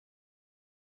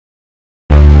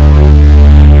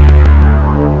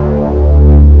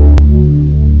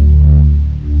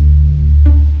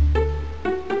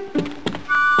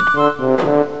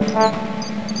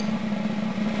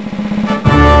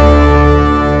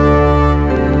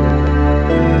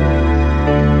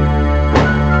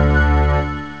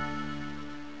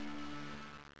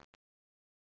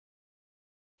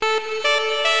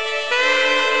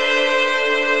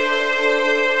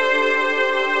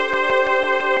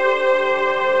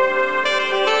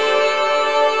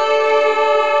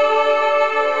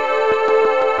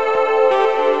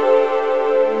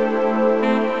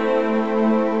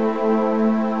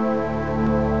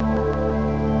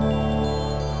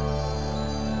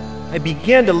I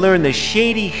began to learn the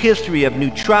shady history of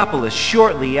Nootropolis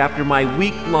shortly after my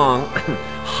week-long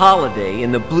holiday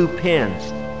in the Blue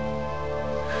Pens.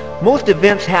 Most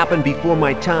events happened before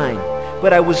my time,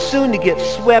 but I was soon to get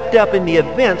swept up in the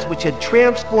events which had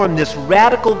transformed this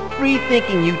radical,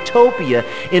 free-thinking utopia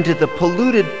into the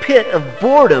polluted pit of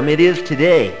boredom it is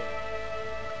today.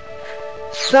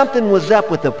 Something was up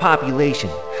with the population,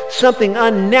 something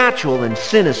unnatural and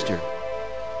sinister.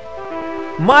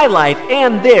 My life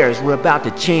and theirs were about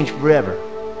to change forever.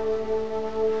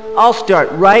 I'll start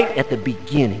right at the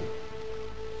beginning.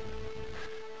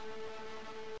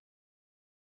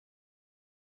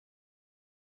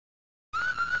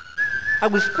 I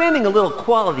was spending a little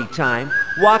quality time,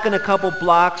 walking a couple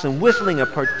blocks and whistling a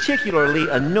particularly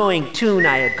annoying tune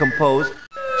I had composed.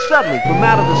 Suddenly, from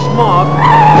out of the smog...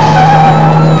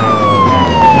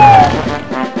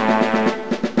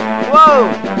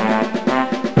 Whoa!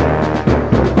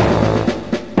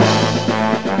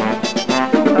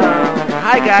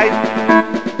 Hi, guys.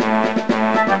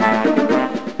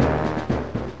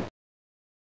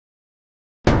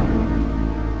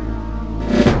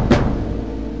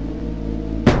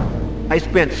 I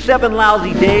spent 7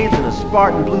 lousy days in a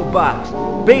Spartan blue box,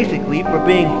 basically for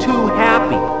being too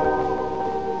happy.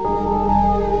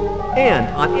 And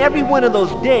on every one of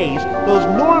those days, those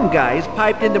norm guys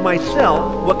piped into my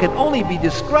cell what can only be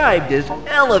described as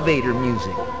elevator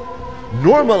music.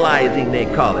 Normalizing,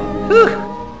 they call it. Whew.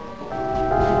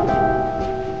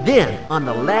 Then, on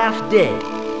the last day,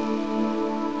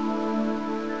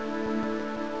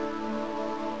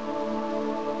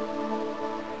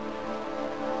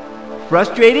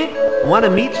 frustrated? Want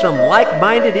to meet some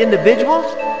like-minded individuals?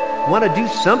 Want to do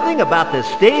something about the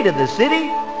state of the city?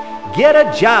 Get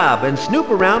a job and snoop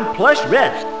around Plush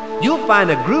Rest. You'll find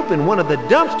a group in one of the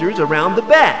dumpsters around the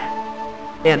back.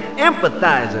 An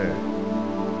empathizer.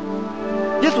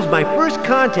 This was my first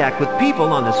contact with people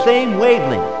on the same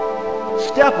wavelength.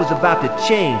 Stuff was about to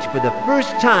change for the first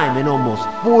time in almost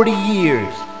 40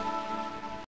 years.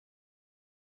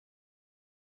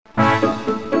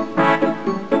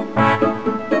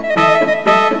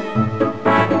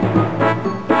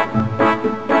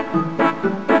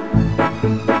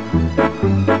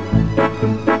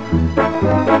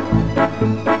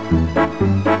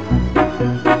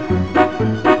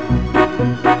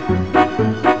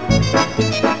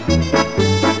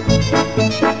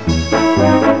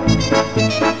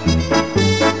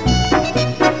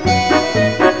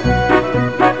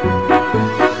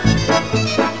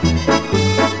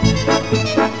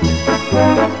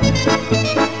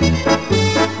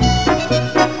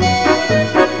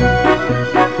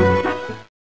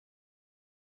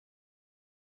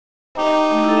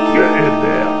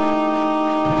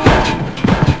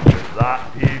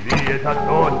 It's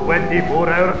on 24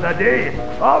 hours a day.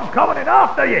 I'm coming in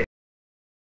after you.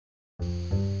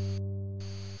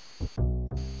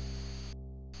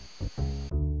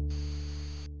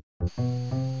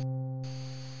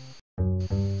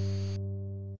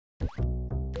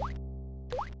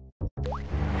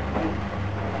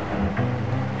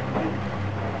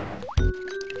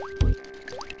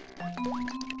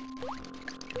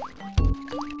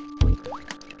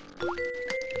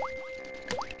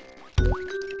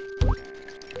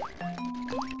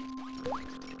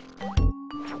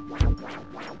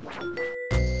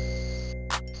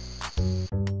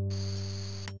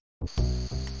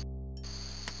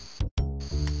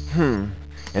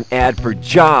 An ad for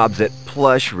jobs at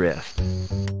Plush Rest.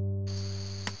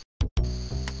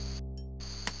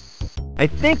 I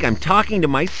think I'm talking to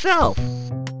myself.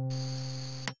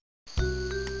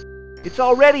 It's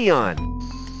already on.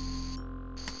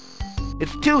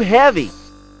 It's too heavy.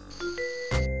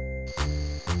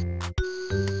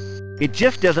 It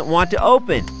just doesn't want to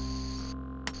open.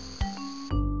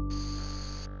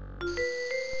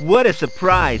 What a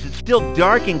surprise. It's still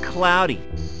dark and cloudy.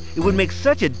 It would make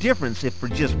such a difference if for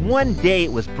just one day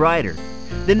it was brighter.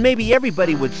 Then maybe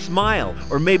everybody would smile,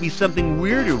 or maybe something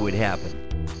weirder would happen.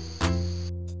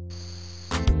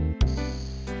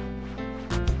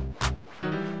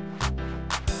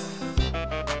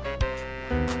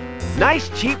 Nice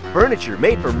cheap furniture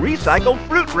made from recycled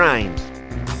fruit rinds.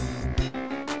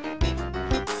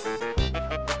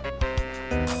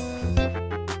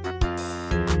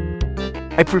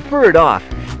 I prefer it off,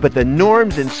 but the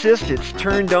norms insist it's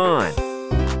turned on.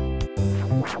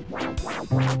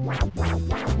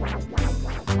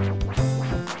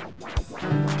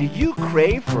 Do you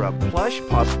crave for a plush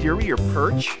posterior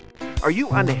perch? Are you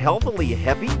unhealthily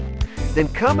heavy? Then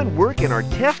come and work in our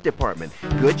test department.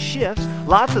 Good shifts,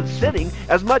 lots of sitting,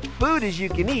 as much food as you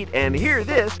can eat, and hear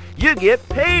this, you get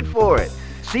paid for it.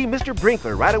 see Mr.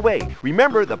 Brinkler right away.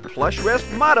 Remember the Plush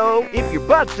Rest motto, if your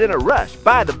butt's in a rush,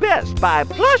 buy the best, buy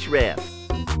Plush Rest.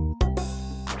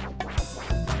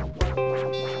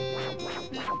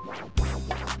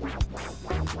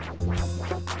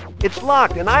 It's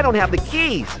locked and I don't have the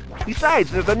keys.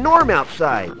 Besides, there's a Norm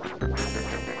outside.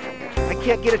 I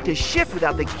can't get it to shift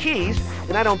without the keys,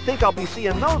 and I don't think I'll be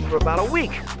seeing those for about a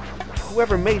week.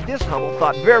 Whoever made this hovel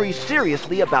thought very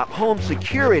seriously about home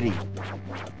security.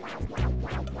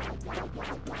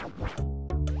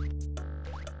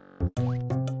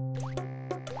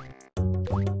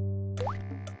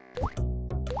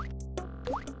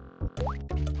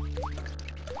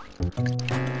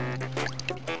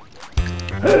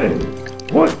 Hey,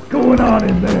 what's going on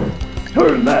in there?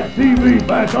 Turn that TV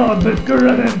back on, mister,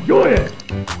 and enjoy it!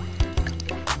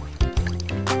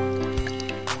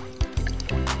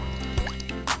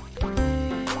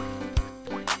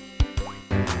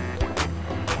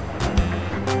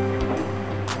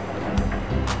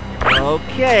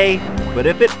 Okay, but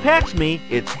if it pecks me,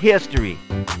 it's history.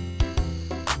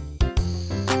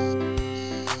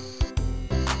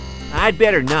 I'd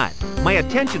better not. My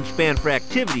attention span for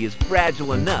activity is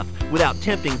fragile enough without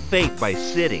tempting fate by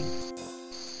sitting.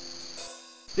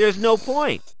 There's no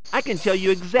point. I can tell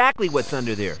you exactly what's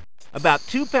under there. About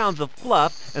 2 pounds of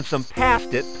fluff and some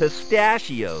past-it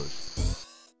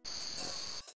pistachios.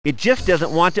 It just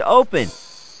doesn't want to open.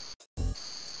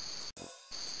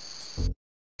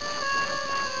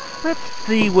 Let's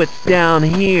see what's down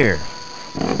here.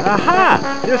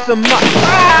 Aha! There's some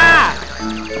Ah!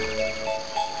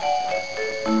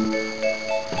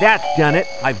 That's done it.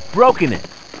 I've broken it.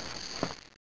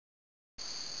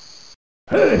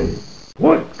 Hey,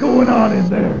 what's going on in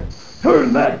there?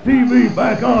 Turn that TV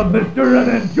back on, mister, and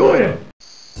enjoy it!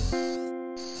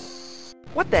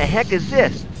 What the heck is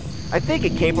this? I think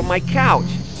it came from my couch.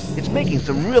 It's making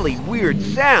some really weird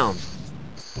sounds.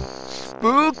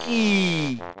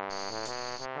 Spooky!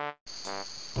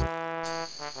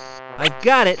 I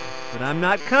got it, but I'm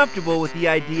not comfortable with the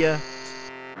idea.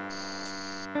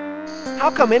 How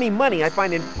come any money I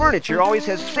find in furniture always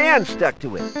has sand stuck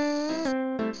to it?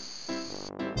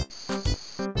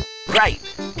 Right,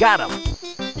 got him.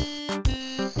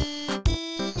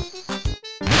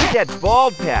 That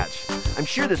bald patch. I'm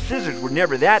sure the scissors were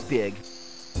never that big.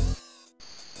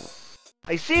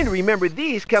 I seem to remember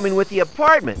these coming with the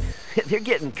apartment. They're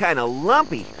getting kind of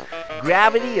lumpy.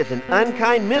 Gravity is an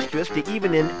unkind mistress to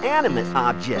even inanimate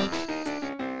objects.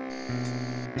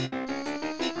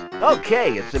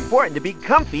 Okay, it's important to be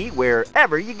comfy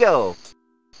wherever you go.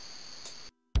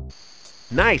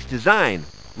 Nice design.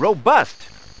 Robust.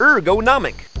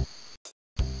 Ergonomic.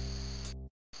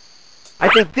 I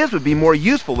think this would be more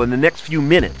useful in the next few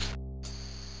minutes.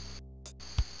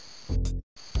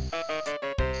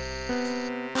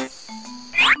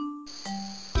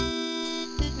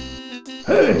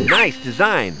 Hey! Nice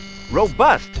design.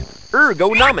 Robust.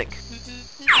 Ergonomic.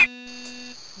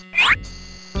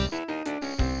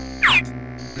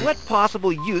 What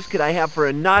possible use could I have for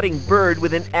a nodding bird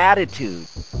with an attitude?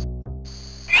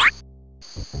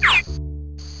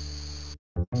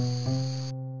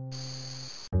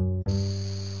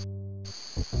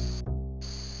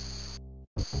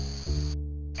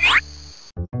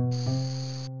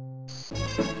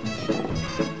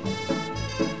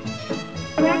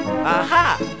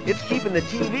 Aha! It's keeping the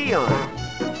TV on.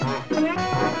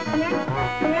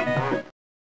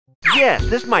 Yes,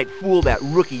 this might fool that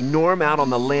rookie Norm out on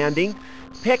the landing.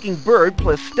 Pecking bird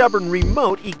plus stubborn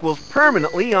remote equals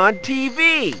permanently on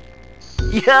TV.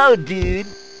 Yo, dude.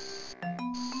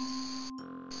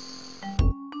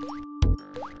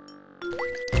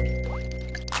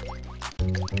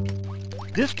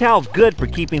 This towel's good for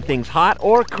keeping things hot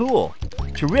or cool.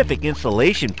 Terrific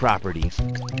insulation properties.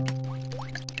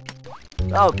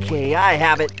 Okay, I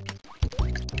have it.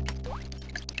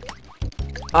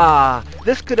 Ah,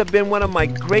 this could have been one of my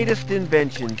greatest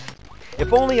inventions.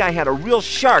 If only I had a real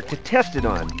shark to test it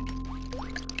on.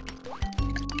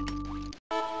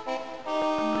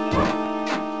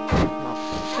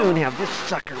 I'll soon have this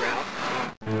sucker out.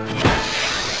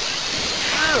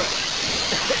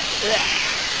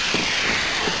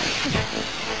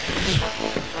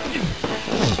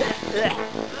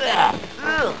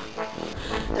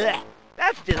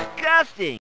 That's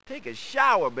disgusting. Take a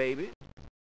shower, baby.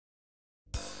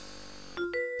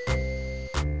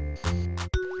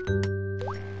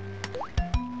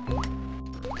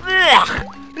 Ugh!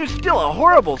 There's still a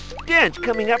horrible stench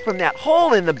coming up from that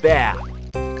hole in the bath.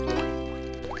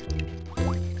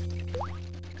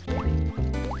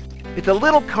 It's a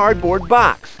little cardboard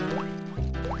box.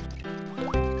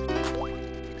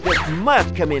 This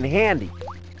must come in handy.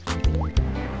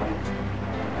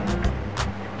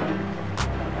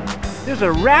 There's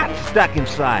a rat stuck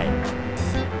inside.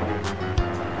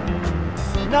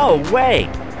 No way!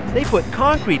 They put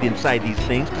concrete inside these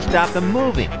things to stop them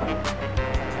moving.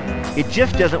 It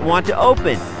just doesn't want to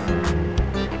open.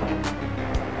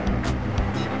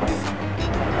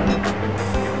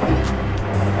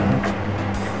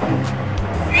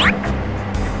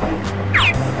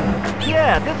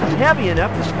 Yeah, this is heavy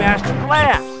enough to smash the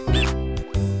glass.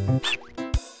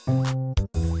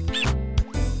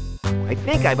 I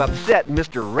think I've upset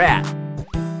Mr. Rat.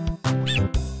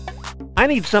 I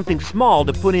need something small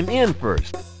to put him in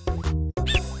first.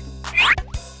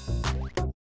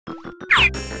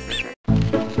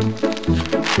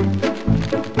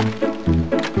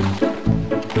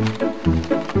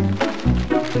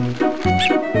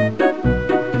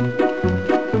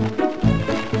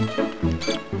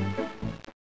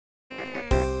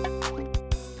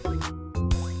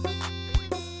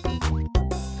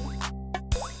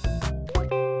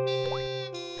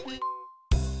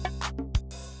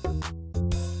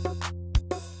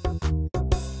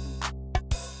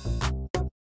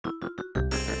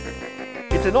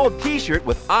 It's an old t-shirt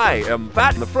with "I am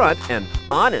fat" in the front and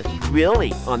 "honest,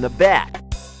 really" on the back.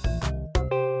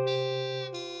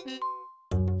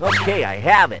 Okay, I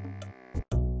have it.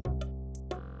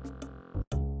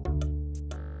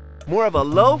 More of a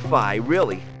lo-fi,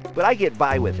 really, but I get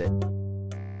by with it.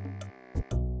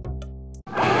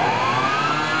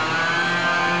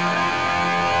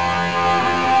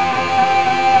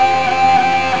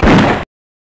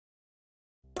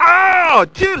 Oh,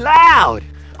 too loud!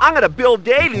 I'm gonna build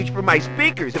Deluge for my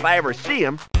speakers if I ever see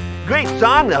them. Great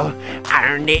song though.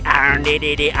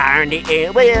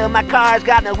 Well, my car's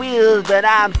got no wheels, but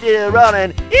I'm still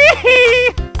running.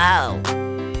 Oh.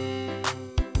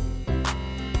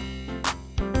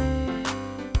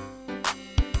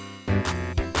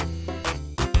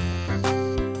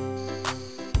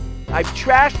 I've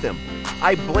trashed them.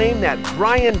 I blame that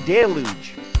Brian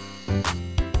Deluge.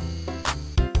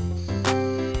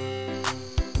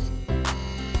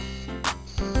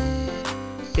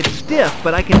 It's stiff,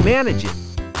 but I can manage it.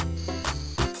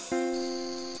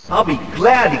 I'll be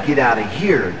glad to get out of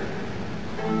here.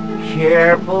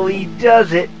 Carefully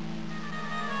does it.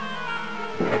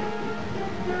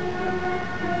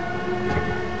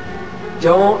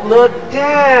 Don't look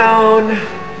down.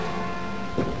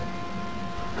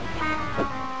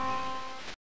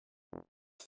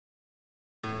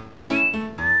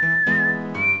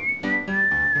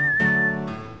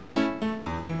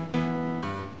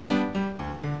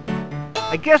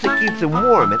 I guess it keeps him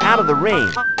warm and out of the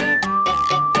rain.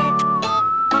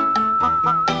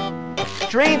 A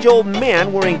strange old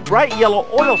man wearing bright yellow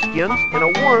oilskins and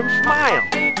a warm smile.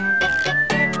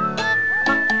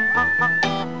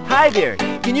 Hi there,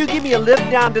 can you give me a lift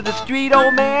down to the street,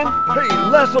 old man? Hey,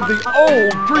 less of the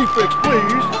old prefix,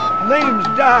 please. Name's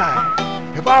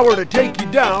Di. If I were to take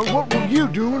you down, what will you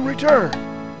do in return?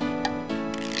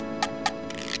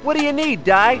 What do you need,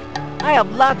 Di? I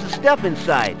have lots of stuff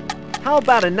inside. How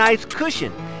about a nice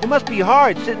cushion? It must be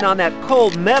hard sitting on that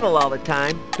cold metal all the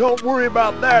time. Don't worry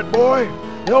about that, boy.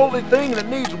 The only thing that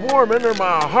needs warming are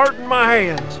my heart and my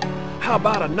hands. How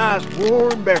about a nice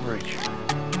warm beverage?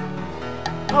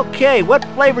 Okay, what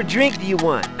flavor drink do you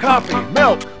want? Coffee,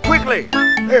 milk, quickly.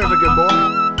 There's a good boy.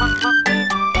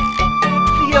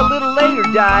 See you a little later,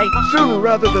 Di. Sooner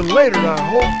rather than later, I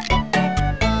hope.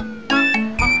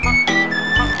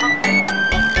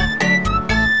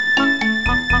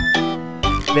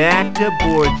 Back to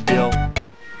Boardsville.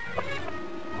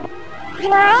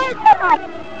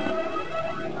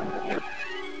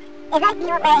 Is that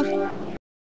your base?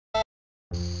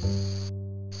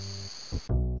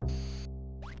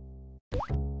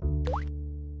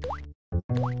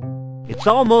 It's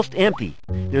almost empty.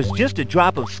 There's just a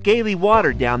drop of scaly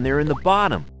water down there in the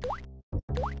bottom.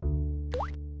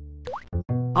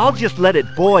 I'll just let it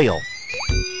boil.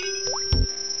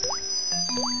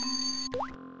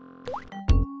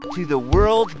 To the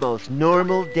world's most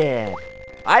normal dad.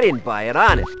 I didn't buy it,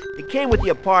 honest. It came with the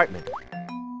apartment.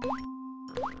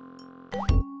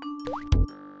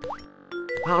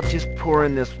 I'll just pour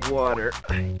in this water.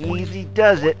 Easy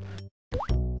does it.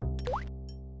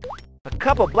 A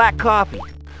cup of black coffee,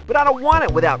 but I don't want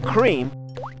it without cream.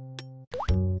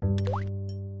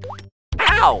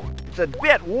 Ow! It's a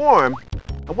bit warm.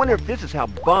 I wonder if this is how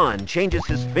Bond changes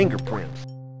his fingerprints.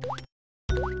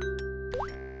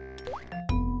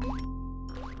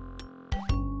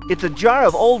 It's a jar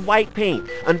of old white paint.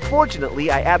 Unfortunately,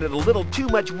 I added a little too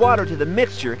much water to the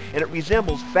mixture and it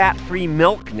resembles fat-free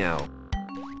milk now.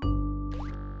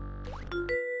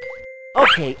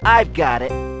 Okay, I've got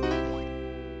it.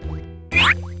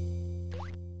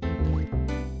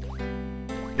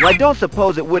 Well, I don't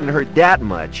suppose it wouldn't hurt that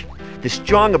much. The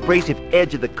strong abrasive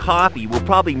edge of the coffee will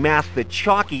probably mask the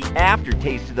chalky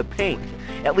aftertaste of the paint.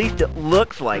 At least it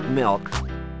looks like milk.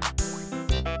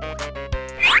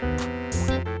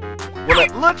 Well,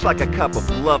 it looks like a cup of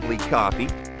lovely coffee.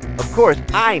 Of course,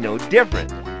 I know different.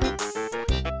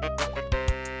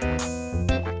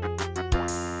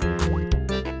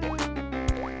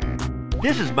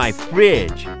 This is my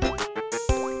fridge.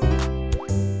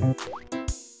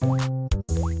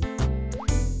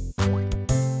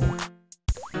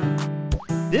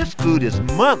 This food is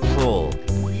months old.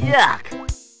 Yuck!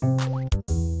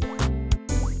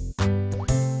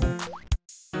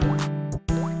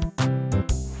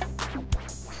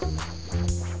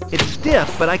 It's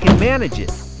stiff, but I can manage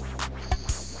it.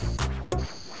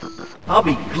 I'll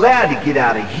be glad to get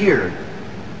out of here.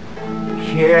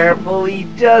 Carefully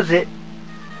does it.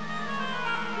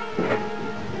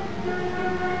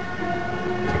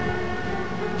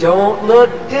 Don't look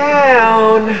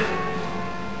down.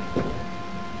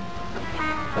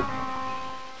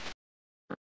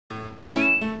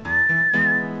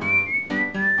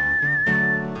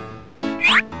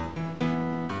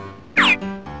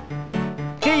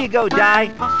 Here you go,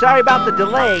 Di. Sorry about the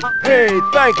delay. Hey,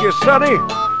 thank you, Sonny.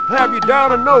 I'll have you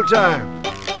down in no time.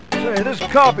 Say, this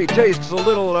coffee tastes a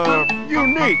little,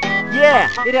 unique. Yeah,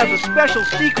 it has a special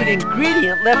secret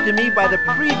ingredient left to me by the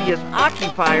previous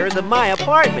occupiers of my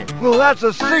apartment. Well, that's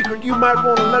a secret you might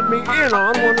want to let me in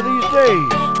on one of these days.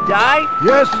 Di?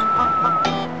 Yes?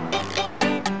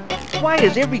 Why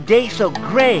is every day so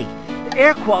gray? The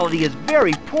air quality is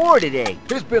very poor today.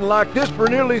 It's been like this for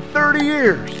nearly 30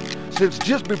 years. Since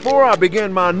just before I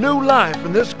began my new life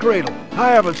in this cradle.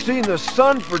 I haven't seen the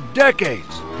sun for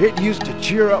decades. It used to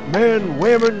cheer up men,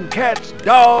 women, cats,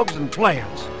 dogs, and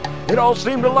plants. It all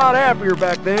seemed a lot happier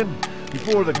back then,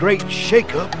 before the great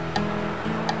shake-up.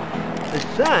 The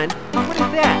sun? What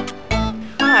is that?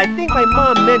 I think my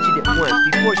mom mentioned it once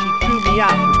before she threw me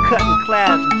out for cutting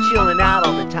class and chilling out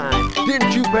all the time.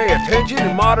 Didn't you pay attention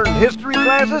in modern history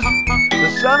classes? The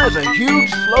sun is a huge,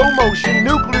 slow-motion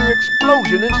nuclear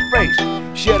explosion in space,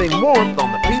 shedding warmth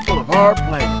on the people of our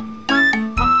planet.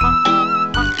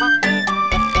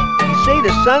 You say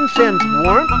the sun sends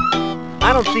warmth?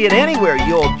 I don't see it anywhere,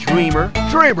 you old dreamer.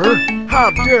 Dreamer?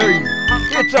 How dare you?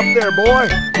 It's up there, boy,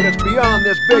 but it's beyond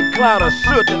this big cloud of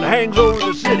soot that hangs over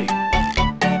the city.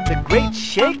 The Great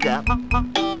Shake-Up?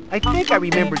 I think I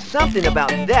remember something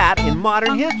about that in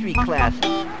modern history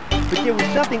classes. But there was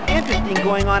something interesting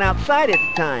going on outside at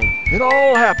the time. It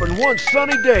all happened one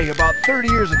sunny day about 30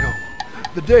 years ago.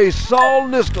 The day Saul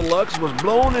Nistelux was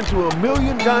blown into a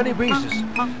million tiny pieces.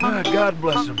 God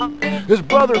bless him. His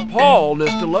brother Paul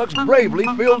Nistelux bravely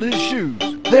filled his shoes,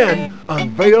 then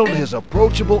unveiled his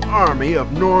approachable army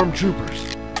of Norm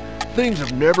troopers. Things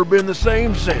have never been the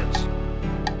same since.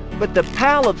 But the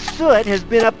pile of soot has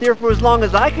been up there for as long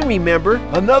as I can remember.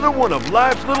 Another one of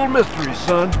life's little mysteries,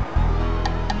 son.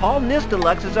 Paul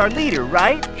Nistelux is our leader,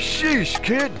 right? Sheesh,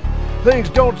 kid. Things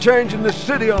don't change in this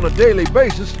city on a daily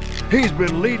basis. He's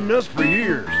been leading us for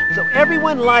years. So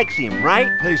everyone likes him, right?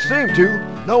 They seem to.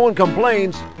 No one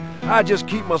complains. I just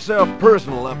keep myself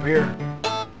personal up here.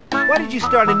 Why did you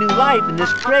start a new life in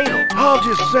this cradle? I'll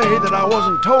just say that I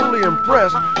wasn't totally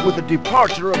impressed with the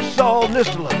departure of Saul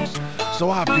Nistelux,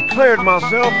 so I've declared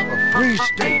myself a free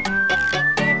state.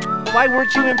 Why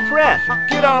weren't you impressed?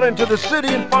 Get out into the city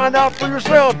and find out for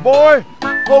yourself, boy.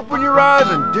 Open your eyes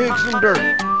and dig some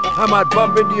dirt. I might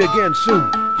bump into you again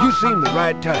soon. You seem the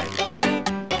right type.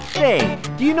 Say,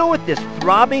 do you know what this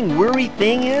throbbing, worry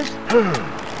thing is?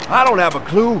 I don't have a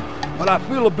clue, but I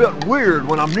feel a bit weird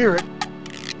when I'm near it.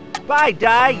 Bye,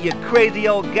 Di, you crazy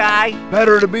old guy.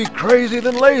 Better to be crazy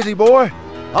than lazy, boy.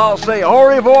 I'll say au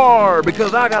revoir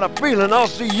because I got a feeling I'll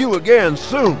see you again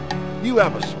soon. You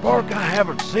have a spark I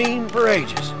haven't seen for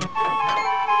ages.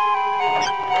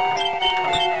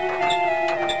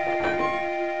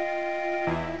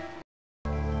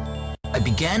 I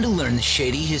began to learn the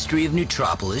shady history of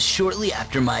Nootropolis shortly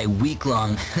after my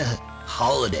week-long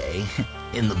holiday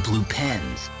in the Blue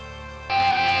Pens.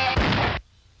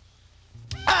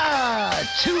 Ah,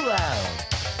 too loud!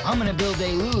 I'm gonna build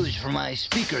a luge for my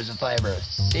speakers if I ever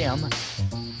see 'em.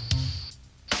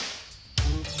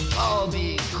 I'll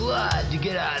be glad to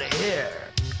get out of here.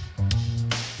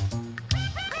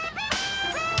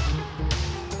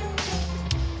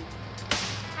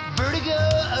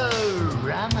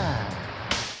 Vertigo-orama.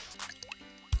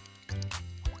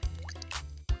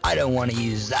 I don't want to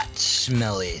use that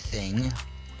smelly thing.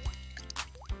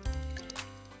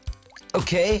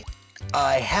 Okay,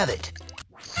 I have it.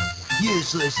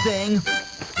 Useless thing.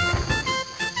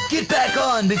 Get back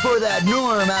on before that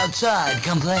Norm outside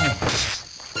complains.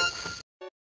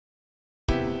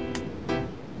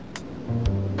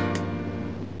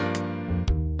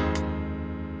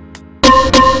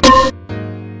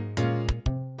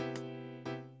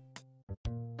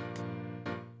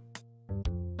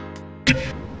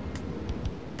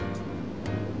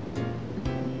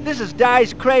 This is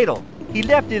Di's cradle. He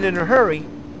left it in a hurry.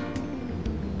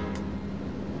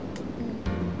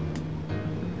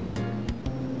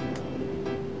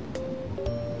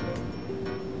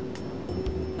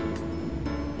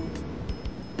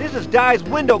 This is Di's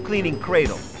window cleaning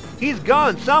cradle. He's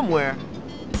gone somewhere.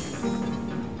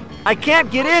 I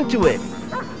can't get into it.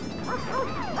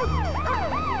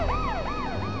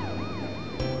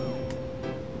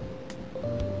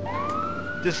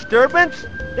 Disturbance?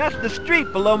 That's the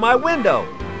street below my window.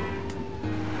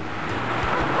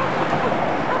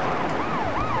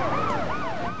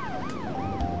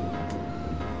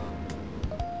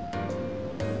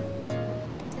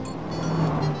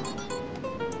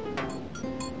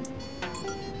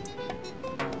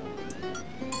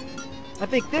 I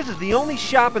think this is the only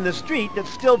shop in the street that's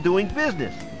still doing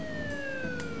business.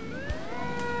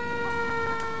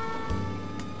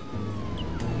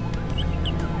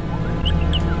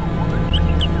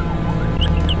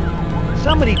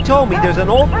 Somebody told me there's an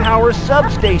old power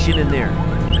substation in there.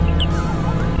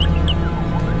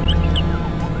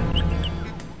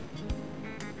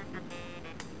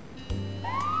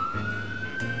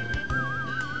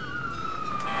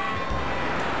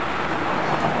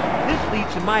 This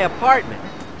leads to my apartment.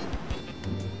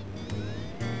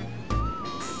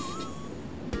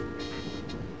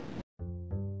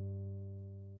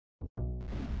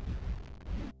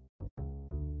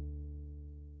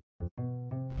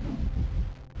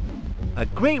 A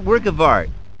great work of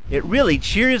art. It really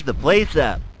cheers the place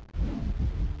up.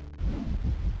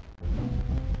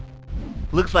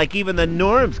 Looks like even the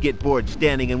Norms get bored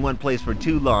standing in one place for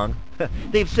too long.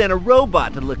 They've sent a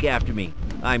robot to look after me.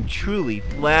 I'm truly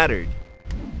flattered.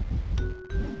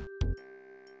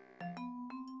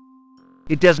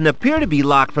 It doesn't appear to be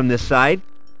locked from this side.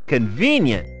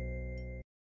 Convenient.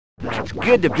 It's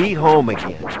good to be home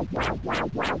again.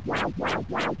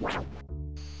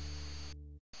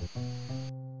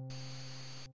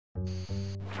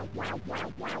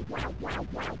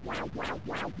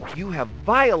 You have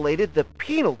violated the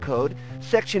Penal Code,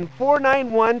 Section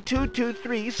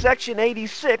 491223, Section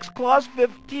 86, Clause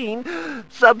 15,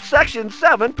 Subsection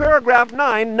 7, Paragraph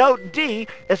 9, Note D,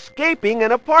 escaping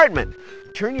an apartment.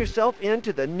 Turn yourself in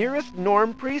to the nearest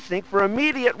Norm precinct for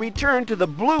immediate return to the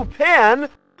blue pen.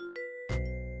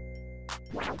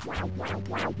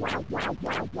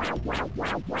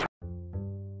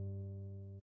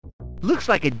 Looks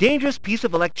like a dangerous piece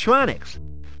of electronics.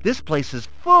 This place is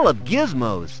full of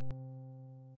gizmos.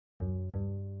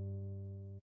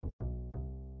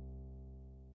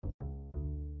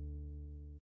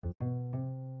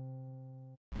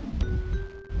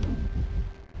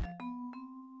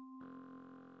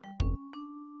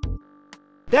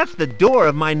 That's the door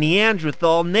of my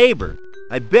Neanderthal neighbor.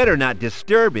 I better not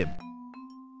disturb him.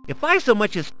 If I so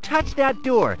much as touch that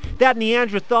door, that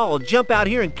Neanderthal will jump out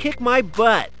here and kick my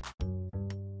butt.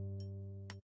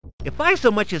 If I so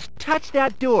much as touch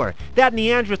that door, that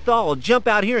Neanderthal will jump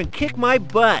out here and kick my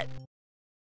butt.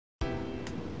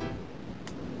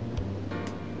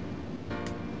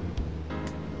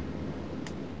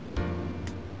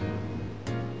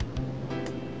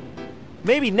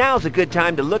 Maybe now's a good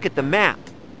time to look at the map.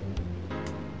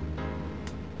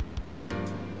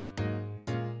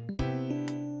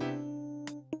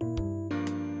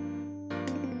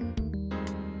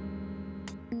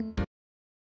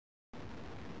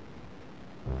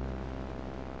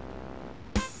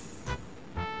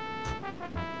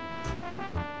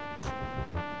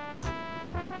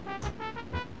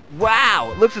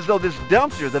 Wow, it looks as though this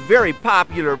dumpster is a very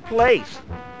popular place.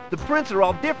 The prints are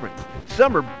all different.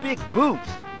 Some are big boots.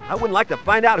 I wouldn't like to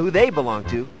find out who they belong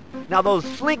to. Now those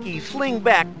slinky,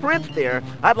 sling-back prints there,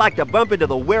 I'd like to bump into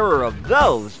the wearer of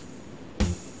those.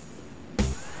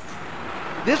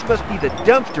 This must be the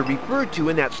dumpster referred to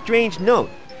in that strange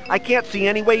note. I can't see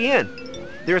any way in.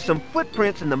 There are some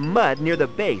footprints in the mud near the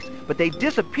base, but they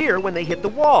disappear when they hit the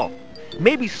wall.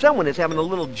 Maybe someone is having a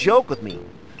little joke with me.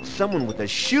 Someone with a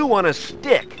shoe on a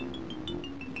stick.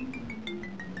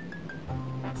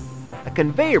 A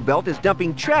conveyor belt is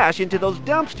dumping trash into those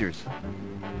dumpsters.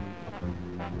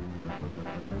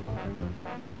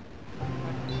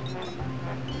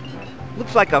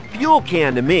 Looks like a fuel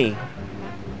can to me.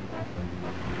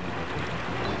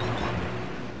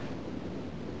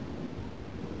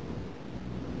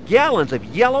 Gallons of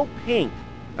yellow paint.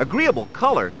 Agreeable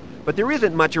color, but there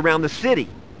isn't much around the city.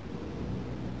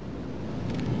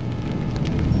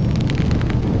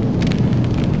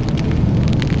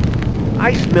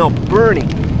 I smell burning.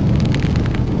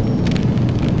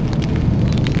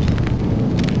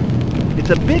 It's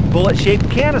a big bullet-shaped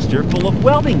canister full of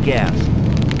welding gas.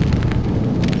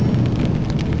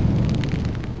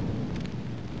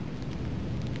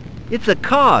 It's a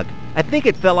cog. I think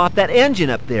it fell off that engine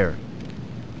up there.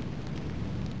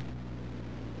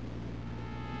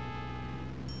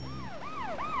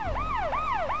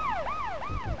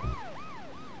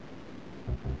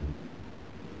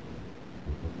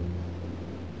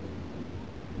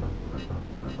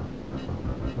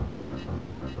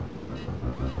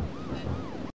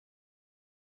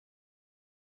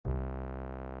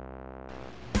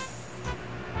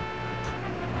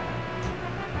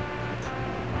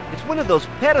 It's one of those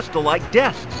pedestal-like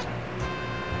desks.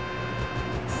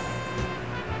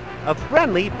 A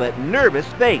friendly but nervous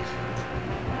face.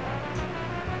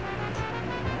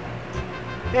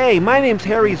 Hey, my name's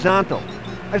Harry Zontal.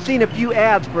 I've seen a few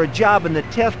ads for a job in the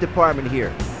test department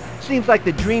here. Seems like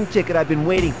the dream ticket I've been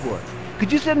waiting for.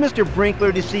 Could you send Mr.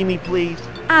 Brinkler to see me, please?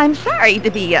 I'm sorry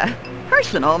to be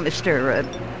personal, Mr.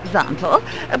 Zontal,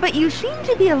 but you seem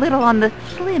to be a little on the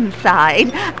slim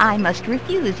side. I must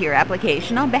refuse your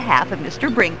application on behalf of Mr.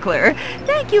 Brinkler.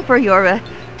 Thank you for your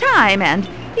time and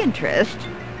interest.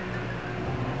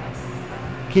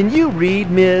 Can you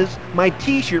read, Ms.? My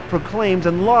t-shirt proclaims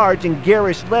in large and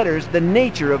garish letters the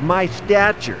nature of my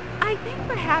stature. I think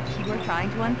perhaps you are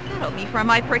trying to unsettle me from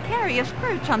my precarious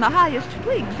perch on the highest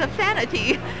twigs of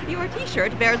sanity. Your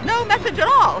t-shirt bears no message at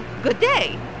all. Good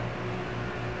day.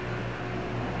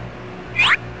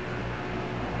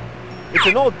 It's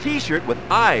an old t-shirt with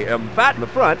 "I am fat" in the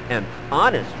front and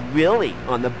 "Honest really"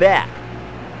 on the back.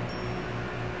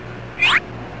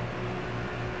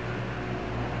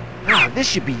 This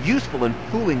should be useful in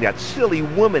fooling that silly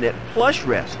woman at Plush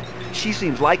Rest. She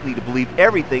seems likely to believe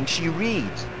everything she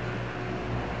reads.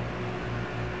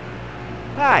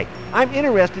 Hi, I'm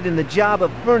interested in the job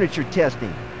of furniture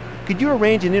testing. Could you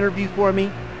arrange an interview for me?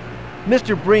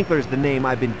 Mr. Brinkler's the name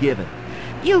I've been given.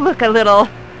 You look a little,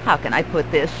 how can I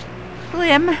put this,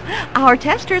 slim. Our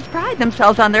testers pride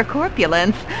themselves on their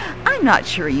corpulence. I'm not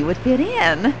sure you would fit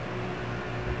in.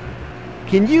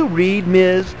 Can you read,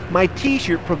 Ms.? My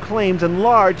t-shirt proclaims in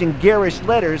large and garish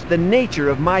letters the nature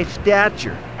of my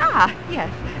stature. Ah, yes,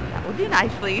 that will do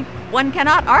nicely. One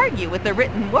cannot argue with the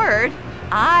written word.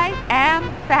 I am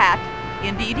fat.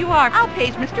 Indeed you are. I'll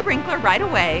page Mr. Brinkler right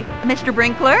away. Mr.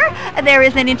 Brinkler, there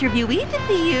is an interviewee to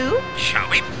see you. Shall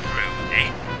we through,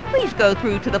 eh? Please go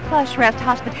through to the Plush Rest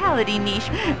hospitality niche.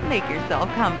 Make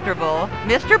yourself comfortable.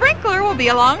 Mr. Brinkler will be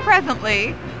along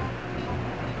presently.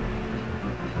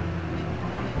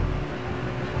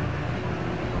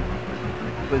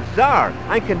 Bizarre.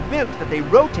 I'm convinced that they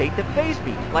rotate to face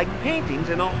me, like paintings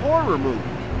in a horror movie.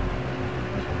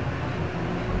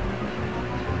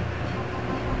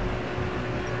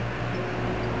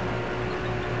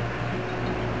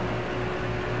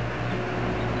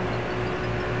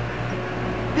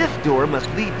 This door must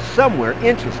lead somewhere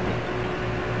interesting.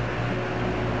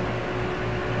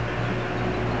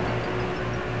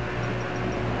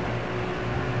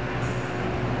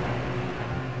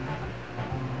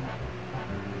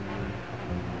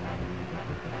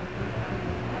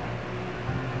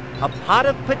 A pot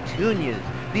of petunias.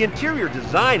 The interior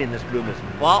design in this room is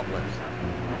faultless.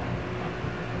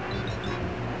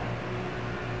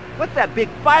 What's that big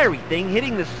fiery thing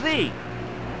hitting the sea?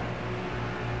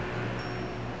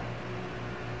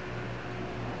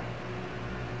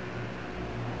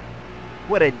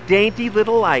 What a dainty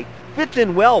little light. Fits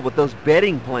in well with those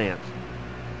bedding plants.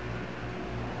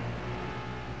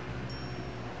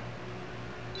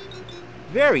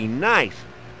 Very nice.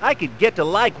 I could get to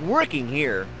like working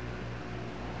here.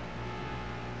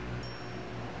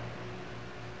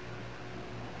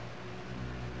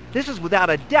 This is without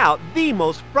a doubt the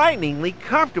most frighteningly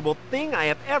comfortable thing I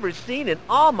have ever seen in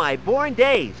all my born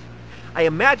days. I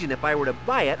imagine if I were to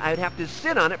buy it, I'd have to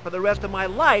sit on it for the rest of my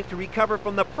life to recover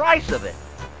from the price of it.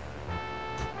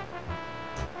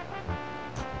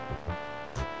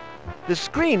 The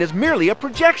screen is merely a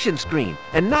projection screen,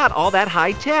 and not all that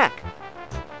high-tech.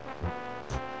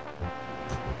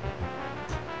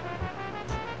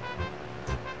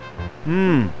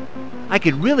 I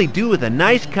could really do with a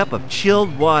nice cup of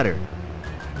chilled water.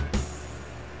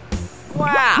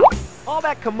 Wow! All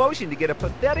that commotion to get a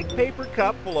pathetic paper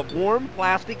cup full of warm,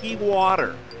 plasticky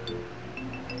water.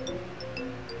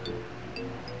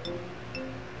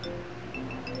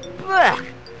 Blech!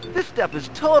 This stuff is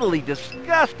totally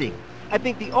disgusting. I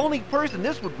think the only person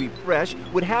this would refresh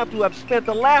would have to have spent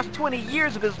the last 20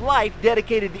 years of his life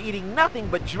dedicated to eating nothing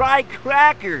but dry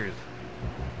crackers.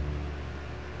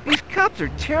 These cups are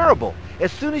terrible.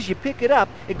 As soon as you pick it up,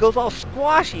 it goes all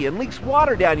squashy and leaks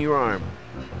water down your arm.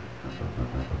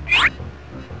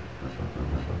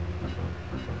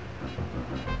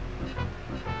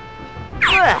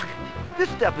 Ugh! This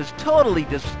stuff is totally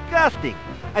disgusting.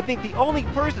 I think the only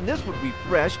person this would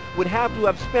refresh would have to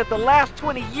have spent the last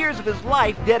 20 years of his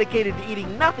life dedicated to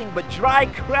eating nothing but dry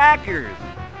crackers.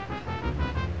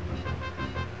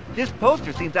 This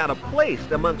poster seems out of place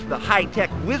amongst the high-tech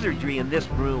wizardry in this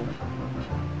room.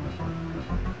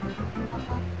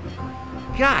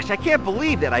 Gosh, I can't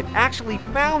believe that I've actually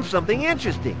found something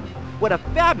interesting. What a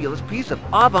fabulous piece of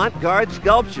avant-garde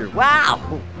sculpture.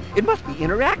 Wow! It must be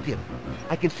interactive.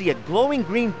 I can see a glowing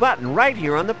green button right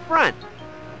here on the front.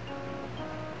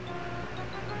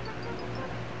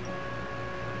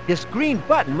 This green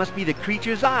button must be the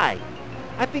creature's eye.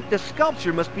 I think the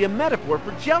sculpture must be a metaphor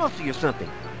for jealousy or something.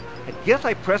 I guess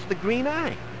I pressed the green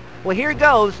eye. Well, here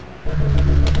goes.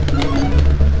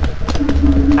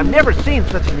 I've never seen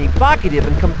such an evocative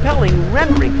and compelling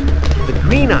rendering. The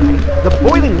green eye, the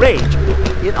boiling rage,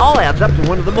 it all adds up to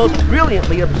one of the most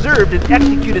brilliantly observed and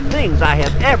executed things I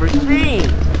have ever seen.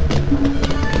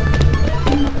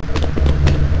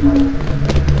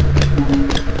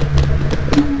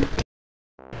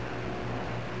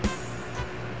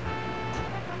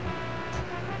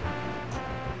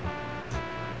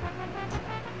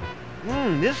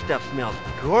 This stuff smells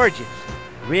gorgeous.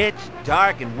 Rich,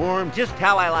 dark, and warm, just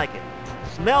how I like it.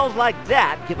 Smells like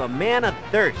that give a man a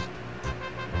thirst.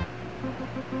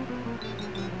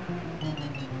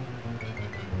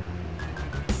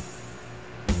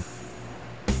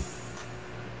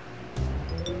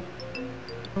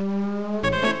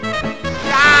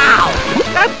 Ow!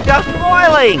 That stuff's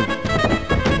boiling!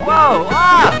 Whoa!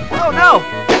 Ah! Oh no!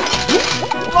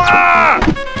 Ah!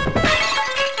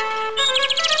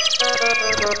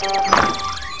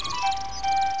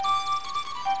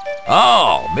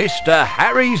 Oh, Mr.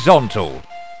 Horizontal.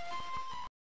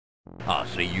 I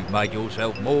see you've made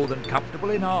yourself more than comfortable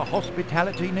in our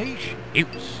hospitality niche. You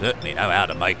certainly know how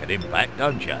to make an impact,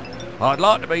 don't you? I'd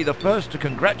like to be the first to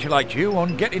congratulate you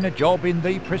on getting a job in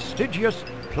the prestigious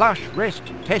Plush Rest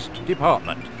Test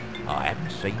Department. I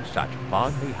haven't seen such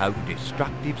finely honed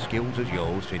destructive skills as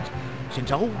yours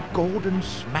since old Gordon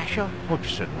Smasher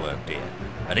Hodgson worked here.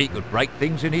 And he could break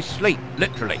things in his sleep,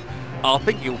 literally. I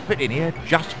think you'll fit in here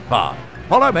just fine.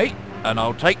 Follow me, and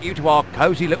I'll take you to our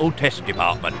cosy little test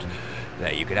department.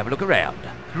 There you can have a look around.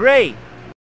 Great!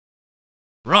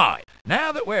 Right,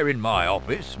 now that we're in my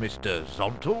office, Mr.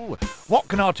 Zontal, what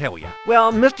can I tell you?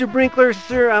 Well, Mr. Brinkler,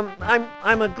 sir,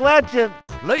 I'm glad to...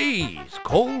 Please,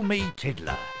 call me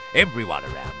Tiddler. Everyone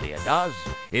around here does.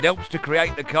 It helps to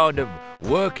create the kind of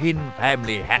working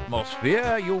family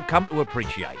atmosphere you'll come to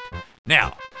appreciate.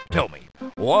 Now, tell me,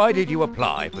 why did you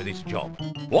apply for this job?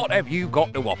 What have you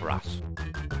got to offer us?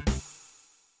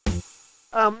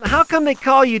 How come they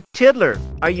call you Tiddler?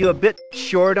 Are you a bit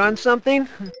short on something?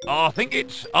 I think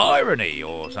it's irony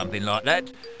or something like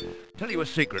that. Tell you a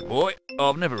secret, boy,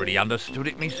 I've never really understood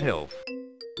it myself.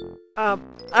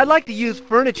 I'd like to use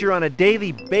furniture on a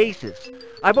daily basis.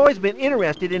 I've always been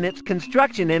interested in its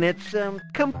construction and its,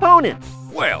 components.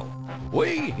 Well,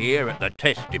 we here at the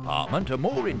test department are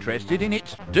more interested in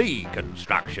its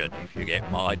deconstruction, if you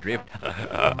get my drift.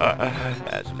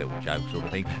 That's a little joke sort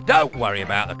of thing. Don't worry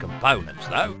about the components,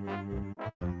 though.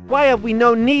 Why have we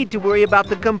no need to worry about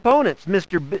the components,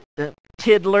 Mr.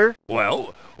 Tiddler?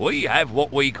 Well, we have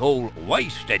what we call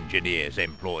waste engineers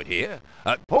employed here,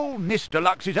 at Paul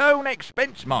Nisterlux's own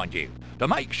expense, mind you, to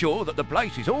make sure that the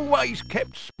place is always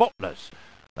kept spotless.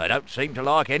 They don't seem to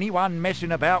like anyone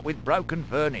messing about with broken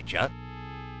furniture.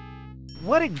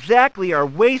 What exactly are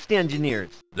waste engineers?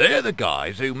 They're the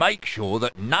guys who make sure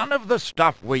that none of the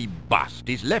stuff we bust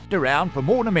is left around for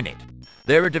more than a minute.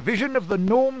 They're a division of the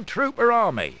Norm Trooper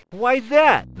Army. Why's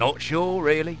that? Not sure,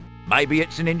 really. Maybe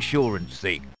it's an insurance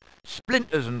thing.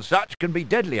 Splinters and such can be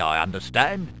deadly, I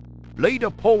understand. Leader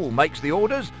Paul makes the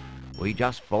orders. We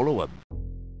just follow them.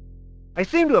 I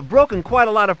seem to have broken quite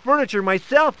a lot of furniture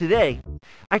myself today.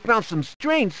 I found some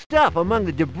strange stuff among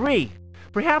the debris.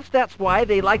 Perhaps that's why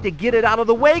they like to get it out of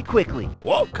the way quickly.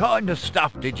 What kind of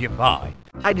stuff did you find?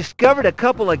 I discovered a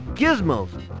couple of gizmos.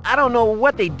 I don't know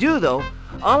what they do, though.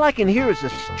 All I can hear is a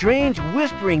strange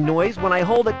whispering noise when I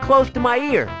hold it close to my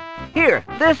ear. Here,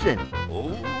 listen. Oh,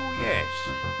 yes.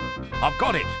 I've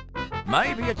got it.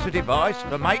 Maybe it's a device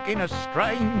for making a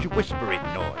strange whispering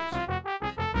noise.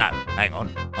 No, hang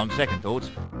on. On second thoughts,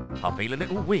 I feel a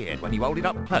little weird when you hold it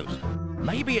up close.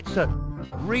 Maybe it's a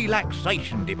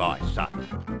relaxation device,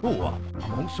 son. Oh,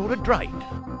 I'm all sort of drained.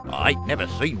 I ain't never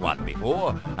seen one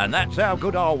before, and that's how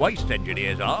good our waste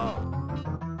engineers are.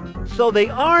 So they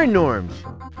are norms.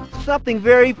 Something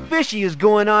very fishy is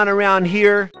going on around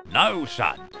here. No,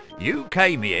 son. You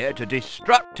came here to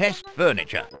destruct test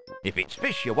furniture. If it's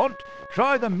fish you want,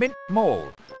 try the Mint Mall.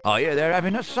 I hear they're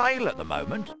having a sale at the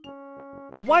moment.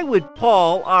 Why would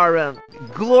Paul, our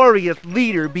glorious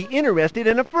leader, be interested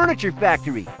in a furniture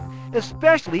factory?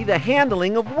 Especially the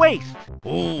handling of waste.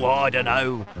 Oh, I don't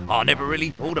know. I never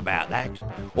really thought about that.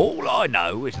 All I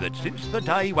know is that since the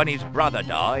day when his brother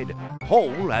died,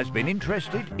 Paul has been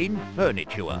interested in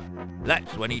furniture.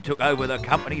 That's when he took over the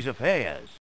company's affairs.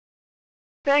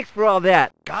 Thanks for all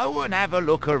that. Go and have a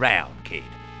look around, kid.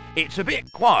 It's a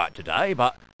bit quiet today,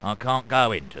 but I can't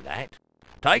go into that.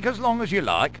 Take as long as you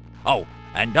like. Oh,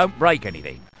 and don't break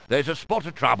anything. There's a spot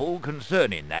of trouble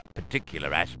concerning that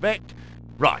particular aspect.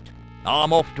 Right,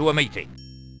 I'm off to a meeting.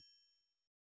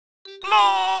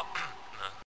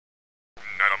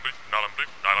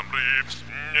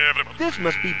 This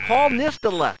must be Paul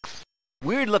Nistelux.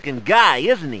 Weird-looking guy,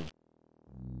 isn't he?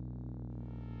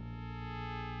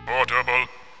 Portable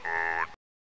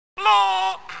food.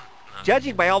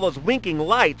 Judging by all those winking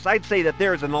lights, I'd say that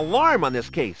there's an alarm on this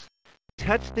case.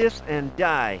 Touch this and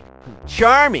die.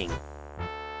 Charming.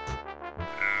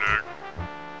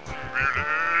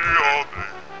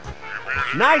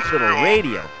 Nice little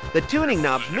radio. The tuning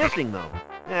knob's missing, though.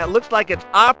 It looks like it's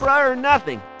opera or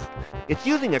nothing. It's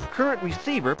using a current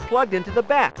receiver plugged into the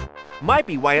back. Might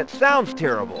be why it sounds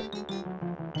terrible.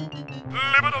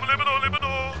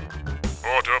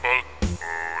 Portable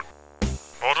food.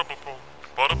 Portable food.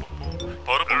 Portable food.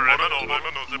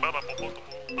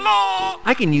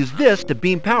 I can use this to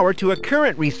beam power to a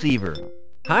current receiver.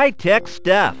 High-tech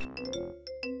stuff.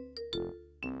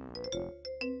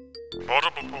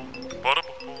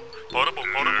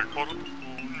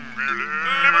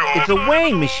 It's a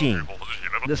weighing machine.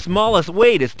 The smallest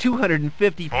weight is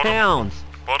 250 pounds.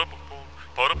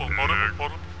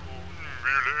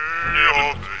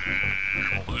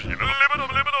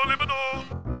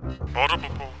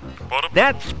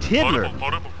 That's Tiddler.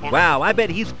 Wow, I bet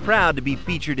he's proud to be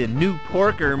featured in New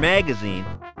Porker magazine.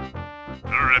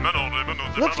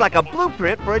 Looks like a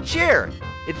blueprint for a chair.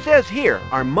 It says here,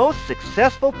 our most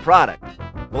successful product.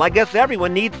 Well, I guess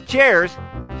everyone needs chairs.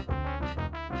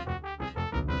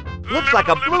 Looks like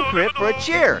a blueprint for a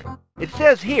chair. It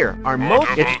says here,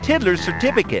 it's Tiddler's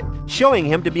certificate, showing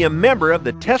him to be a member of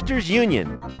the Testers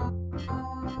Union.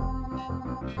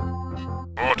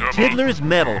 Tiddler's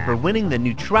medal for winning the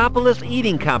Nutropolis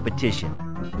eating competition.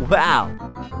 Wow.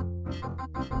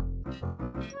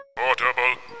 Portable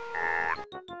food.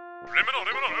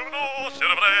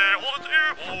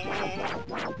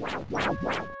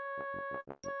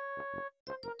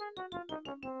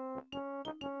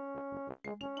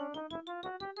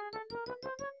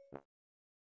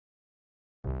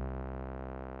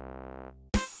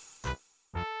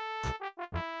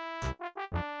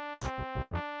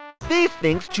 These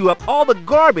things chew up all the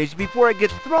garbage before it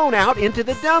gets thrown out into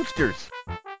the dumpsters.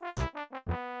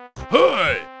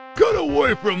 Hey! Get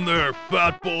away from there,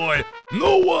 fat boy!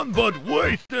 No one but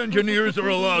waste engineers are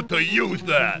allowed to use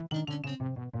that!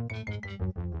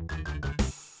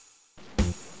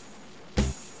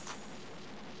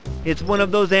 It's one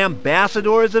of those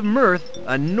ambassadors of mirth,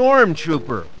 a norm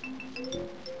trooper.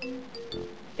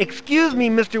 Excuse me,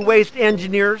 Mr. Waste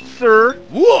Engineer, sir.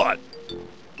 What?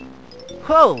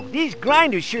 Whoa, these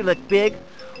grinders sure look big.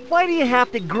 Why do you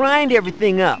have to grind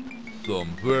everything up?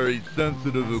 Some very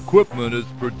sensitive equipment is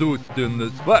produced in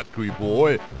this factory,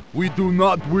 boy. We do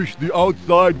not wish the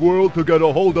outside world to get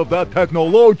a hold of that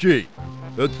technology.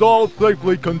 It's all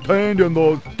safely contained in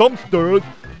those dumpsters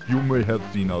you may have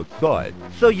seen outside.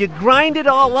 So you grind it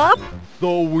all up?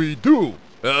 So we do,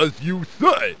 as you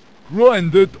say,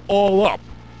 grind it all up.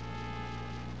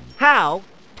 How?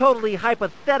 Totally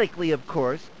hypothetically, of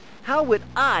course. How would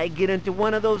I get into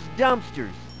one of those dumpsters?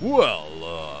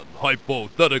 Well,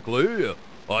 hypothetically,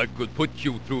 I could put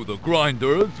you through the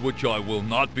grinders, which I will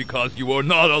not because you are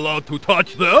not allowed to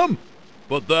touch them.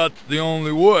 But that's the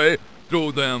only way,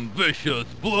 through them vicious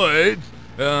blades,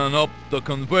 and up the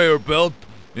conveyor belt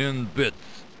in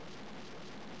bits.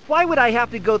 Why would I have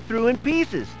to go through in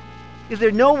pieces? Is there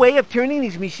no way of turning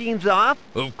these machines off?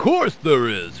 Of course there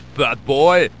is, fat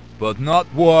boy, but not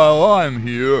while I'm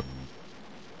here.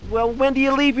 Well, when do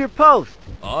you leave your post?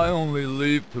 I only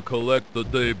leave to collect the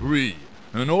debris,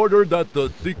 in order that the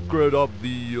secret of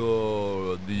the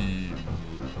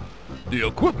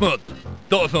equipment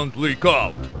doesn't leak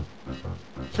out.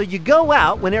 So you go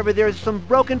out whenever there's some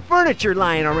broken furniture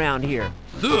lying around here.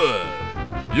 Sir,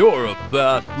 you're a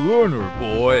fast learner,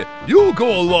 boy. You'll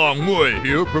go a long way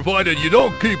here, provided you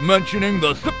don't keep mentioning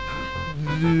the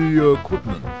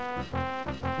equipment.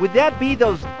 Would that be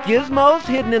those gizmos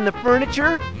hidden in the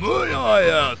furniture? May I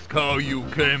ask how you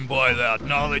came by that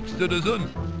knowledge,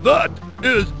 citizen? That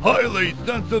is highly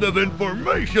sensitive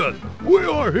information. We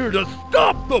are here to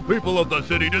stop the people of the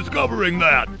city discovering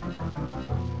that.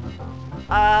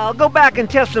 I'll go back and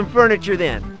test some furniture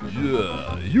then.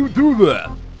 Yeah, you do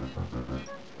that.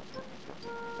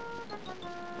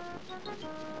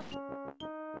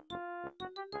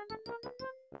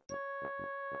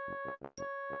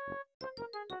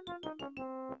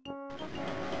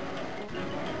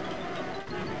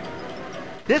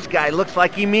 This guy looks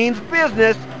like he means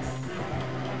business.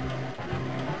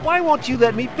 Why won't you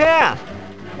let me pass?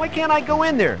 Why can't I go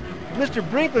in there? Mr.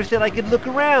 Brinkler said I could look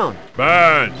around.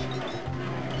 Badge.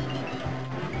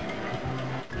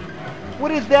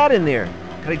 What is that in there?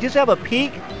 Can I just have a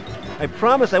peek? I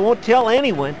promise I won't tell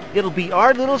anyone. It'll be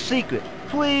our little secret.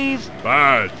 Please?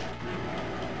 Badge.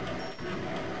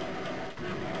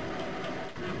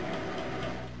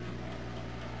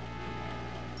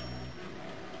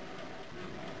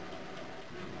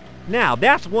 Now,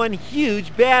 that's one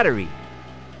huge battery.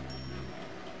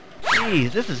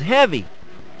 Jeez, this is heavy.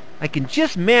 I can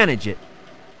just manage it.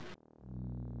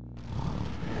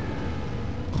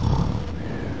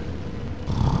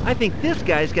 I think this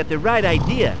guy's got the right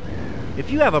idea. If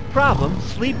you have a problem,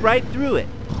 sleep right through it.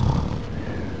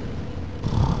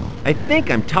 I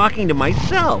think I'm talking to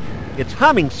myself. It's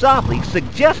humming softly,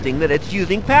 suggesting that it's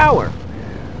using power.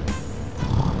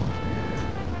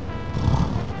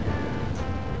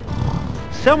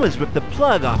 Someone's ripped the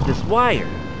plug off this wire.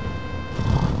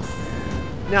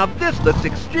 Now this looks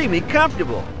extremely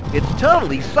comfortable. It's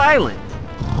totally silent.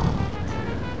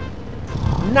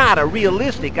 Not a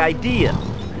realistic idea.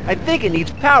 I think it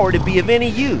needs power to be of any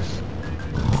use.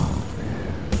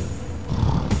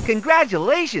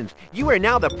 Congratulations! You are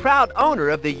now the proud owner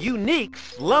of the unique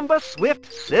Slumber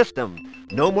Swift system.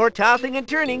 No more tossing and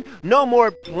turning, no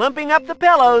more plumping up the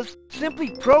pillows. Simply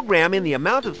program in the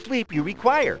amount of sleep you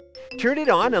require. Turn it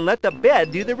on and let the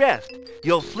bed do the rest.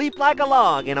 You'll sleep like a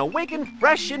log and awaken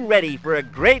fresh and ready for a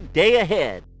great day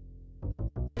ahead.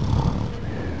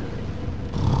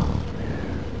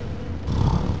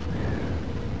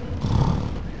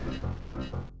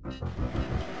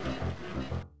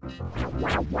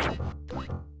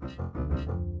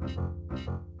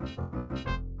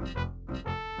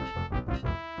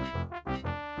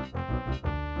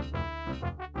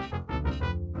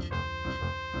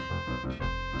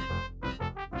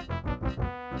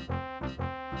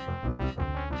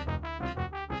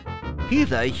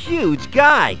 He's a huge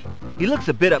guy. He looks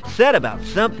a bit upset about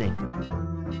something.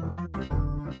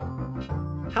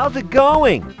 How's it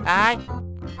going?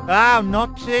 Oh,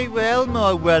 not too well,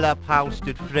 my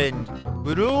well-upholstered friend.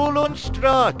 We're all on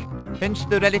strike, hence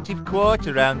the relative quiet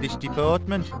around this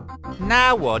department.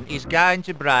 No one is going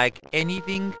to break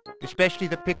anything, especially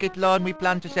the picket line we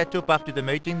plan to set up after the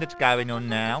meeting that's going on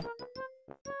now.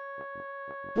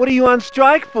 What are you on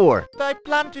strike for? They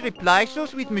plan to replace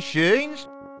us with machines.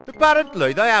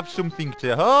 Apparently they have something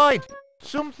to hide.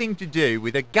 Something to do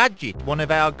with a gadget one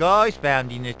of our guys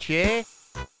found in a chair.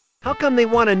 How come they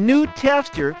want a new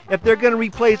tester if they're going to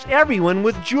replace everyone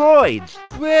with droids?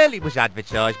 Well, it was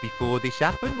advertised before this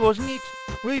happened, wasn't it?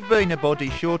 We've been a body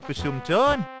short for some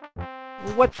time.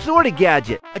 What sort of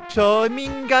gadget? A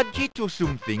timing gadget or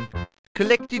something.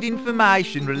 Collected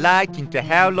information relating to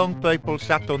how long people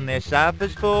sat on their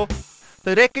sofas for.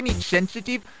 They reckon it's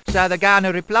sensitive, so they're going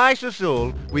to replace us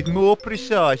all with more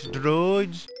precise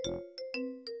droids.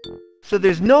 So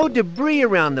there's no debris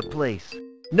around the place?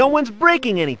 No one's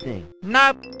breaking anything?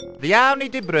 Nope. The only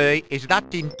debris is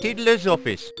that in Tiddler's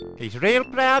office. He's real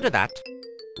proud of that.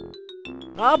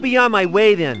 I'll be on my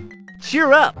way then.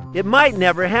 Cheer up. It might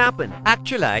never happen.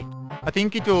 Actually, I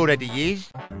think it already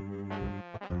is.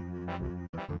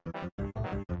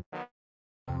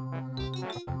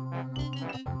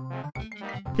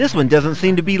 This one doesn't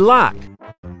seem to be locked.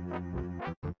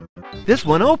 This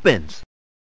one opens.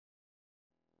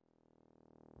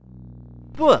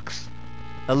 Books.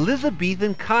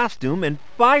 Elizabethan costume and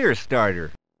fire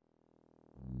starter.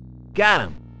 Got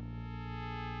him.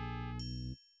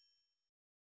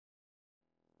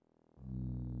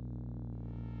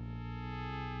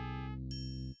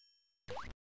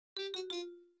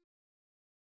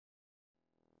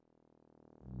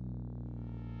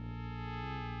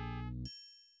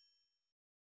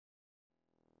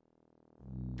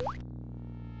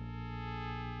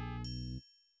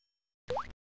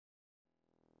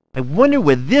 I wonder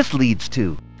where this leads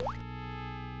to.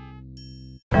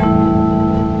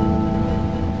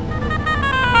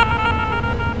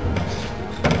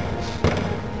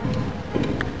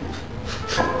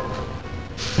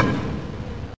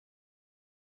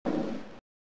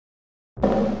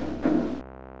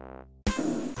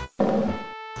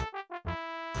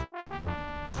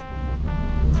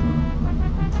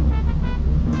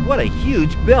 What a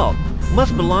huge belt!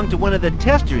 Must belong to one of the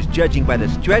testers, judging by the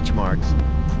stretch marks.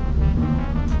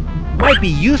 Might be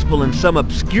useful in some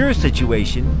obscure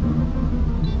situation.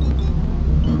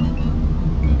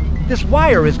 This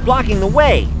wire is blocking the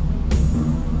way.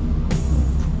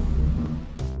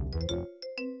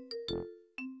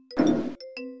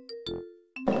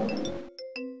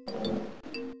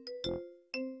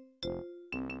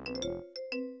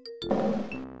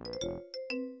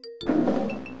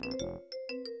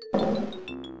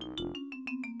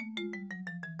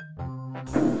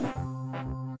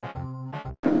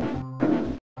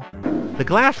 The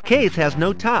glass case has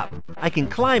no top. I can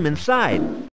climb inside.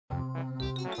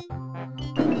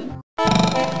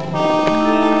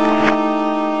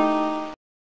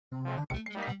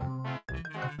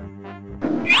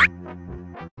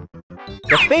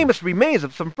 The famous remains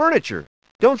of some furniture.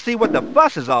 Don't see what the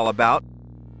fuss is all about.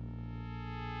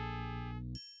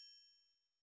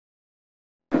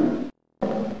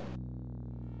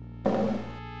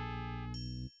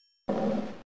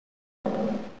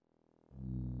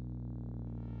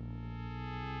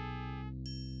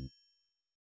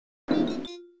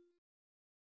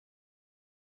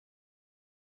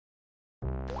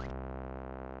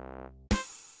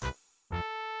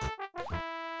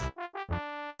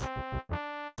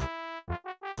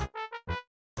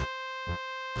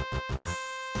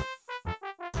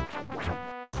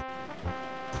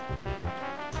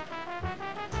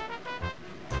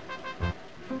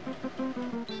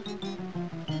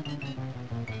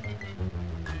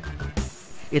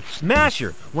 It's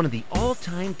Smasher, one of the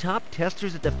all-time top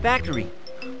testers at the factory.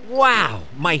 Wow,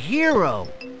 my hero!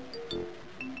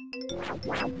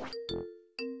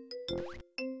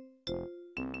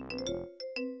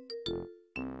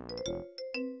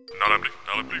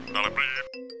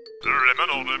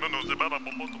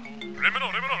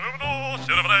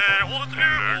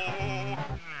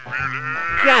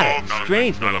 Got it,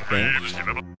 strange little thing.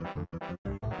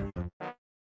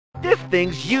 This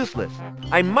thing's useless.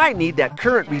 I might need that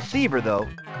current receiver, though.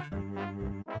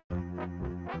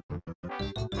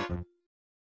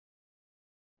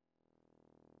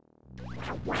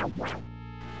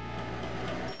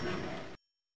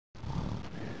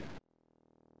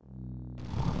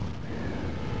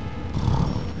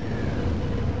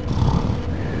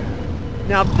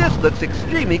 Now this looks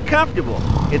extremely comfortable.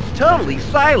 It's totally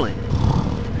silent.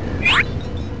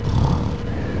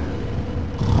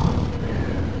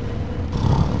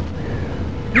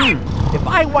 If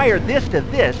I wire this to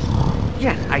this,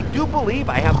 yes, I do believe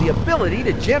I have the ability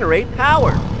to generate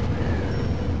power.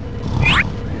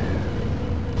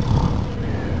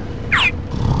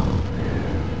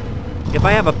 If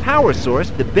I have a power source,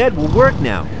 the bed will work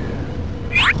now.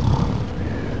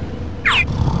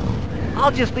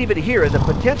 I'll just leave it here as a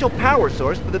potential power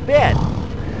source for the bed.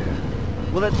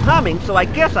 Well, it's humming, so I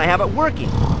guess I have it working.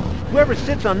 Whoever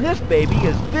sits on this baby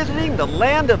is visiting the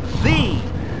land of Z.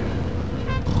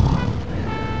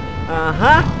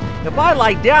 Uh-huh. If I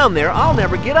lie down there, I'll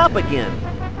never get up again.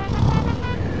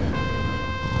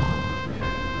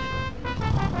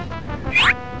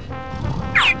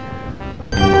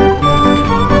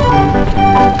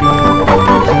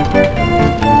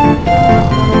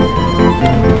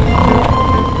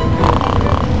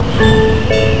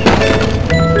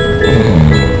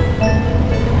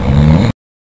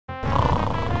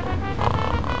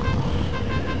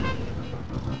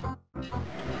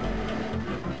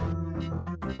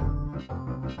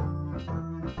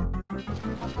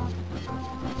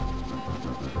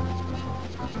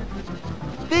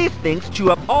 These things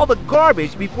chew up all the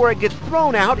garbage before it gets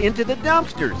thrown out into the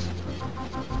dumpsters.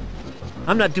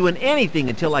 I'm not doing anything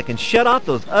until I can shut off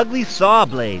those ugly saw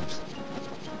blades.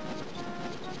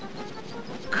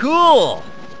 Cool!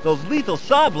 Those lethal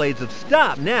saw blades have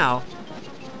stopped now.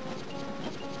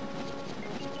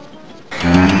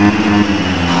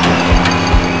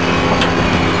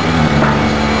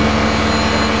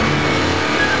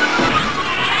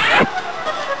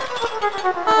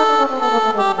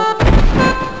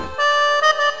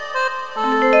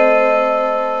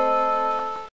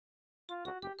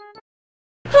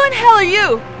 Who in hell are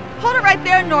you? Hold it right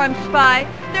there, Norm Spy.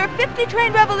 There are 50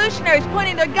 trained revolutionaries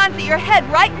pointing their guns at your head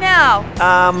right now.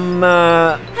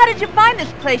 How did you find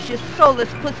this place, you soulless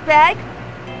pussbag?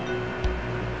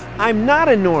 I'm not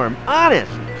a norm,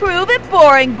 honest. Prove it,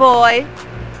 boring boy.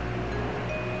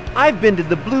 I've been to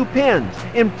the Blue Pens,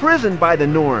 imprisoned by the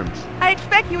norms. I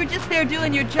expect you were just there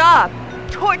doing your job.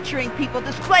 Torturing people,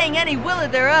 displaying any will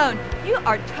of their own. You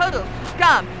are total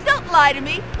scum. Don't lie to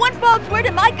me. One false word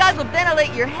and my guys will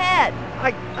ventilate your head.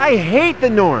 I hate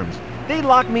the norms. They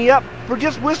locked me up for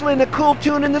just whistling a cool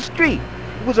tune in the street.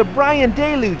 It was a Brian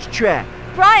Deluge track.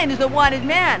 Brian is a wanted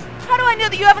man. How do I know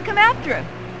that you haven't come after him?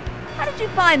 How did you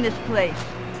find this place?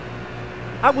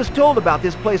 I was told about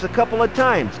this place a couple of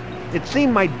times. It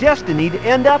seemed my destiny to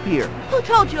end up here. Who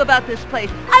told you about this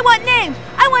place? I want names.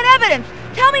 I want evidence.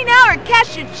 Tell me now or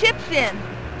cash your chips in.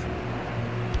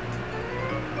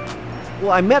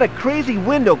 Well, I met a crazy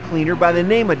window cleaner by the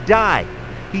name of Di.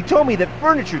 He told me that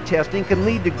furniture testing can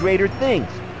lead to greater things.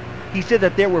 He said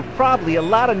that there were probably a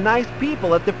lot of nice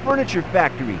people at the furniture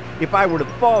factory if I were to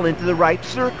fall into the right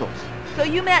circles. So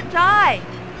you met Di.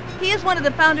 He is one of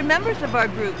the founder members of our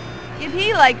group. If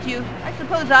he liked you, I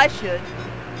suppose I should.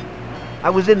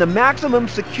 I was in the maximum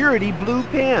security Blue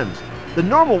Pens. The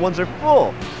normal ones are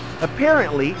full.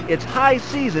 Apparently, it's high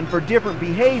season for different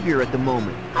behavior at the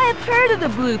moment. I have heard of the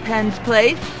Blue Pens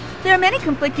place. There are many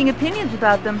conflicting opinions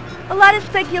about them. A lot of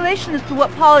speculation as to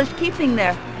what Paul is keeping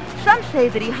there. Some say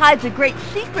that he hides a great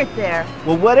secret there.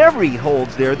 Well, whatever he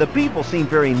holds there, the people seem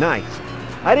very nice.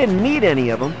 I didn't meet any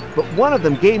of them, but one of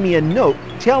them gave me a note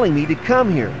telling me to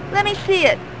come here. Let me see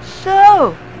it.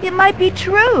 So, it might be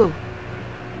true.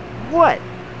 What?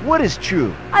 What is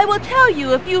true? I will tell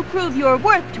you if you prove your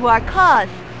worth to our cause.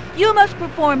 You must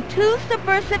perform 2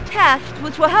 subversive tasks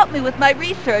which will help me with my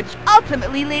research,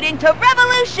 ultimately leading to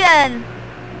revolution!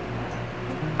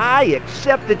 I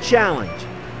accept the challenge.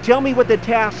 Tell me what the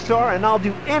tasks are and I'll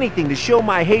do anything to show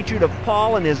my hatred of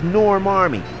Paul and his Norm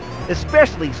army.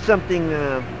 Especially something,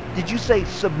 did you say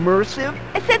submersive?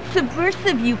 I said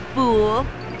subversive, you fool.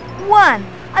 1.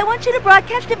 I want you to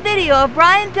broadcast a video of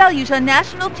Brian Deluge on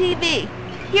national TV.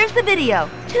 Here's the video.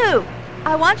 2.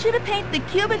 I want you to paint the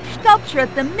cubic sculpture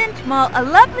at the Mint Mall a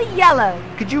lovely yellow.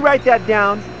 Could you write that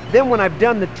down? Then when I've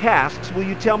done the tasks, will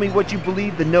you tell me what you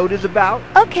believe the note is about?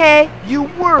 Okay. You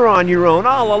were on your own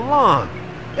all along.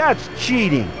 That's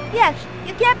cheating. Yes,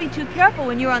 you can't be too careful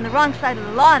when you're on the wrong side of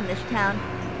the law in this town.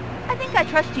 I think I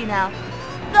trust you now.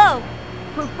 Go,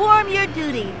 perform your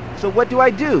duty. So what do I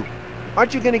do?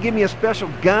 Aren't you going to give me a special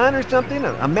gun or something?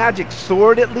 A magic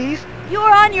sword at least?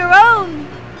 You're on your own.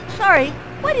 Sorry,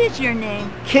 what is your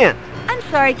name? Kent. I'm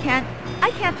sorry, Kent. I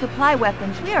can't supply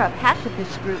weapons. We are a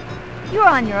pacifist group. You're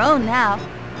on your own now.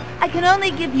 I can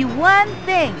only give you one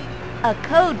thing, a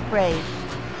code phrase.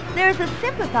 There's a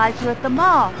sympathizer at the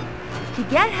mall. To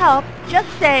get help, just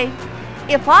say,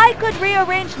 if I could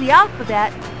rearrange the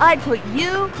alphabet, I'd put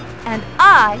you and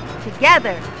I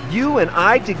together. You and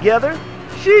I together?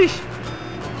 Sheesh.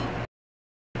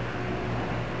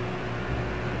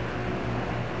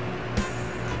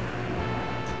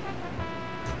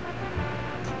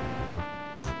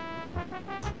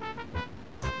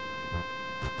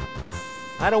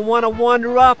 I don't want to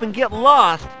wander off and get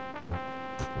lost.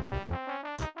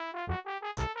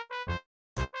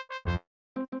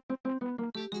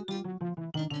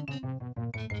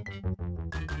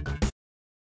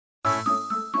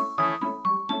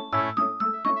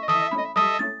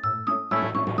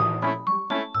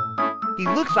 He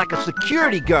looks like a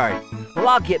security guard. Well,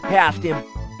 I'll get past him.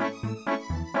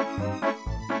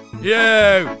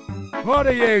 You! What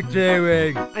are you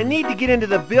doing? I need to get into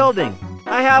the building.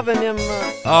 I have an,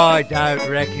 I don't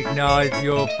recognize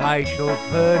your facial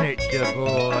furniture,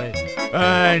 boy.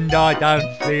 And I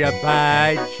don't see a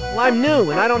badge. Well, I'm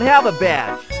new and I don't have a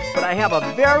badge. But I have a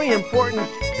very important...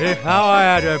 If I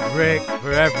had a brick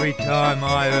for every time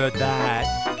I heard that,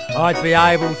 I'd be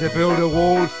able to build a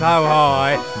wall so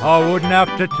high I wouldn't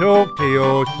have to talk to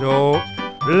your sort.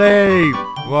 Leave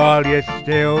while you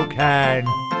still can.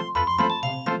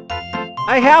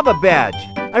 I have a badge.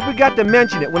 I forgot to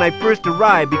mention it when I first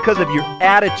arrived because of your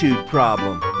attitude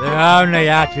problem. The only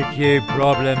attitude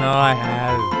problem I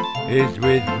have is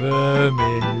with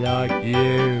vermin like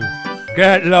you.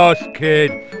 Get lost,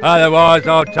 kid. Otherwise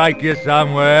I'll take you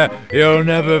somewhere you'll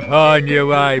never find your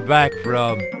way back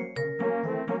from.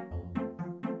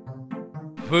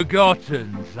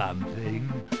 Forgotten something?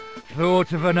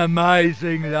 Thought of an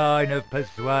amazing line of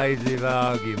persuasive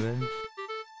arguments?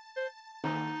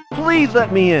 Please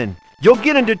let me in. You'll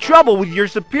get into trouble with your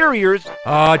superiors.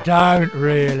 I don't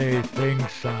really think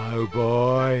so,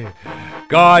 boy.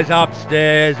 Guys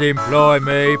upstairs employ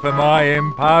me for my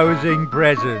imposing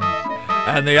presence,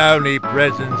 and the only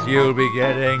presents you'll be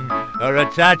getting are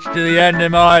attached to the end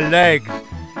of my legs,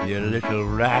 you little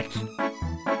rat.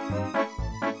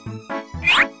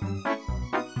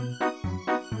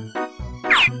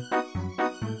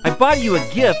 bought you a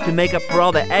gift to make up for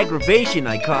all the aggravation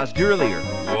I caused earlier.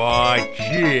 Why,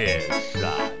 cheers,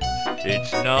 son.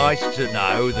 It's nice to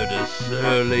know that a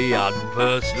surly,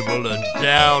 unpersonable and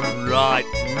downright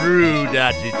rude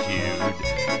attitude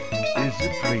is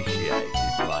appreciated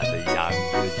by the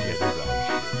younger generation.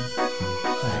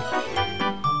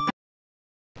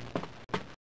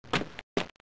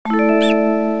 Thank you.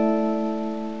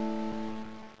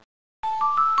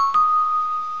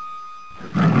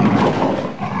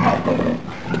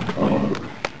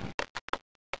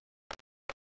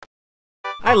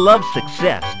 I love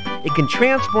success. It can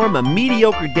transform a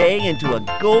mediocre day into a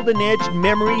golden-edged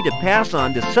memory to pass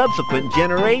on to subsequent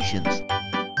generations.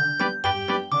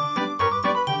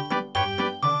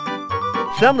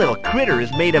 Some little critter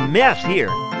has made a mess here.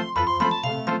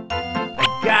 I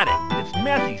got it. It's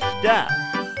messy stuff.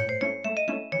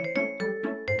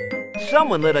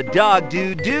 Someone let a dog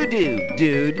do doo-doo,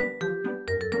 dude.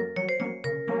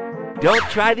 Don't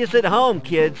try this at home,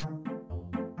 kids.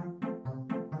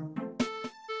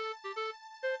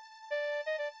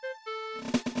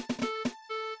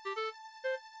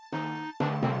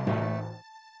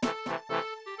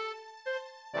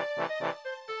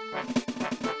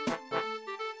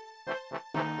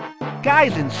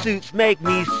 Guys in suits make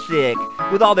me sick,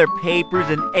 with all their papers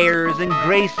and airs and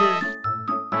graces.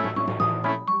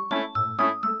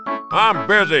 I'm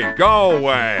busy, go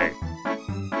away.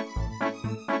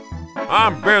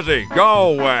 I'm busy,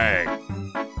 go away.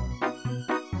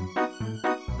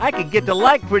 I could get to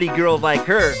like pretty girls like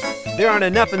her. There aren't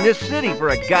enough in this city for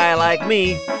a guy like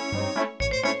me.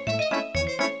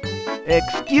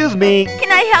 Excuse me.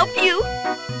 Can I help you?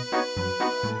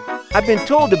 I've been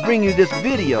told to bring you this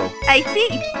video. I see.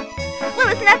 Well,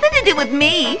 it's nothing to do with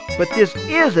me. But this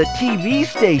is a TV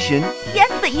station. Yes,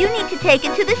 but you need to take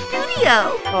it to the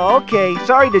studio. Oh, okay.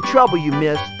 Sorry to trouble you,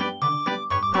 miss.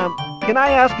 Can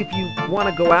I ask if you want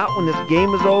to go out when this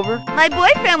game is over? My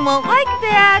boyfriend won't like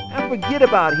that. Forget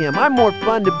about him. I'm more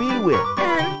fun to be with.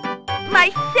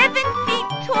 My 7 feet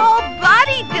tall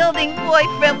bodybuilding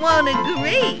boyfriend won't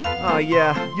agree. Oh,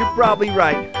 yeah. You're probably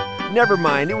right. Never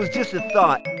mind. It was just a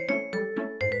thought.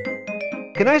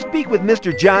 Can I speak with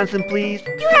Mr. Johnson, please?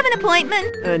 Do you have an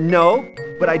appointment? No,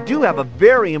 but I do have a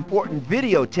very important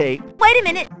videotape. Wait a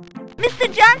minute. Mr.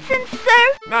 Johnson,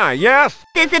 sir? Yes?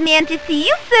 There's a man to see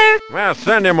you, sir. Well,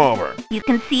 send him over. You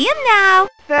can see him now.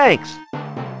 Thanks.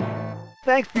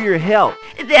 Thanks for your help.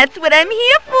 That's what I'm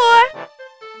here for.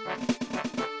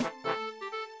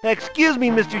 Excuse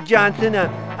me, Mr. Johnson.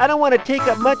 I don't want to take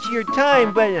up much of your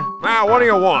time, but... Now, what do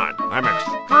you want? I'm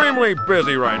extremely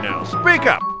busy right now. Speak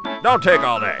up. Don't take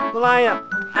all day. Well,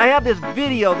 I have this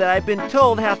video that I've been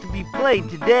told has to be played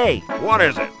today. What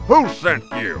is it? Who sent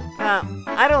you?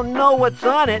 I don't know what's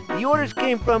on it. The orders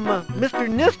came from Mr.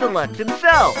 Nistelux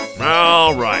himself.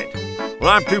 All right.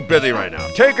 Well, I'm too busy right now.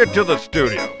 Take it to the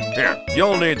studio. Here,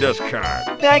 you'll need this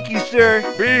card. Thank you, sir.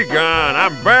 Be gone.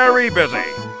 I'm very busy.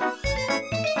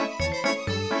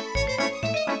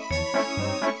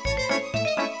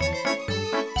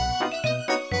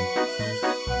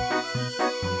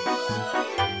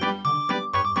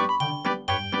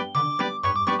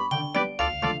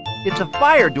 It's a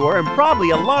fire door and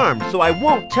probably alarmed, so I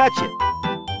won't touch it.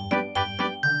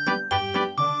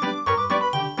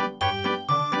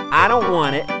 I don't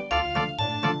want it.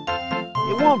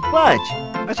 It won't budge.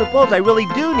 I suppose I really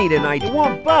do need an ID. It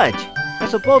won't budge. I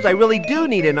suppose I really do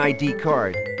need an ID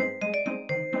card.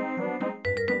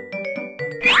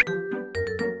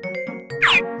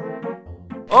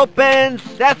 Open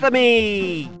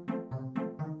sesame!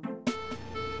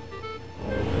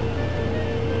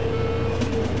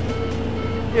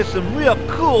 There's some real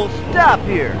cool stuff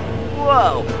here.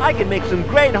 Whoa, I can make some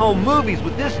great home movies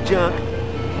with this junk.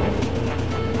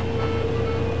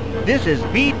 This is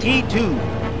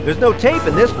BT2. There's no tape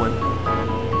in this one.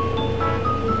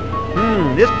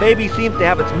 This baby seems to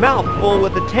have its mouth full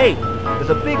with the tape. There's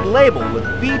a big label with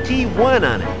BT1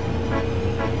 on it.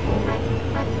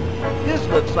 This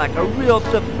looks like a real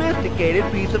sophisticated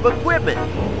piece of equipment.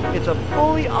 It's a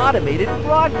fully automated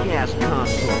broadcast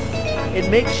console. It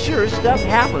makes sure stuff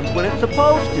happens when it's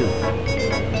supposed to.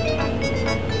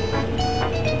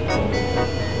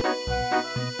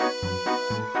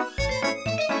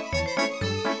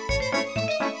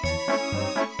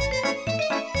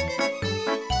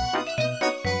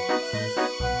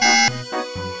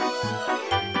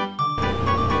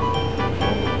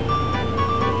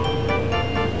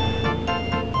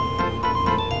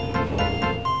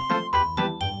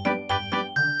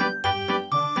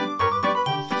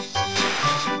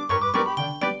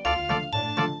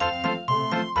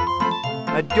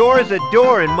 A door is a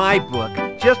door in my book,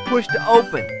 just push to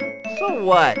open. So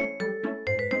what?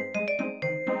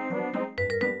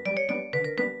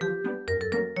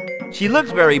 She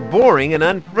looks very boring and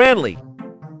unfriendly.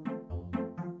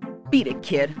 Beat it,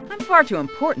 kid. I'm far too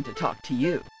important to talk to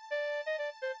you.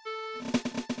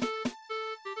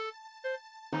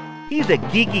 He's a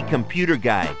geeky computer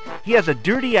guy. He has a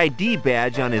dirty ID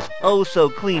badge on his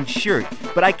oh-so-clean shirt,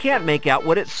 but I can't make out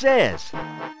what it says.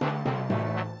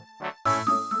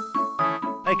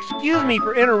 Excuse me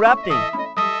for interrupting.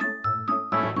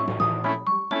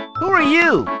 Who are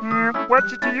you?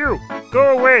 What's it to you?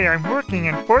 Go away, I'm working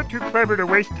and far too clever to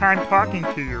waste time talking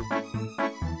to you.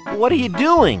 What are you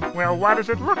doing? Well, what does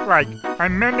it look like?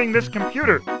 I'm mending this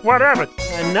computer. What of it?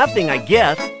 Nothing, I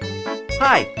guess.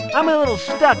 Hi, I'm a little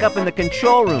stuck up in the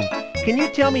control room. Can you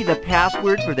tell me the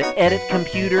password for the edit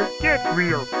computer? Get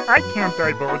real. I can't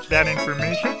divulge that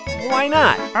information. Why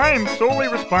not? I am solely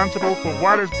responsible for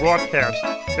what is broadcast.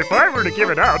 If I were to give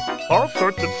it out, all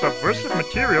sorts of subversive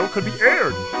material could be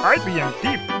aired. I'd be in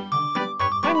deep.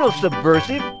 I'm no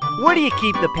subversive. Where do you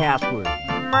keep the password?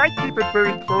 I keep it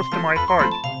very close to my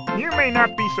heart. You may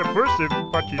not be subversive,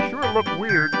 but you sure look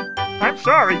weird. I'm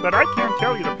sorry, but I can't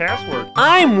tell you the password.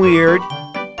 I'm weird.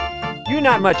 You're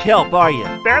not much help, are you?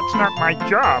 That's not my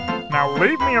job. Now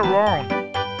leave me alone.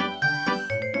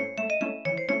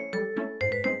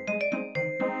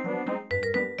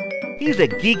 He's a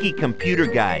geeky computer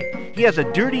guy. He has a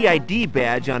dirty ID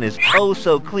badge on his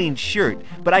oh-so-clean shirt,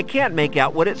 but I can't make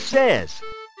out what it says.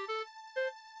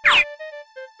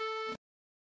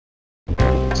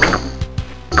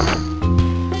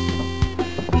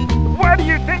 What do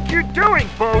you think you're doing,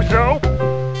 bozo?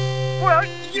 Well,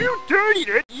 you dirtied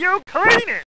it, you clean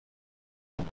it!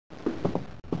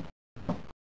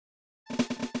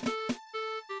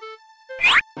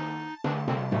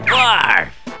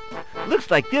 Barf! Looks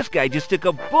like this guy just took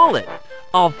a bullet.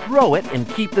 I'll throw it and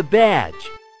keep the badge.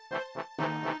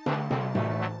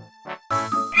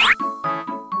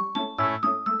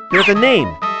 There's a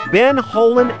name. Ben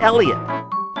Holen Elliott.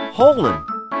 Holen.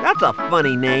 That's a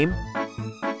funny name.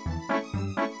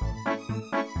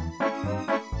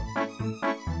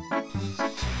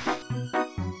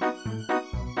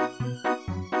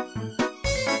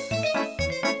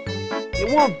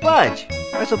 It won't budge.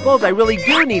 I suppose I really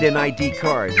do need an ID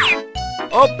card.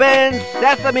 Open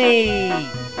sesame!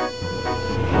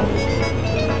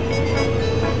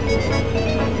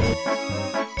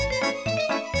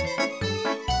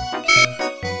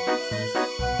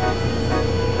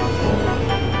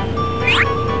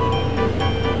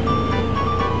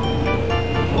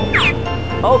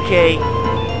 Okay.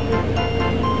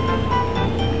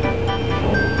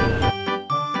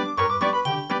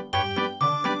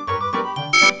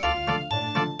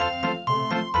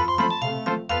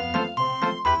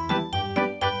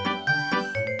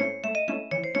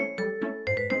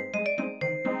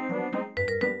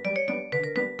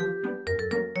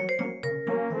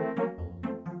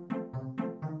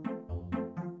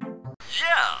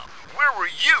 Yeah, where were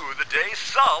you the day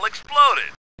Saul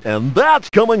exploded? And that's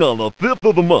coming on the 5th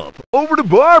of the month. Over to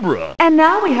Barbara. And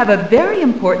now we have a very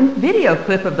important video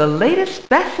clip of the latest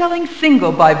best-selling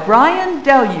single by Brian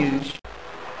Deluge.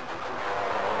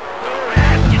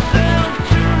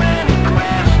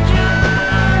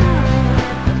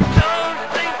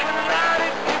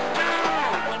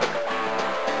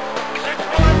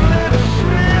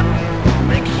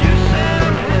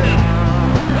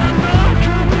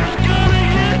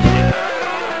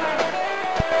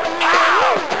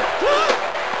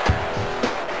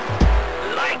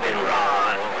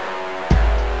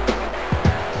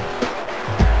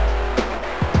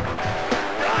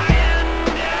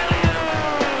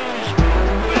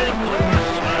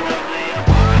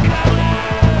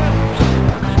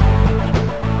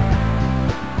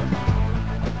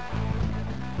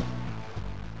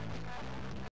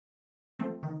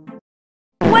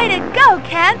 Way to go,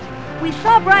 Kent! We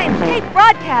saw Brian's tape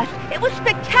broadcast. It was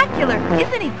spectacular.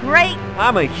 Isn't he great?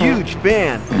 I'm a huge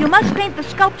fan. You must paint the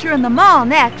sculpture in the mall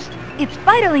next. It's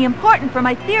vitally important for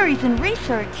my theories and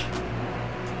research.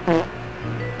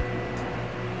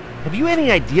 Have you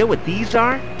any idea what these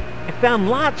are? I found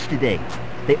lots today.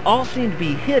 They all seem to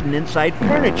be hidden inside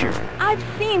furniture. I've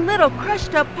seen little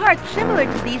crushed up parts similar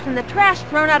to these in the trash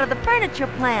thrown out of the furniture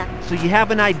plant. So you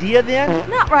have an idea then?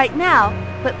 Not right now,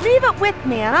 but leave it with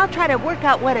me and I'll try to work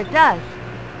out what it does.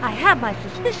 I have my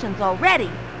suspicions already.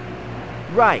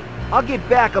 Right. I'll get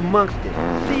back amongst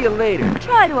it. See you later.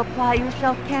 Try to apply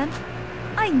yourself, Kent.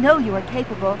 I know you are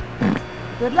capable.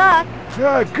 Good luck.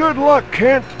 Good luck,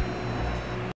 Kent.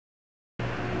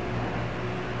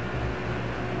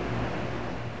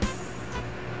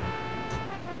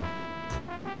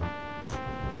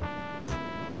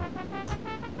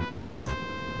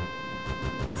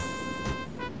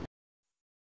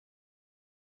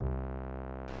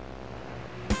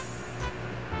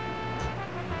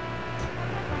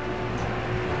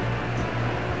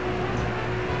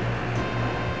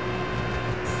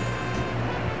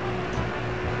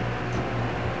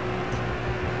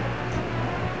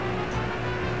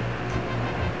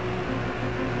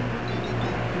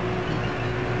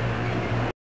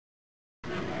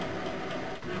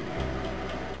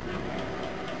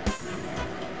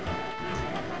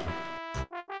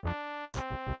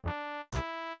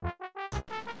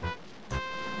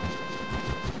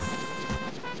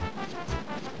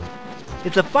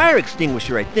 It's a fire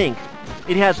extinguisher, I think.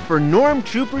 It has "For Norm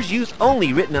Troopers Use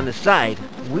Only" written on the side.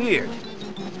 Weird.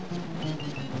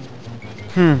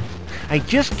 I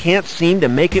just can't seem to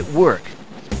make it work.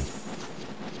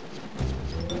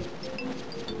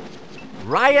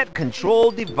 Riot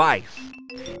control device.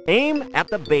 Aim at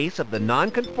the base of the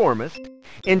nonconformist.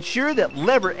 Ensure that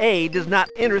lever A does not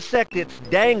intersect its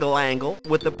dangle angle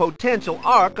with the potential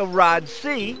arc of rod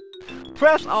C.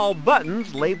 Press all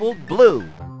buttons labeled blue.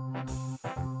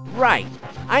 Right.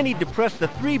 I need to press the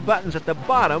 3 buttons at the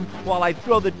bottom while I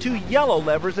throw the 2 yellow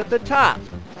levers at the top.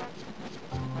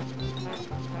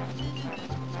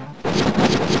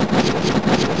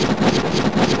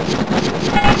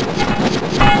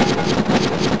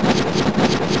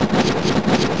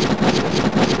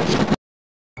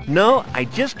 No, I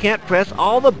just can't press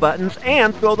all the buttons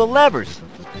and throw the levers.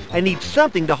 I need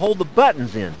something to hold the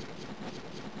buttons in.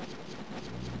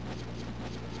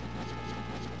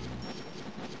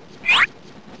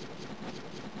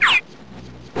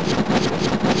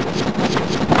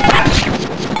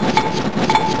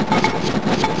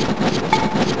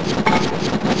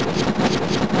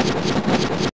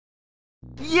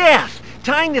 Yes!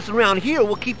 Tying this around here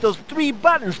will keep those 3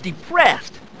 buttons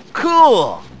depressed.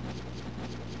 Cool!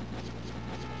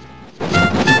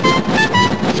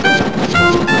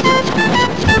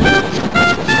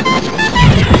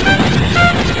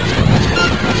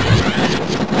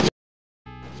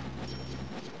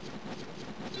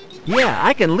 Yeah,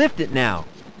 I can lift it now.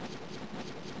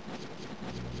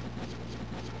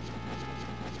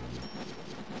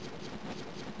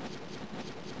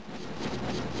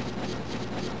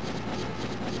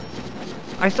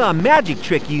 I saw a magic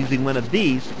trick using one of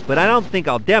these, but I don't think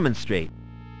I'll demonstrate.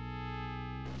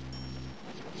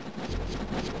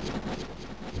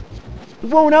 It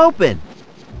won't open.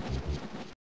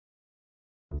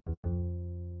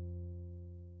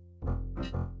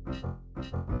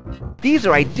 These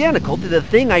are identical to the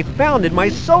thing I found in my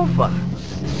sofa.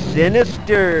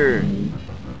 Sinister.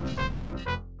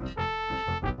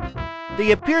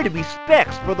 They appear to be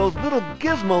specs for those little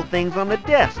gizmo things on the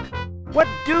desk. What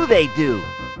do they do?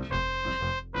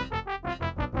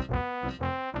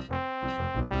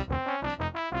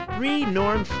 Free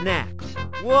Norm snacks.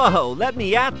 Whoa, let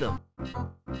me at them.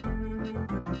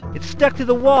 It's stuck to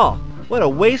the wall. What a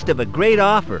waste of a great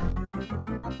offer.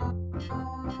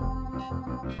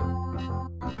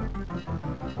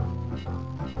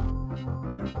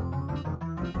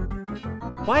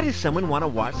 Why does someone want to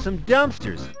watch some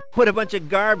dumpsters? What a bunch of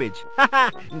garbage.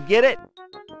 Haha, get it?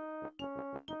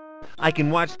 I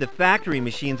can watch the factory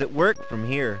machines at work from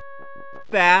here.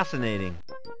 Fascinating.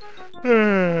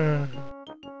 It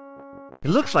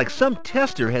looks like some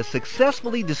tester has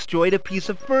successfully destroyed a piece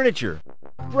of furniture.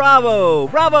 Bravo!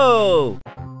 Bravo!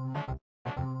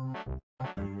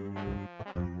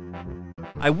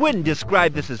 I wouldn't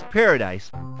describe this as paradise.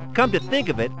 Come to think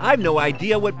of it, I've no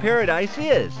idea what paradise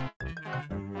is.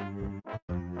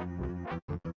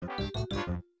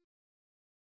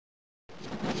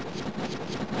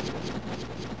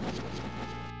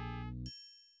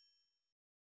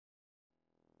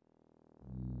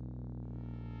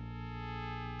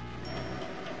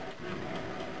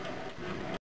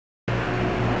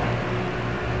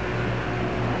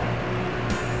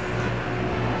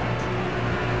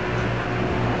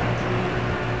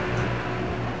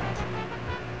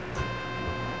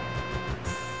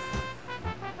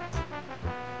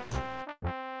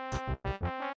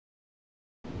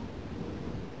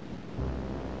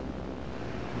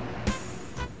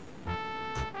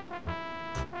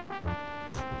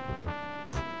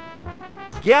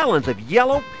 Gallons of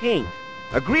yellow paint.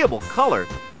 Agreeable color,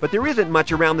 but there isn't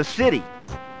much around the city.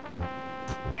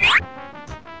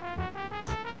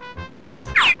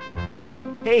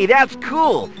 Hey, that's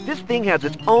cool! This thing has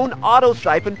its own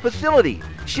auto-siphon facility.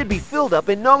 Should be filled up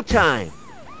in no time.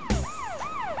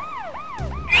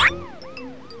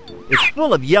 It's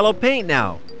full of yellow paint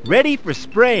now, ready for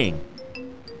spraying.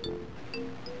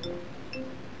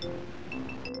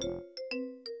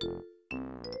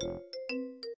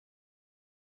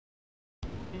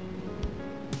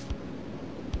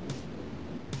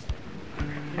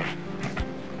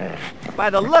 By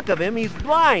the look of him, he's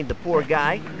blind, the poor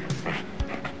guy.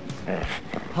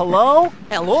 Hello?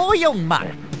 Hello, young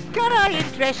man. Can I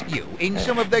interest you in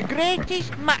some of the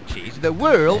greatest matches the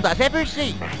world has ever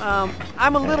seen?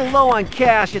 I'm a little low on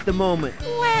cash at the moment.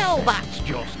 Well, that's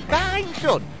just fine,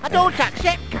 son. I don't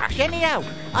accept cash anyhow.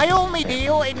 I only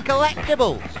deal in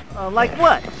collectibles. Like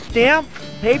what? Stamps?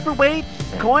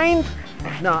 Paperweights? Coins?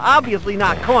 No, obviously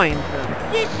not coins.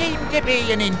 You seem to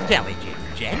be an intelligent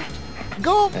gent.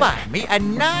 Go find me a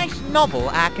nice novel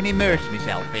I can immerse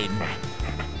myself in.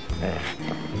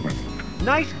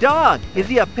 Nice dog. Is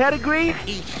he a pedigree?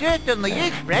 He certainly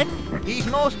is, friend. He's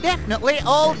most definitely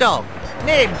all dog.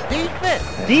 Name's Deefer.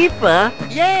 Deepa?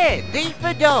 Yeah,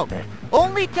 Deefer dog.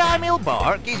 Only time he'll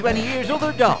bark is when he hears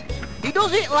other dogs. He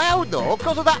does it loud though,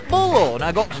 'cause of that bullhorn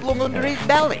I got slung under his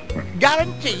belly.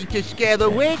 Guaranteed to scare the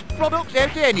waste products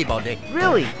out of anybody.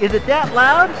 Really? Is it that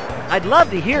loud? I'd love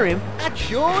to hear him. I'd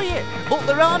show you, but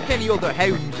there aren't any other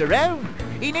hounds around.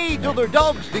 He needs other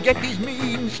dogs to get his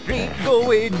mean streak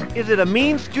going. Is it a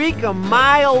mean streak a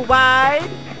mile wide?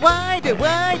 Wider,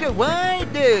 wider,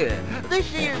 wider. This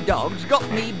here dog's got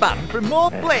me banned from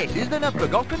more places than I've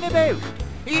forgotten about.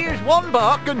 Here's one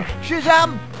bark and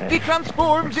shazam, he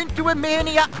transforms into a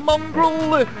maniac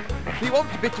mongrel. He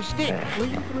wants a bit of stick.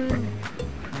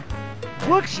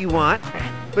 Books you want?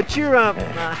 But you're,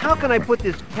 how can I put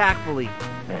this tactfully?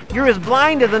 You're as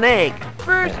blind as an egg.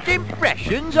 First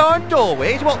impressions aren't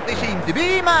always what they seem to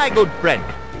be, my good friend.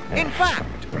 In fact,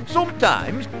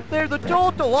 sometimes they're the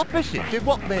total opposite of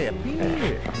what they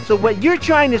appear. So what you're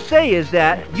trying to say is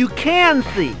that you can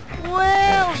see.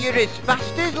 Well, you're as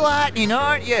fast as lightning,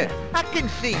 aren't you? I can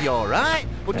see all right,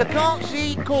 but I can't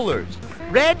see colours.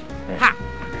 Red, ha.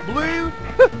 Blue,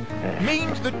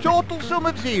 means the total sum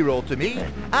of zero to me.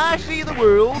 I see the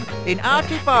world in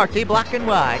arty-farty black and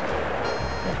white.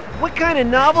 What kind of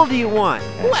novel do you want?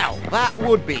 Well, that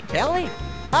would be telling.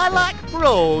 I like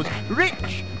prose,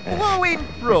 rich, flowing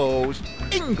prose,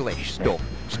 English stuff.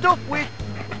 Stuff with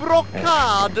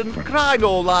brocade and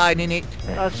crinoline in it.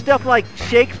 Stuff like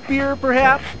Shakespeare,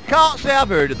 perhaps? Can't say I've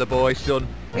heard of the boy, son.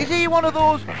 Is he one of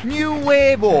those new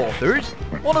wave authors?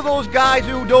 One of those guys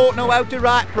who don't know how to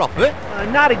write proper?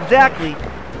 Not exactly.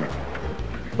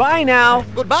 Bye now.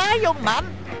 Goodbye, young man.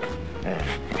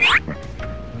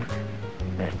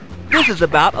 This is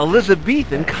about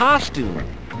Elizabethan costume.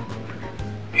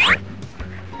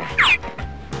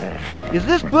 Is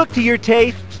this book to your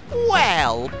tastes?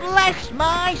 Well, bless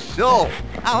my soul.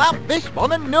 I'll have this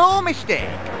one and no mistake.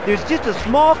 There's just a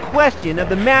small question of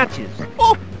the matches.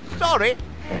 Oh, sorry.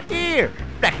 Here,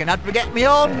 reckon I'd forget my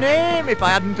own name if I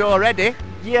hadn't already.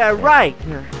 Yeah, right.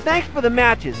 Thanks for the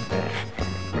matches.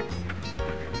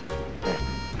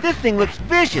 This thing looks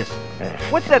vicious.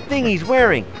 What's that thing he's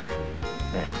wearing?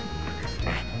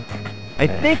 I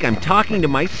think I'm talking to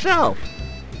myself.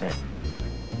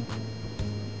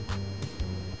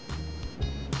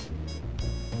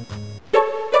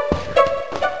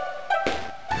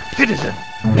 Citizen,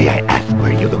 may I ask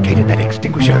where you located that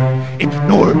extinguisher? It's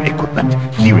Norm Equipment,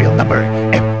 serial number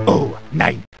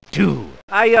FO92.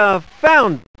 I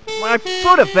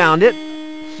sort of found it,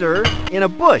 sir, in a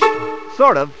bush.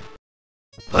 Sort of.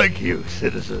 Thank you,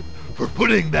 citizen, for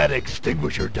putting that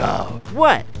extinguisher down.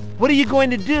 What? What are you going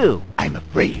to do? I'm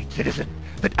afraid, citizen,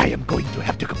 that I am going to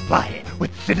have to comply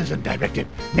with Citizen Directive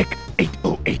NIC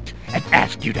 808 and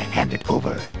ask you to hand it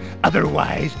over.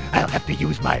 Otherwise, I'll have to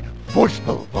use my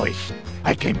forceful voice.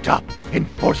 I came top in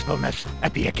forcefulness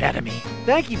at the Academy.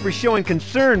 Thank you for showing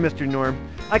concern, Mr. Norm.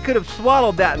 I could have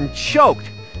swallowed that and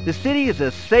choked. The city is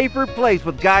a safer place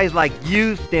with guys like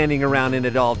you standing around in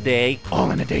it all day. All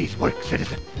in a day's work,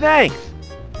 citizen. Thanks.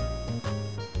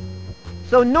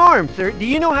 So, Norm, sir, do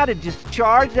you know how to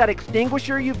discharge that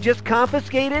extinguisher you've just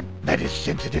confiscated? That is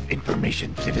sensitive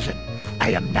information, citizen.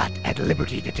 I am not at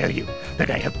liberty to tell you that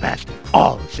I have passed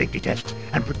all safety tests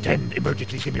and pretend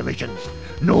emergency simulations.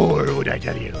 Nor would I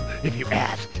tell you if you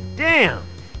asked. Damn!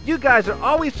 You guys are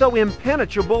always so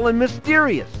impenetrable and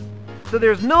mysterious. So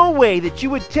there's no way that you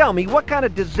would tell me what kind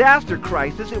of disaster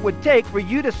crisis it would take for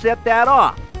you to set that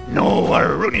off. No,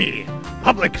 Rooney.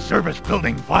 Public service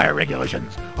building fire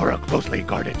regulations are a closely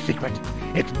guarded secret.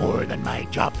 It's more than my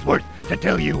job's worth to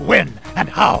tell you when and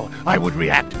how I would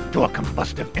react to a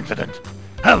combustive incident.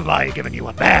 Have I given you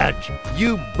a badge?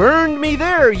 You burned me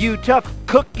there, you tough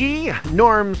cookie,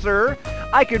 Norm, sir.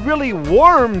 I could really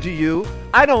warm to you.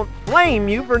 I don't blame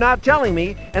you for not telling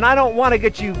me, and I don't want to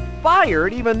get you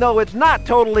fired even though it's not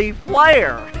totally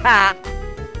flare. Ha!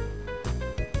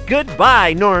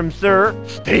 Goodbye, Norm, sir.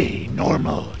 Stay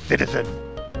normal, citizen.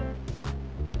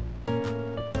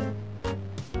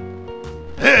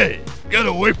 Hey, get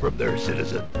away from there,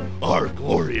 citizen. Our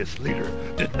glorious leader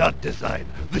did not design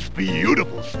this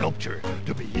beautiful sculpture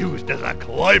to be used as a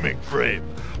climbing frame.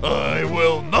 I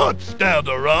will not stand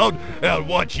around and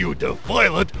watch you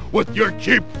defile it with your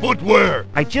cheap footwear.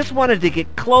 I just wanted to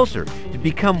get closer, to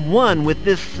become one with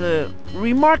this,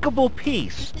 remarkable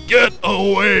piece. Get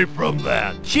away from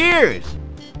that. Cheers!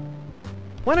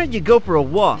 Why don't you go for a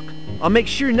walk? I'll make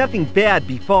sure nothing bad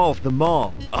befalls the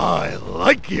mall. I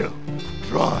like you.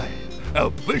 Drive,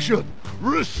 ambition,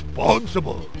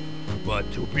 responsible.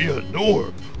 But to be a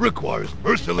norm requires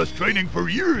merciless training for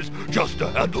years just to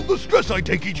handle the stress I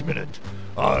take each minute.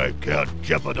 I can't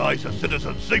jeopardize a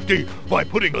citizen's safety by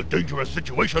putting a dangerous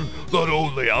situation that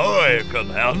only I can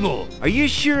handle. Are you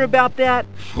sure about that?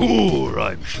 Sure,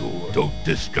 I'm sure. Don't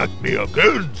distract me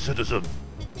again, citizen.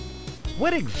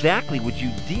 What exactly would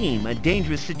you deem a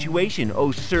dangerous situation,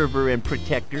 O server and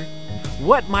protector?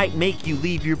 What might make you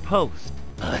leave your post?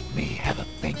 Let me have a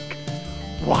think.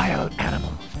 Wild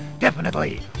animals.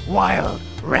 Definitely wild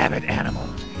rabid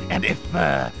animals. And if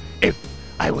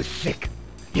I was sick,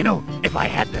 you know, if I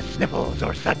had the sniffles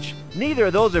or such. Neither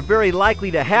of those are very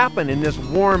likely to happen in this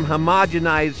warm,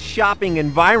 homogenized shopping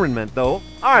environment, though,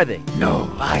 are they?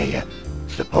 No, I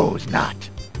suppose not.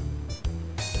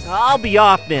 I'll be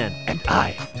off then. And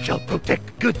I shall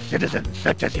protect good citizens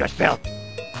such as yourself.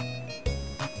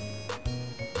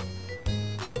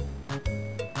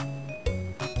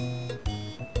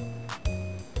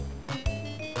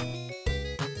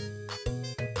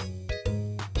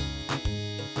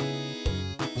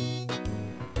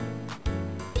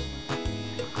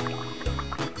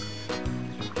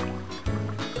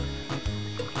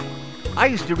 I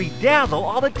used to read Dazzle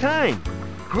all the time.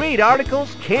 Great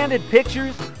articles, candid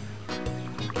pictures.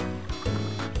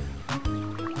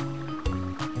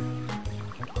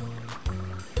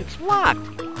 It's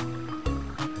locked.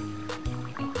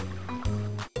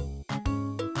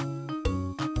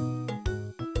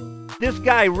 This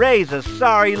guy Ray's a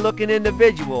sorry-looking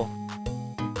individual.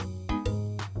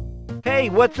 Hey,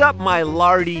 what's up, my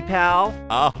lardy pal?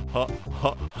 I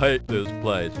hate this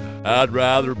place. I'd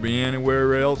rather be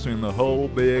anywhere else in the whole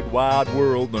big wide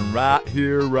world than right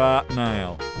here, right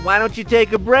now. Why don't you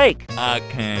take a break? I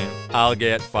can't. I'll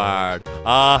get fired.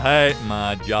 I hate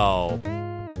my job.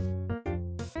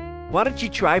 Why don't you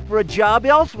try for a job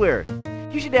elsewhere?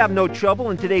 You should have no trouble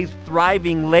in today's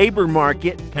thriving labor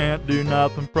market. Can't do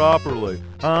nothing properly.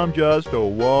 I'm just a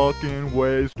walking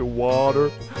waste of water.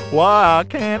 Why, I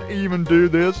can't even do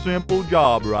this simple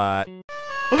job right.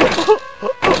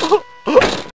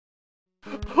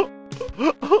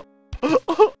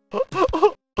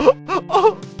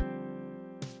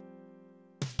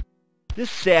 This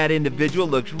sad individual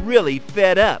looks really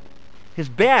fed up. His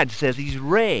badge says he's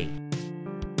Ray.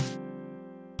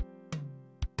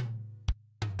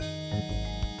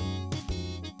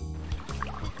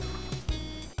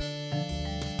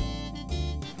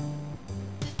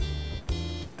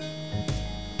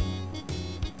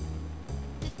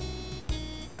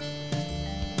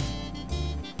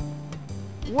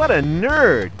 What a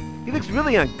nerd! He looks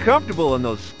really uncomfortable in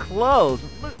those clothes.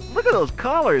 Look at those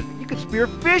collars. You could spear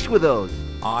fish with those.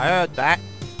 I heard that.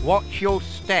 Watch your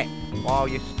step while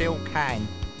you still can.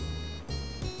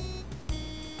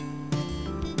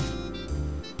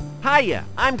 Hiya,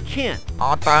 I'm Kent.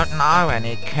 I don't know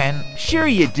any Kent. Sure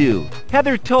you do.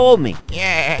 Heather told me.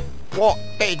 Yeah. What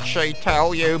did she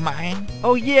tell you, man?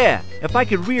 Oh yeah, if I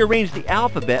could rearrange the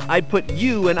alphabet, I'd put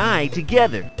you and I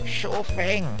together. Sure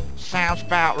thing. Sounds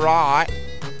about right.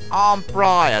 I'm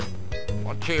Brian.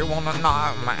 What do you want to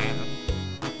know, man?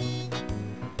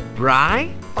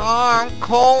 Bri? Don't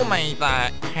call me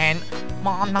that, Kent.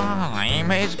 My name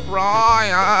is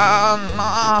Brian.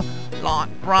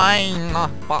 Like brain,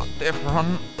 but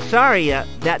different. Sorry,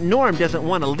 that Norm doesn't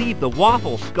want to leave the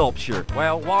waffle sculpture.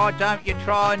 Well, why don't you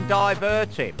try and divert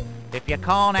him? If you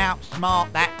can't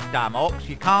outsmart that dumb ox,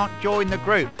 you can't join the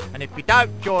group. And if you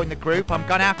don't join the group, I'm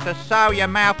gonna have to sew your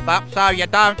mouth up so you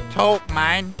don't talk,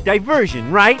 man.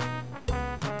 Diversion, right?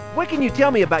 What can you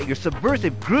tell me about your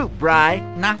subversive group, Bri?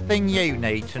 Nothing you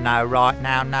need to know right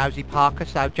now, Nosy Parker,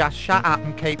 so just shut up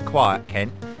and keep quiet,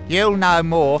 Kent. You'll know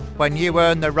more when you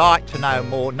earn the right to know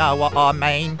more, know what I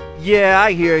mean? Yeah,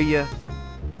 I hear you.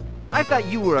 I thought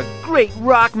you were a great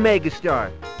rock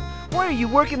megastar. Why are you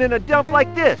working in a dump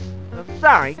like this?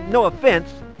 Sorry, no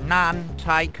offense. None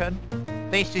taken.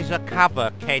 This is a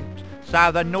cover, Kent,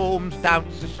 so the norms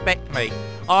don't suspect me.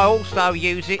 I also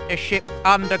use it to ship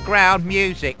underground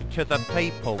music to the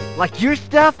people. Like your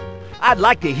stuff? I'd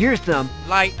like to hear some.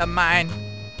 Later, man.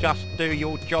 Just do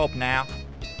your job now.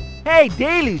 Hey,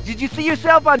 Dailies, did you see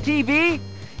yourself on TV?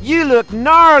 You look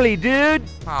gnarly, dude.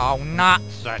 Oh,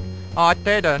 nutson. I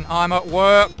didn't. I'm at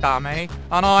work, dummy.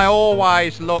 And I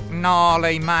always look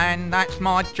gnarly, man. That's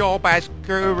my job as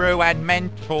guru and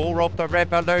mentor of the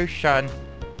revolution.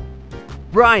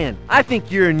 Brian, I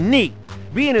think you're neat.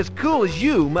 Being as cool as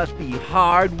you must be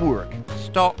hard work.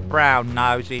 Stop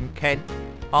brown-nosing, Kent.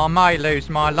 I may lose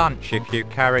my lunch if you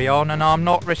carry on, and I'm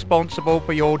not responsible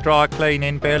for your dry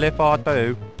cleaning bill if I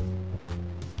do.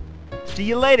 See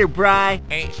you later, Bri.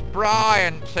 It's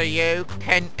Brian to you,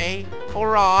 Kenty. All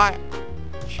right.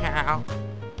 Ciao.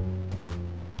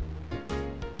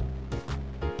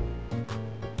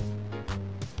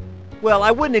 Well,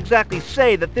 I wouldn't exactly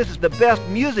say that this is the best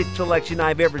music selection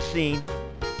I've ever seen.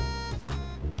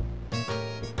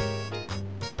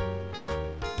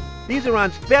 These are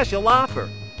on special offer.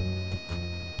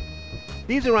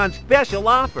 These are on special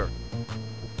offer.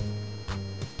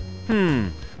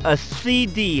 A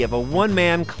CD of a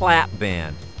one-man clap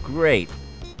band. Great.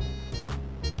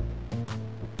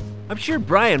 I'm sure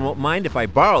Brian won't mind if I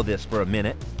borrow this for a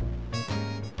minute.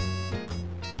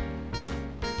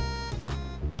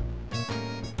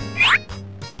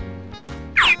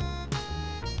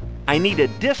 I need a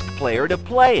disc player to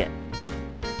play it.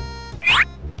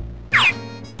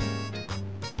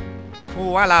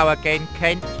 Oh, hello again,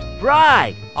 Kent. Bri!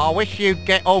 I wish you'd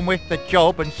get on with the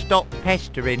job and stop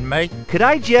pestering me. Could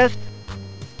I just...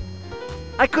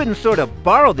 I couldn't sort of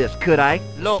borrow this, could I?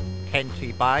 Look,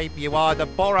 Kenty babe, you either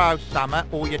borrow summer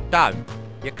or you don't.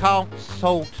 You can't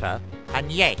sorta.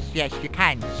 And yes, you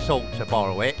can sorta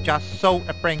borrow it. Just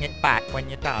sorta bring it back when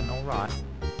you're done, alright?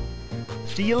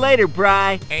 See you later,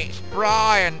 Bri. It's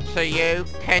Brian to you,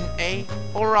 Kenty.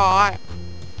 Alright.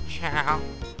 Ciao.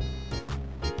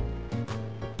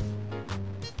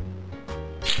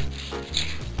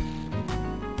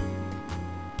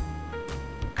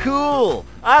 Cool!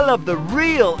 I love the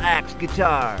real axe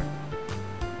guitar.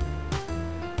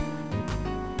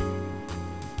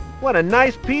 What a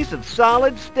nice piece of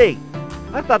solid state.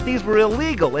 I thought these were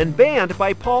illegal and banned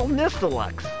by Paul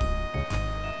Nistelux.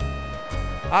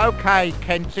 Okay,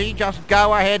 Kenty, just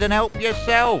go ahead and help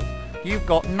yourself. You've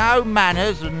got no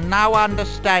manners and no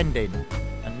understanding.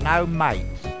 And no mates.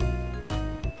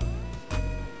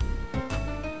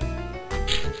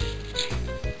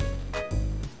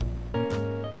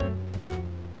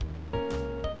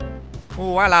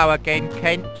 Oh, hello again,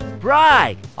 Kent.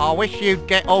 Bri! I wish you'd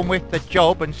get on with the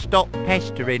job and stop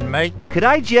pestering me. Could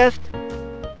I just...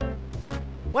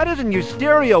 Why doesn't your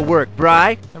stereo work,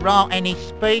 Bri? There aren't any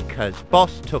speakers.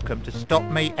 Boss took 'em to stop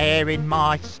me airing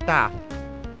my stuff.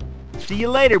 See you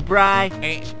later, Bri.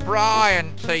 It's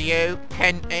Brian to you,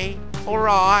 Kenty.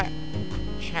 Alright.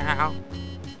 Ciao.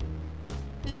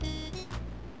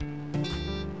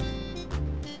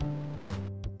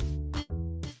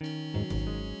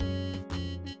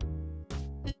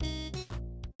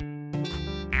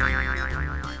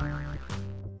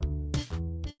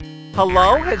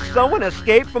 Hello? Has someone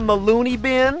escaped from the loony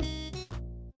bin?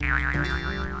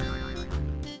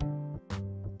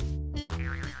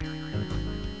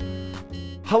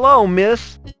 Hello,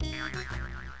 miss. Do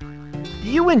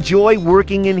you enjoy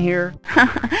working in here?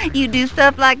 You do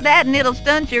stuff like that and it'll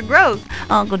stunt your growth.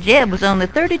 Uncle Jeb was only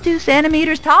 32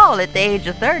 centimeters tall at the age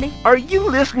of 30. Are you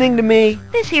listening to me?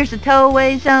 This here's the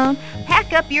towaway zone.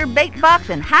 Pack up your bait box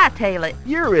and hightail it.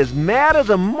 You're as mad as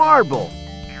a marble.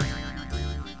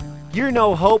 You're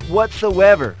no hope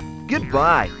whatsoever.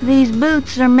 Goodbye. These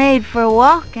boots are made for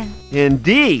walking.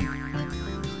 Indeed.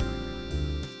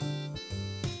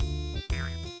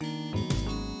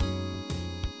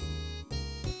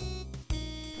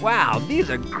 Wow, these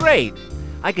are great.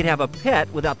 I could have a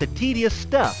pet without the tedious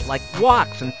stuff like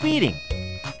walks and feeding.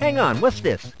 Hang on, what's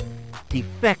this?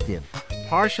 Defective,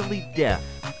 partially deaf.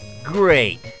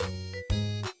 Great.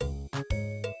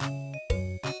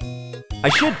 I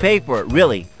should pay for it,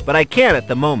 really, but I can't at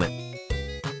the moment.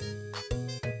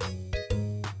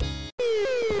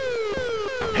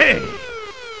 Hey!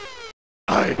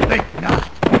 I think not.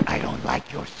 I don't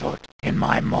like your sort in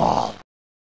my mall.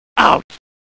 Out!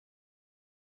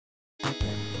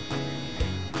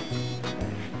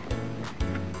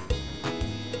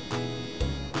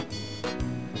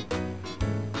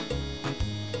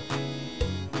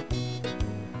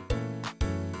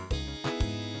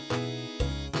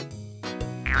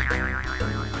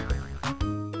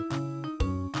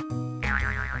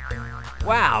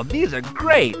 Wow, these are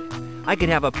great. I could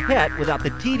have a pet without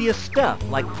the tedious stuff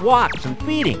like walks and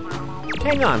feeding.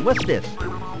 Hang on, what's this?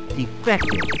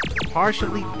 Defective,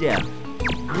 partially deaf.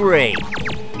 Great.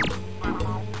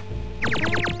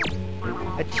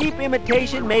 A cheap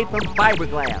imitation made from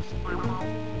fiberglass.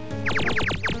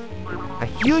 A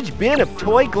huge bin of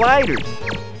toy gliders.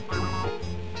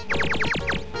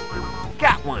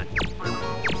 Got one.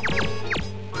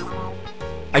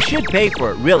 I should pay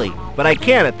for it, really, but I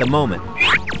can't at the moment.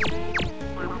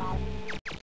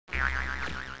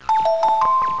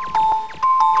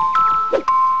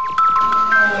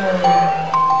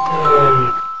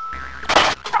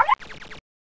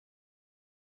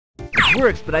 It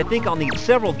works, but I think I'll need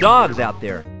several dogs out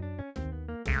there.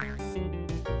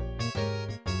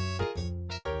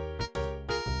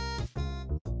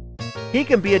 He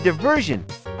can be a diversion.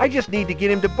 I just need to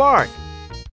get him to bark.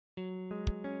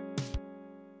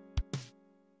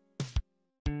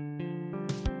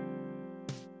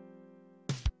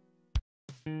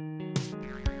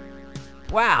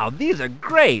 Wow, these are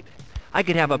great! I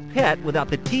could have a pet without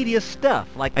the tedious stuff,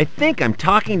 like I think I'm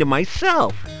talking to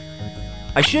myself.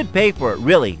 I should pay for it,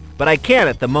 really, but I can't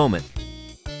at the moment.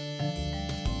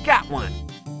 Got one!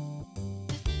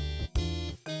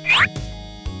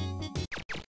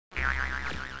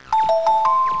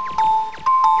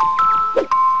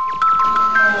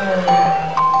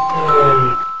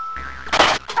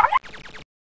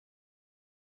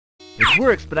 It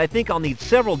works, but I think I'll need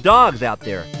several dogs out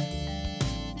there.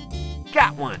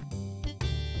 Got one!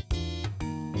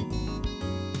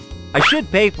 I should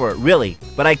pay for it, really,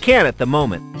 but I can't at the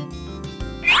moment.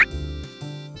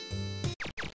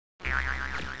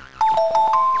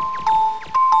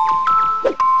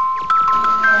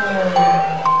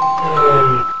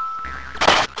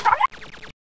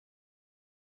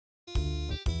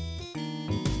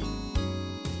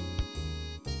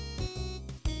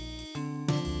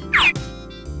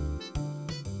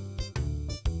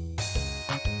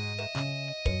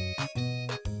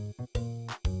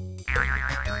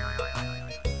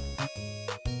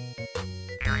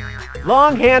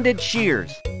 Long-handed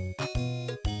shears.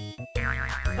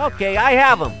 Okay, I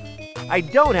have them. I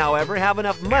don't, however, have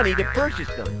enough money to purchase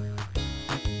them.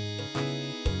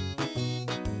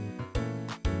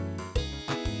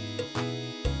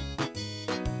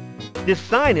 This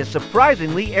sign is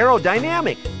surprisingly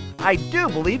aerodynamic. I do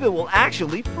believe it will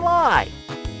actually fly.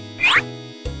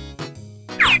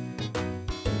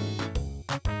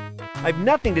 I've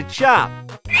nothing to chop.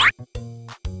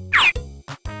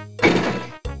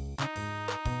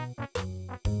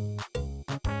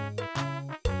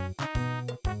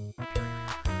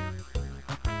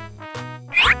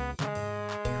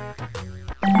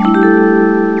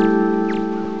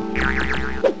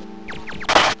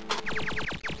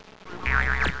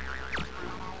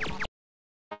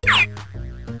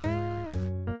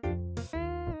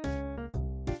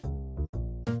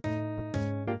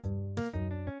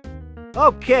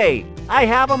 Okay, I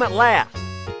have him at last.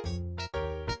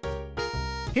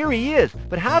 Here he is,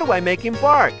 but how do I make him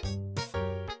bark?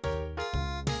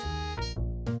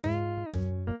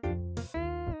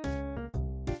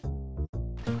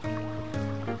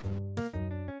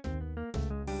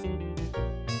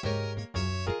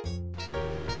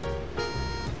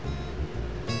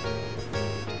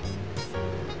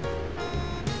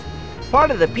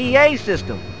 Part of the PA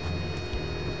system.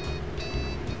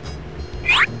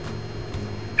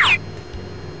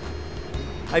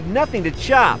 I've nothing to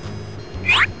chop.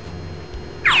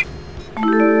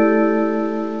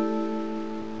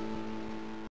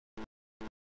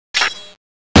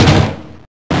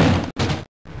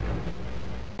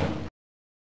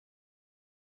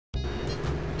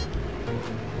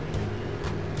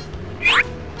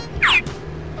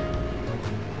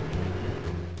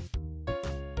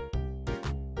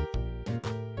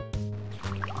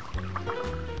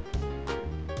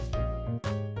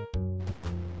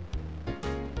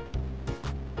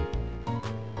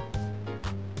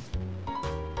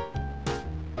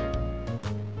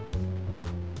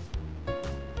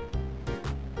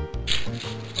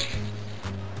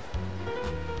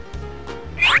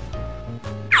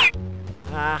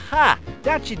 Aha!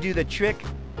 That should do the trick.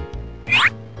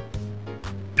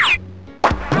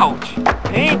 Ouch!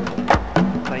 Painful!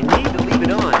 But I need to leave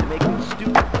it on to make those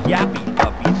stupid yappy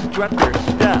puppies strut their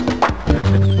stuff.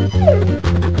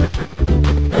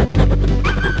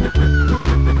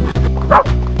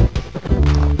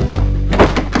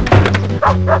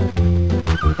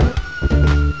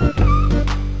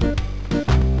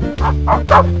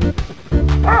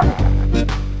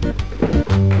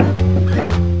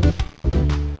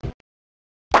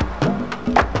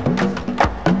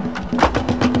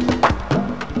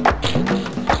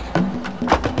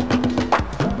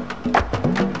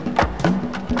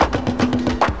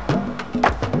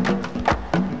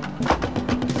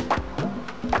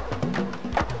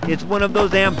 It's one of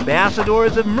those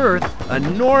ambassadors of mirth, a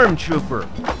norm trooper.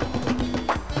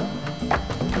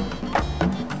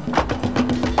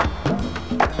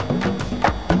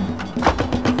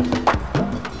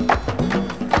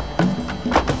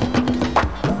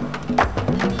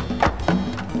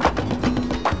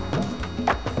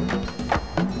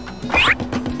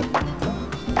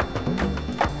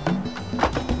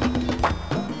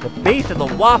 The base of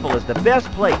the waffle is the best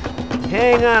place.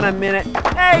 Hang on a minute.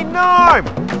 Hey, Norm!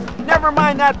 Never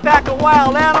mind that pack of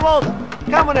wild animals.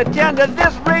 Come and attend to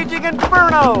this raging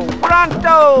inferno.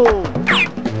 Pronto!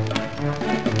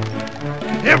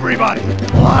 Everybody,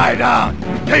 lie down.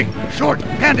 Take short,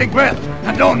 panting breaths,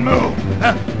 and don't move.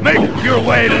 Make your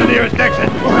way to the nearest exit.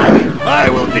 I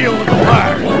will deal with the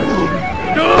fire.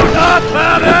 Do not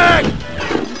panic!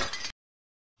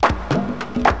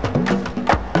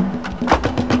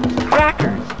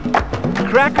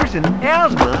 firecrackers and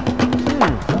asthma?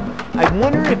 I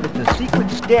wonder if it's a secret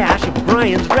stash of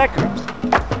Brian's records.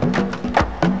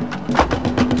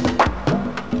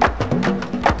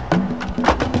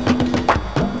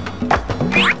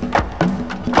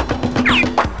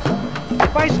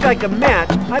 If I strike a match,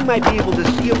 I might be able to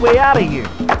see a way out of here.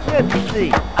 Let's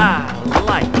see.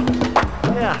 Light.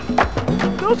 Yeah.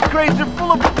 Those crates are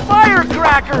full of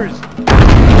firecrackers!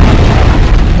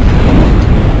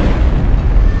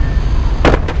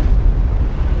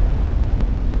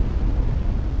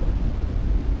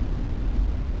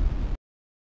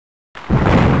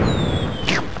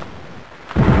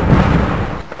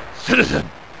 Citizen,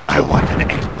 I want an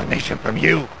explanation from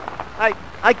you.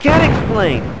 I can't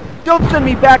explain. Don't send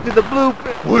me back to the blue...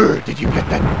 Where did you get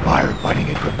that firefighting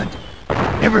equipment?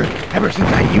 Ever since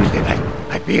I used it,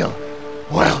 I feel...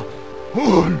 well...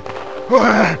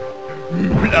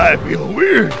 I feel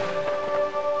weird.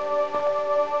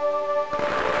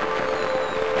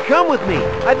 Come with me.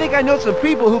 I think I know some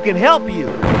people who can help you.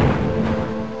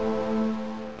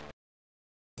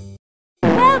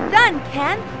 Well done,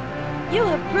 Kent. You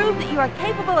have proved that you are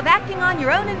capable of acting on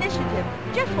your own initiative.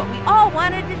 Just what we all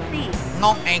wanted to see.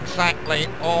 Not exactly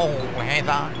all,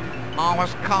 Heather. I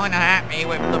was kinda happy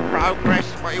with the progress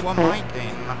we were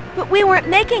making. But we weren't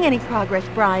making any progress,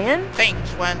 Brian.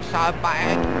 Things weren't so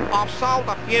bad. I've sold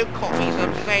a few copies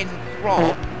of Zen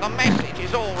Throb. The message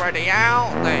is already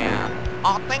out there.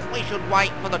 I think we should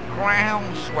wait for the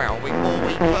groundswell before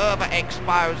we further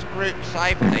expose group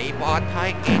safety by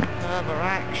taking further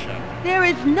action. There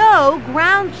is no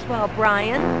groundswell,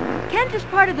 Brian. Kent is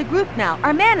part of the group now,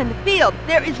 our man in the field.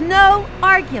 There is no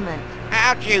argument.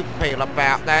 How do you feel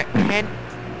about that, Kent?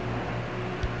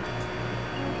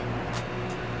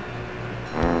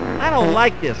 I don't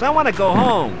like this. I want to go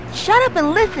home. Shut up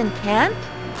and listen, Kent.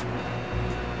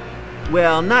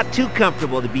 Well, not too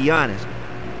comfortable, to be honest.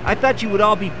 I thought you would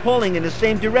all be pulling in the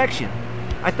same direction.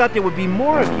 I thought there would be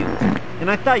more of you.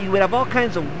 And I thought you would have all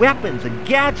kinds of weapons and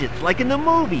gadgets, like in the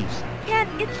movies. Kent,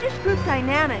 it's just group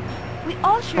dynamics. We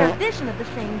all share a vision of the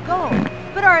same goal,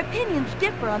 but our opinions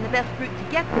differ on the best route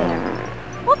to get there.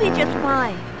 We'll be just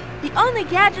fine. The only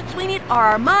gadgets we need are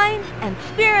our minds and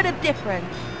spirit of difference.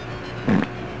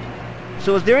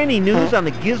 So is there any news on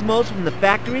the gizmos from the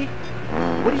factory?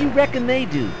 What do you reckon they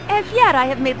do? As yet, I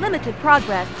have made limited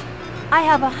progress. I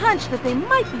have a hunch that they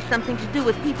might be something to do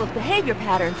with people's behavior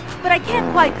patterns, but I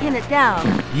can't quite pin it down.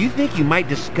 Do you think you might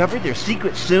discover their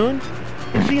secret soon?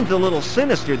 It seems a little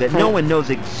sinister that no one knows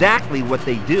exactly what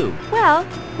they do. Well,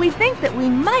 we think that we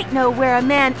might know where a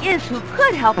man is who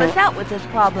could help us out with this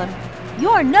problem.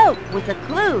 Your note was a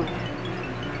clue.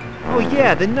 Oh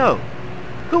yeah, the note.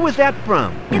 Who was that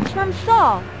from? It's from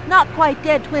Saul, not quite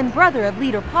dead twin brother of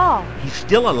leader Paul. He's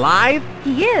still alive?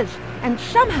 He is, and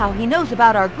somehow he knows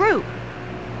about our group.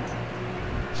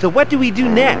 So what do we do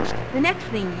next? The next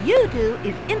thing you do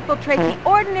is infiltrate the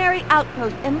ordinary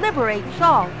outpost and liberate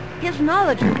Saul. His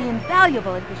knowledge will be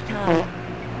invaluable at this time.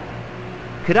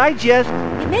 Could I just...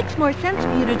 It makes more sense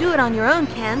for you to do it on your own,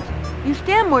 Kent. You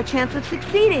stand more chance of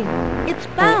succeeding. It's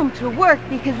bound to work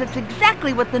because it's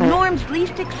exactly what the norms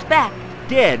least expect.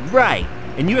 Dead right.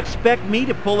 And you expect me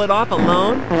to pull it off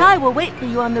alone? Guy will wait for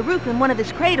you on the roof in one of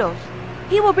his cradles.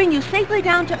 He will bring you safely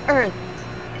down to Earth.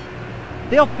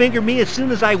 They'll finger me as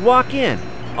soon as I walk in.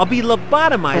 I'll be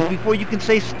lobotomized before you can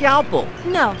say scalpel.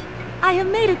 No. I have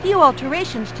made a few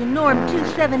alterations to Norm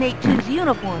 2782's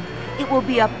uniform. It will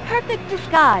be a perfect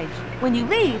disguise. When you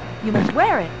leave, you must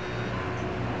wear it.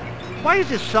 Why is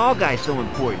this Saul guy so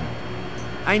important?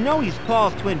 I know he's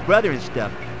Paul's twin brother and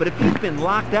stuff, but if he's been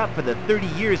locked up for the 30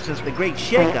 years since the Great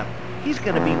Shakeup, he's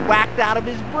gonna be whacked out of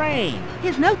his brain.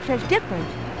 His note says different.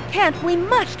 Kent, we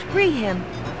must free him.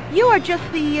 You are just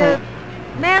the,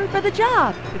 man for the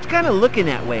job. It's kind of looking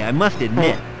that way, I must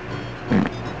admit.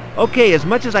 Okay, as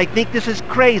much as I think this is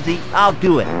crazy, I'll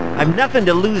do it. I've nothing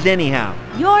to lose anyhow.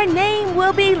 Your name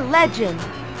will be legend.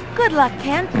 Good luck,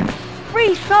 Kent.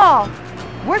 Free Saul.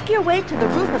 Work your way to the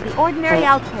roof of the ordinary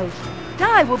outpost.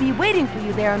 Guy will be waiting for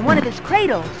you there in one of his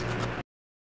cradles.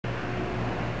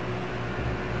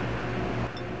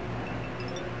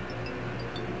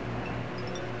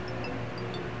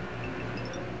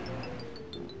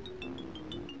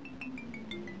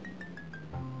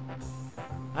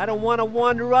 I don't want to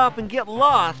wander off and get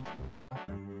lost.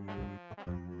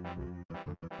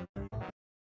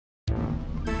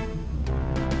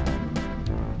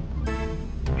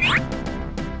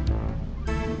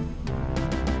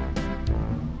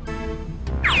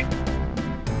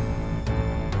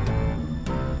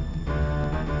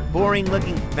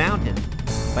 Boring-looking fountain.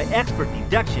 By expert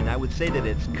deduction, I would say that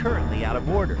it's currently out of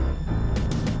order.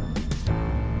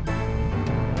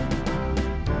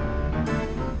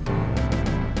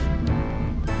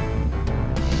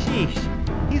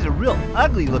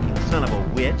 ugly-looking son of a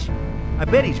witch. I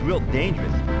bet he's real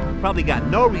dangerous. Probably got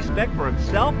no respect for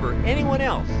himself or anyone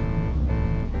else.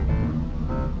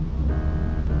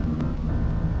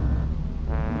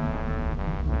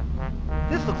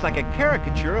 This looks like a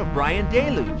caricature of Brian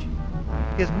Deluge.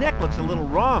 His neck looks a little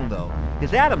wrong, though.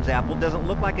 His Adam's apple doesn't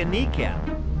look like a kneecap.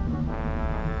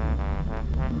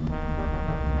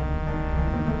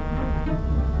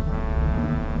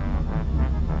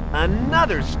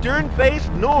 Another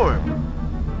stern-faced Norm.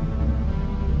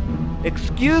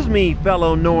 Excuse me,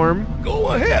 fellow Norm. Go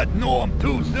ahead, Norm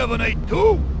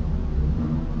 2782.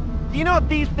 Do you know what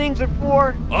these things are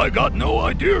for? I got no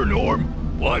idea, Norm.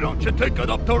 Why don't you take it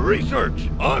up to research?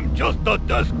 I'm just a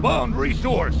desk-bound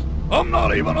resource. I'm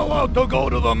not even allowed to go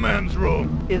to the men's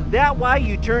room. Is that why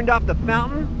you turned off the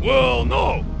fountain? Well,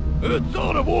 no. It's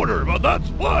out of order, but that's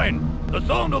fine. The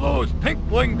sound of those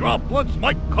tinkling droplets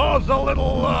might cause a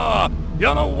little,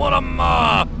 you know what,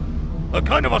 a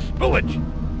kind of a spillage.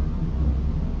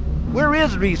 Where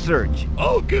is research?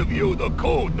 I'll give you the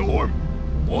code, Norm.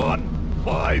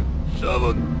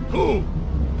 1572.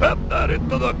 Tap that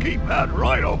into the keypad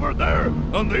right over there,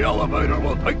 and the elevator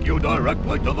will take you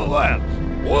directly to the labs.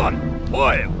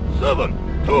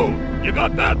 1572. You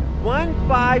got that?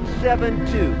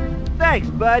 1572. Thanks,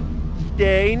 bud.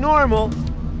 Stay normal.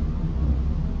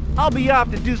 I'll be off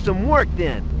to do some work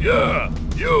then. Yeah,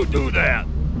 you do that.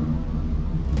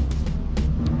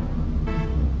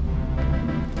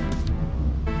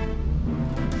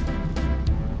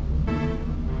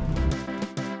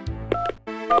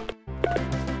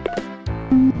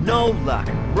 No luck.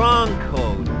 Wrong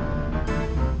code.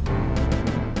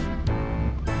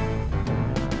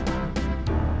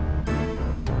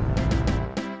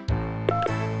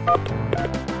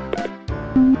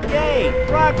 Yay!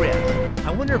 Progress!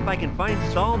 I wonder if I can find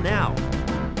Saul now.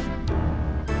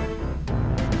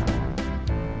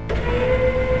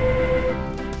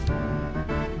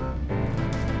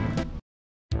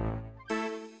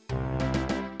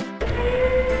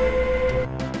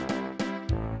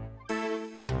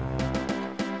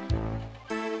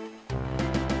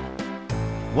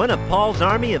 One of Paul's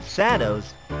army of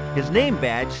Sados. His name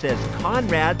badge says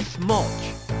Conrad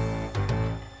Smulch.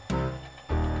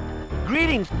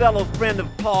 Greetings, fellow friend of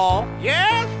Paul.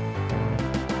 Yes?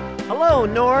 Hello,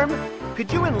 Norm.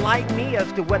 Could you enlighten me as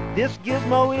to what this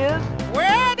gizmo is?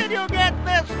 Where did you get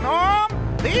this, Norm?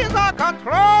 These are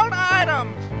controlled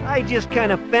items. I just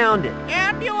kind of found it.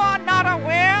 And you are not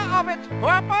aware of its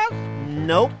purpose?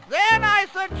 Nope. Then I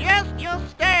suggest you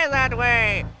stay that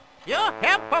way. You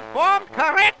have performed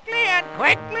correctly and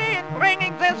quickly in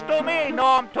bringing this to me,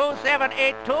 Norm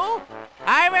 2782.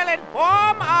 I will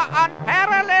inform our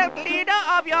unparalleled leader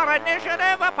of your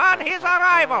initiative upon his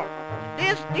arrival.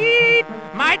 This deed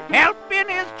might help in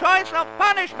his choice of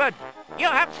punishment. You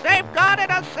have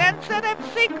safeguarded a sensitive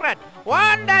secret,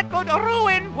 one that could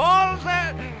ruin Paul's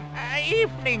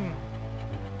evening.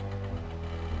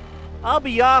 I'll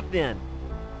be off then.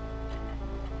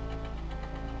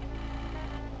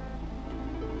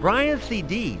 Brian's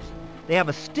CDs. They have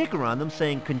a sticker on them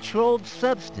saying Controlled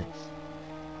Substance.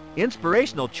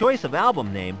 Inspirational choice of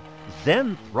album name,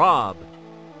 Zen Throb.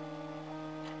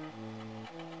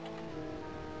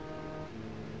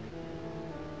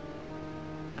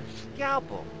 A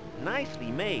scalpel,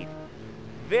 nicely made.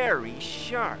 Very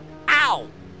sharp. Ow!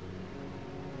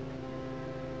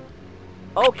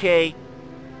 Okay.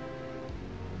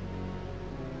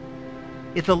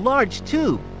 It's a large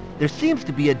tube. There seems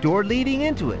to be a door leading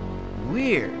into it.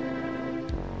 Weird.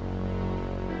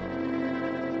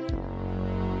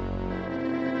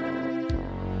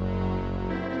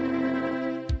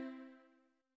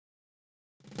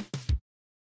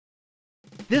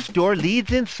 This door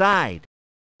leads inside.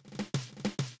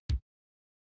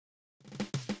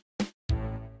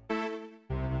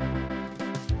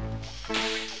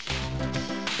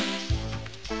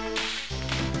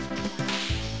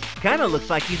 Kinda looks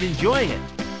like he's enjoying it.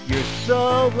 You're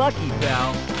so lucky,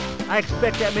 pal. I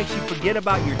expect that makes you forget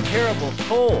about your terrible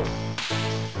cold.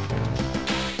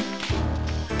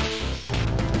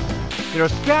 There are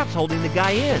straps holding the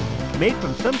guy in, made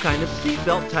from some kind of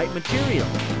seatbelt type material.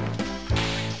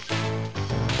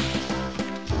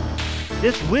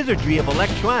 This wizardry of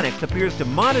electronics appears to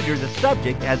monitor the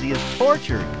subject as he is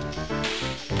tortured.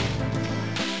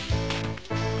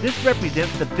 This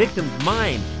represents the victim's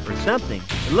mind, or something.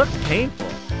 It looks painful.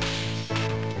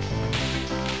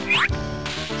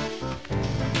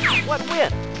 What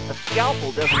with? A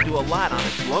scalpel doesn't do a lot on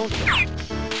its lonesome.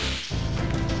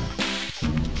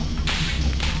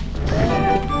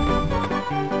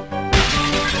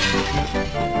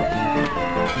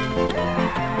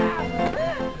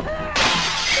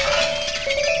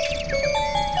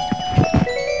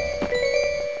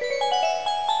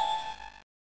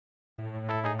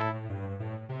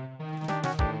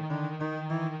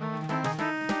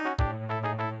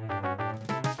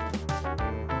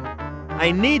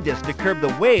 I need this to curb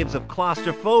the waves of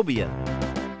claustrophobia.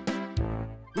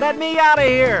 Let me out of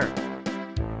here!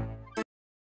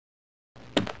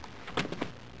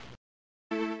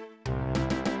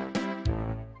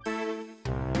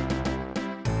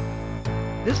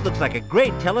 This looks like a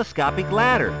great telescopic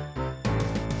ladder.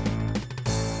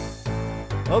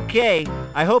 Okay,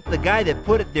 I hope the guy that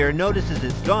put it there notices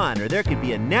it's gone, or there could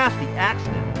be a nasty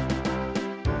accident.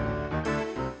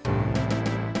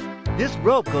 This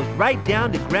rope goes right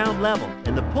down to ground level,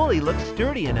 and the pulley looks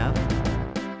sturdy enough.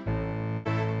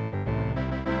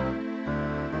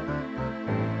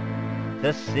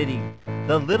 The city,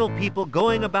 the little people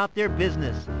going about their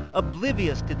business,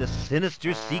 oblivious to the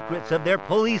sinister secrets of their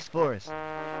police force.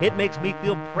 It makes me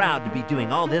feel proud to be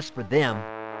doing all this for them.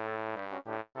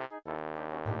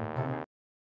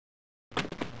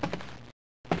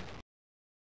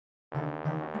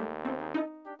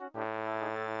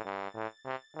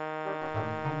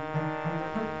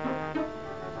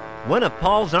 One of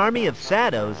Paul's army of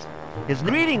shadows. His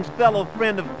greetings, fellow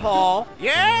friend of Paul.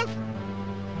 Yes?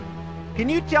 Can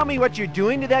you tell me what you're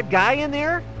doing to that guy in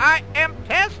there? I am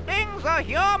testing the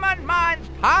human mind's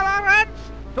tolerance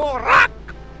to rock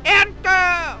and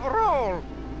roll.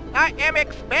 I am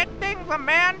expecting the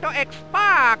man to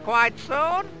expire quite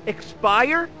soon.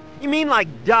 Expire? You mean like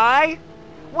die?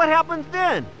 What happens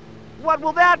then? What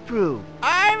will that prove?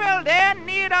 I will then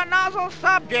need another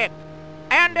subject,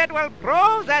 and it will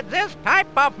prove that this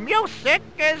type of music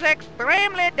is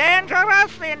extremely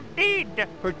dangerous indeed.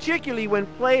 Particularly when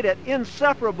played at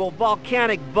insufferable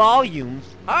volcanic volumes.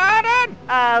 Pardon?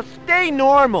 Stay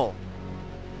normal.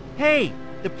 Hey,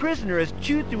 the prisoner has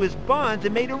chewed through his bonds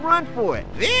and made a run for it.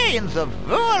 Where in the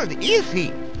world is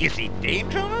he? Is he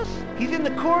dangerous? He's in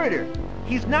the corridor.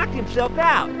 He's knocked himself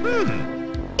out.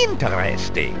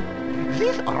 Interesting.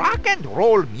 This rock and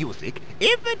roll music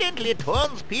evidently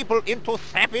turns people into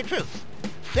savages.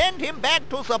 Send him back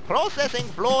to the processing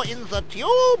floor in the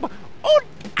tube, and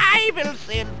I will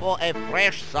send for a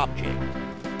fresh subject.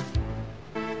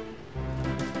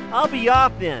 I'll be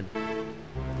off then.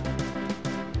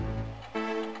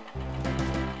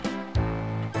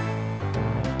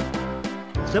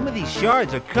 Some of these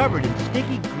shards are covered in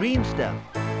sticky green stuff.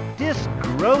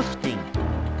 Disgusting.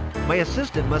 My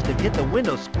assistant must have hit the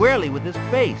window squarely with his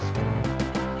face.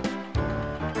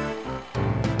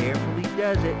 Carefully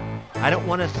does it. I don't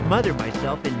want to smother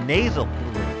myself in nasal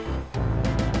fluid.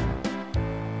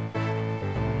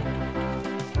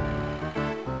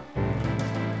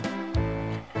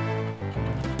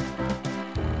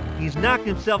 He's knocked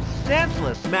himself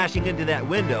senseless smashing into that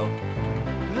window.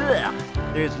 Ugh,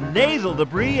 there's nasal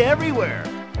debris everywhere.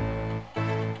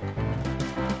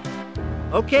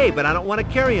 Okay, but I don't want to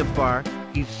carry him far.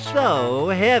 He's so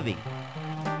heavy.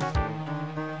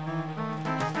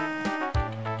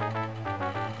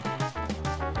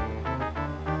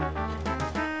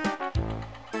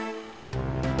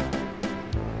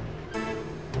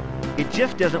 It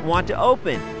just doesn't want to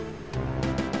open.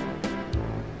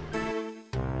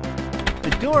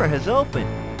 The door has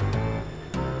opened.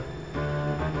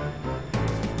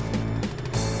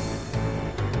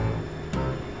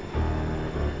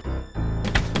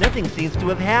 Nothing seems to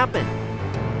have happened.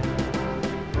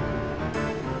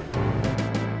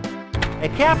 A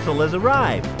capsule has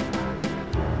arrived.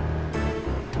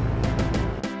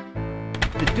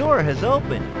 The door has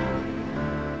opened.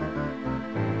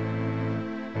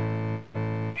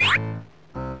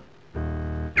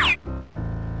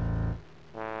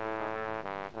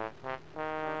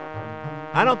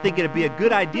 I don't think it'd be a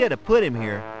good idea to put him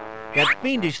here. That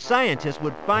fiendish scientist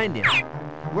would find him.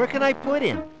 Where can I put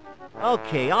him?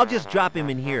 Okay, I'll just drop him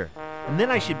in here, and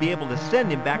then I should be able to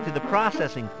send him back to the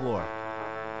processing floor.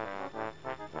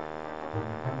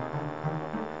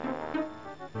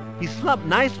 He slumped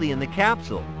nicely in the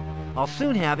capsule. I'll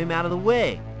soon have him out of the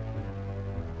way.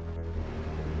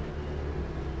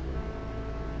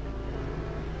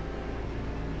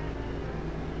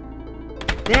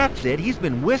 That's it. He's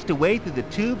been whisked away through the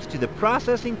tubes to the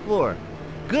processing floor.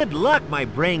 Good luck, my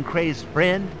brain-crazed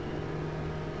friend.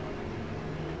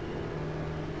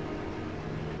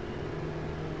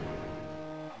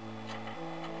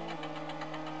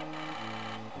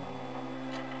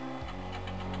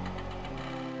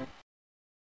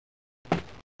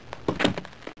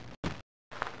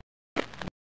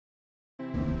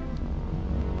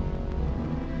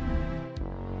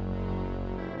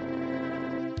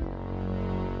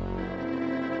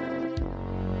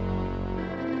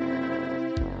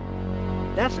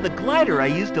 That's the glider I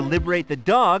used to liberate the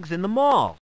dogs in the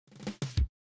mall.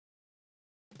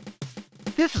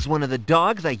 This is one of the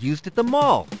dogs I used at the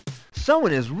mall.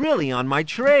 Someone is really on my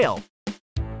trail.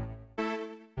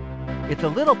 It's a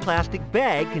little plastic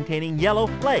bag containing yellow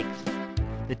flakes.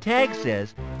 The tag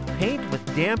says, paint with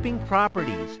damping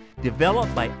properties,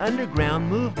 developed by underground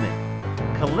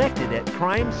movement. Collected at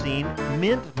crime scene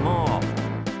Mint Mall.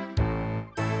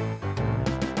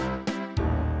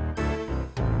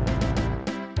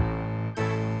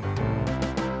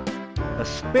 A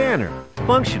spanner,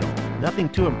 functional, nothing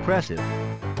too impressive.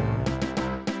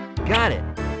 Got it.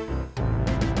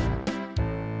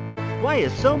 Why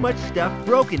is so much stuff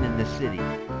broken in this city?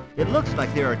 It looks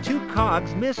like there are 2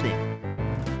 cogs missing.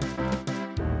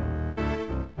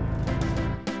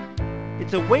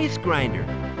 It's a waste grinder.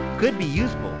 Could be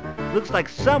useful. Looks like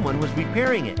someone was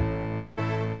repairing it.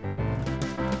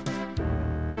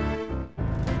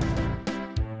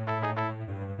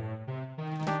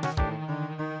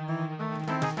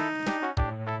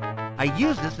 I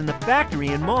used this in the factory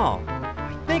and mall.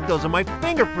 I think those are my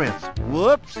fingerprints.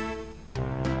 Whoops.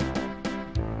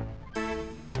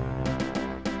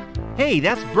 Hey,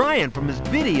 that's Brian from his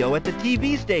video at the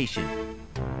TV station.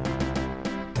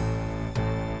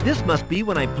 This must be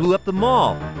when I blew up the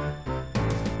mall.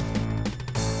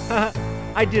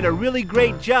 I did a really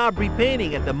great job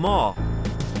repainting at the mall.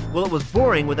 Well, it was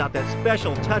boring without that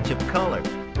special touch of color.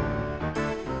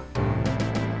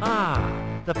 Ah,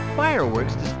 the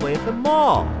fireworks display at the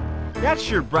mall. That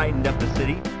sure brightened up the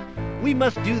city. We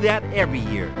must do that every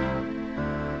year.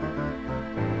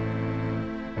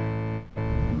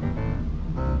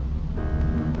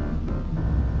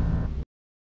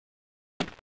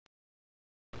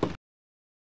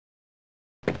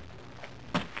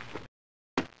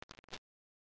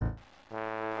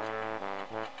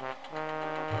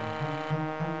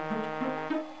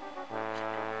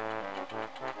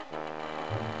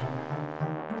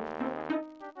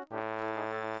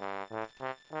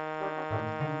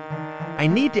 I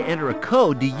need to enter a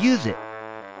code to use it.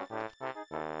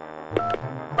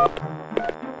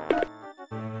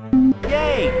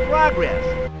 Yay!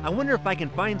 Progress! I wonder if I can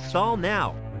find Saul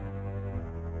now.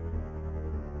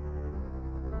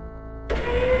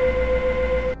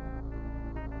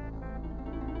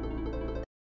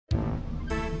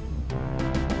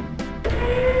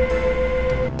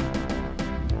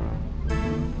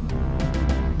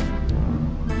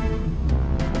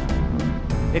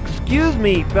 Excuse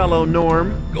me, fellow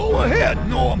Norm. Go ahead,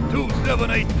 Norm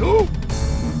 2782.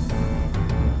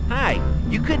 Hi,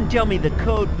 you couldn't tell me the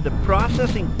code for the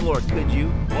processing floor, could you?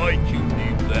 Why'd you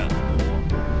need that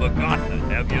for? Forgotten it,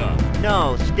 have ya?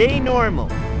 No, stay normal.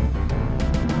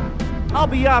 I'll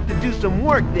be off to do some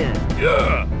work then.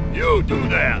 Yeah, you do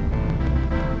that.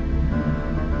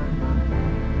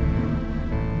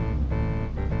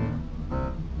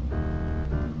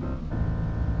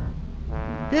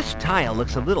 This tile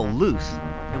looks a little loose.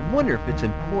 I wonder if it's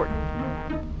important.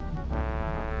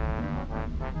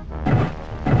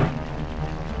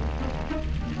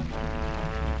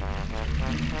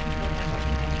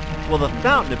 Well, the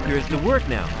fountain appears to work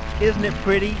now. Isn't it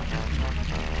pretty?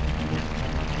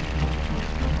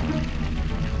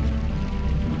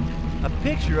 A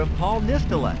picture of Paul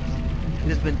Nistolux. It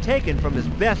has been taken from his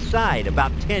best side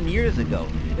about 10 years ago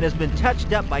and has been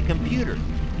touched up by computer.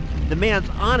 The man's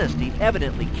honesty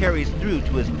evidently carries through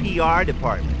to his PR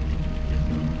department.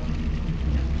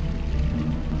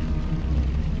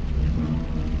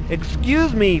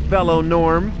 Excuse me, fellow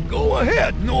Norm. Go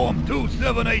ahead, Norm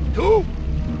 2782.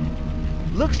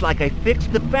 Looks like I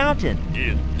fixed the fountain.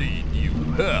 Indeed you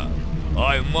have.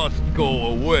 I must go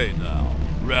away now.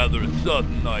 Rather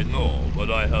sudden, I know,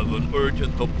 but I have an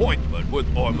urgent appointment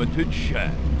with Armitage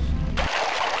Shanks.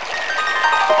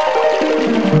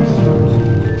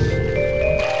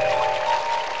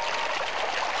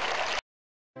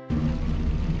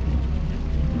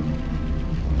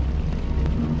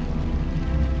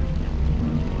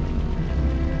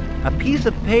 A piece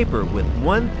of paper with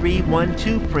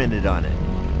 1312 printed on it.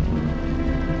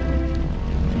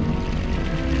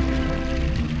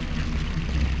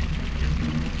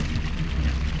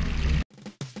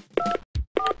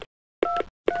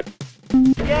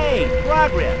 Yay!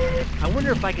 Progress! I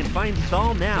wonder if I can find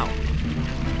Saul now.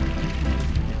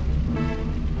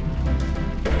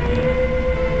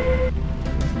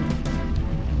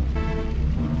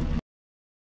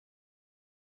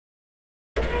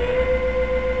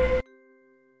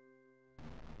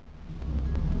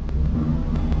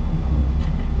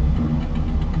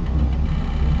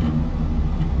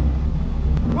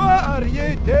 What are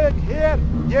you doing here,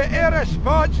 you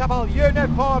irresponsible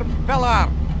uniform filler?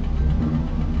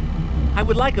 I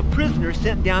would like a prisoner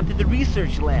sent down to the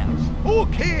research labs.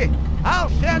 Okay, I'll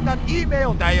send an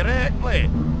email directly.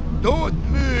 Don't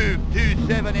move,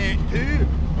 2782,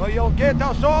 or you'll get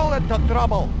us all into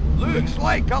trouble. Looks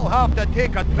like I'll have to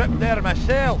take a trip there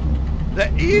myself. The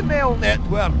email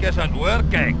network isn't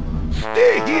working.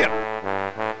 Stay here.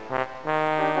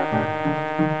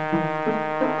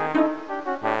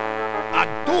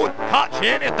 And don't touch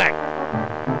anything.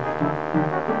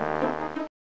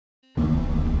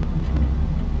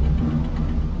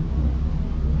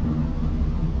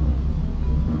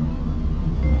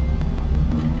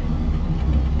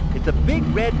 It's a big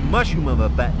red mushroom of a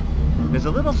button. There's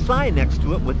a little sign next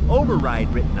to it with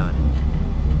override written on it.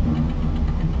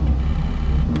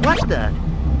 What the?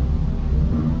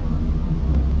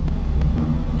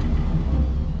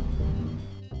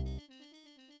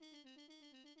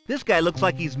 This guy looks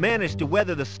like he's managed to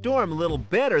weather the storm a little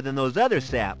better than those other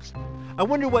saps. I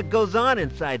wonder what goes on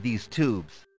inside these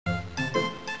tubes.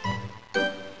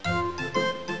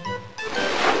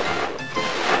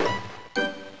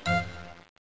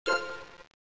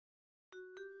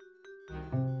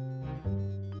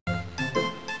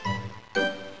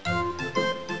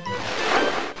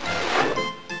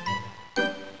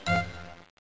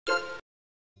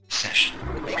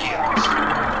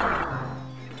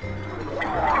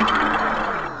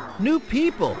 New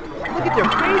people! Look at their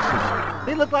faces!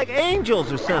 They look like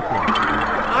angels or something! Their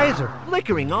eyes are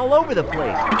flickering all over the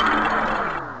place!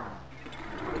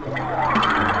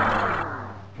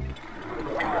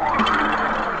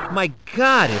 My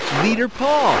God, it's Leader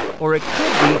Paul! Or it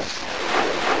could be...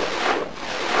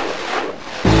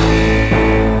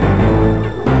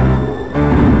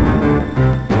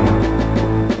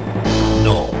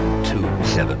 Norm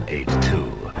 2782.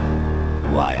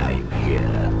 Why are you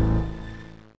here?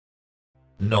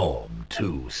 Norm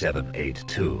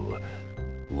 2782.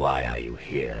 Why are you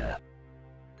here?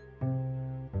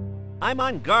 I'm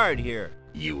on guard here.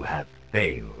 You have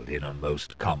failed in a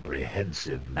most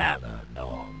comprehensive manner,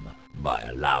 Norm, by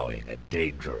allowing a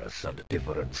dangerous and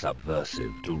different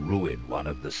subversive to ruin one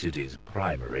of the city's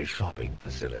primary shopping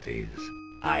facilities.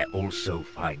 I also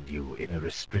find you in a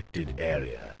restricted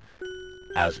area.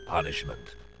 As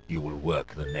punishment, you will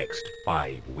work the next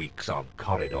 5 weeks on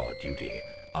corridor duty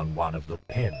on one of the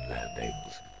pen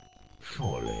landings.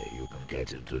 Surely you can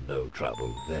get into no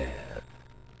trouble there.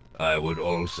 I would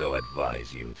also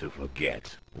advise you to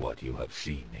forget what you have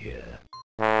seen here.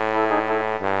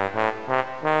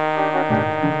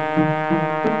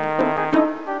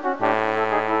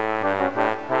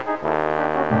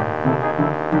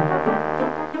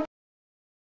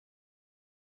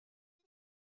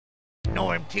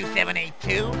 Norm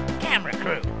 2782, camera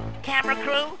crew. Camera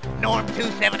crew, Norm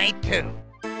 2782.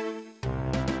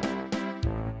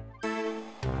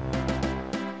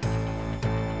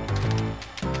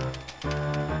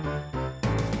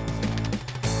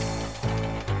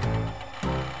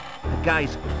 The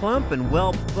guy's plump and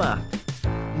well buffed.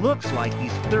 Looks like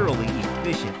he's thoroughly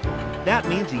efficient. That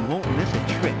means he won't miss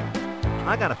a trick.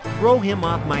 I gotta throw him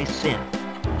off my scent.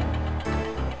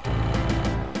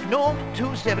 Norm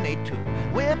 2782.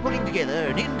 We're putting together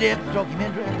an in-depth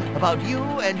documentary about you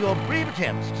and your brave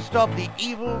attempts to stop the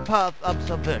evil path of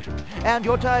subversion, and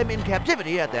your time in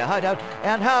captivity at their hideout,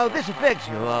 and how this affects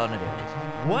you on a daily basis.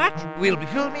 What? We'll be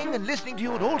filming and listening to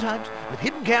you at all times with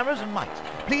hidden cameras and mics.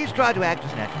 Please try to act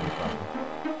as naturally as possible.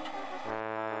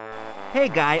 Hey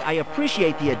guy, I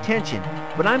appreciate the attention,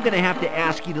 but I'm gonna have to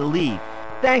ask you to leave.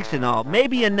 Thanks and all.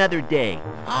 Maybe another day.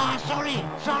 Sorry.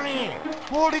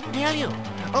 Paul didn't tell you.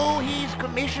 Oh, he's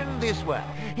commissioned this work.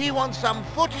 He wants some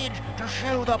footage to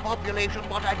show the population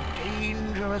what a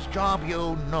dangerous job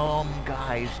you Norm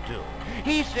guys do.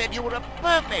 He said you were a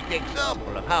perfect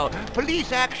example of how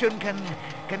police action can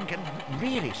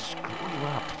really screw you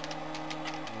up.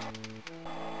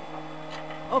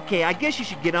 Okay, I guess you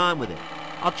should get on with it.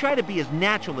 I'll try to be as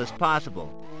natural as possible.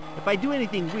 If I do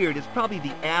anything weird, it's probably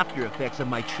the after effects of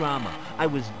my trauma. I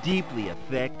was deeply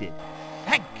affected.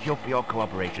 Thank you for your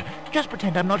cooperation. Just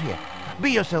pretend I'm not here.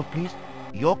 Be yourself, please.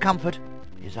 Your comfort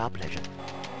is our pleasure.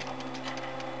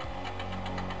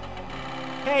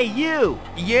 Hey, you!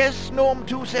 Yes, Norm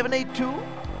 2782?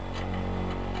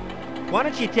 Why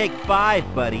don't you take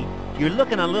 5, buddy? You're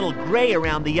looking a little gray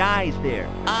around the eyes there.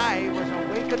 I was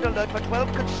awake and alert for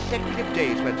 12 consecutive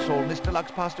days when Saul Mr.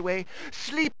 Lux passed away.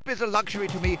 Sleep is a luxury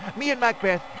to me. Me and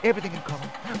Macbeth, everything in common.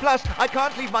 Plus, I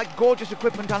can't leave my gorgeous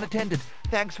equipment unattended.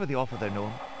 Thanks for the offer there,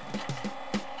 Norm.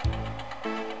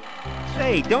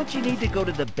 Say, don't you need to go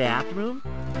to the bathroom?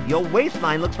 Your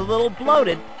waistline looks a little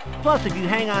bloated. Plus, if you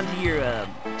hang on to your,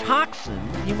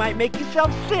 toxins, you might make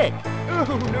yourself sick.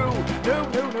 Oh, no.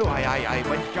 I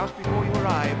went just before you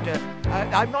arrived.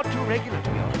 I'm not too regular, to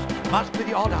be honest. Must be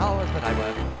the odd hours that I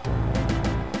work.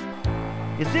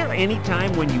 Is there any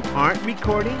time when you aren't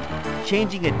recording?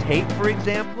 Changing a tape, for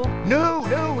example?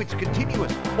 No, it's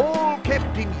continuous. All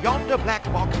kept in yonder black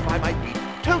box by my feet.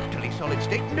 Totally solid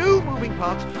state, no moving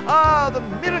parts. Ah, the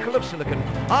miracle of silicon.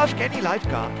 Ask any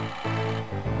lifeguard.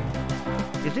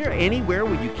 Is there anywhere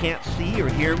where you can't see or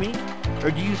hear me? Or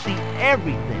do you see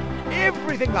everything?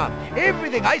 Everything, Mom.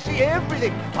 Everything. I see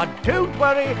everything. But don't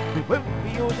worry, we won't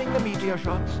be using the meteor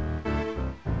shots.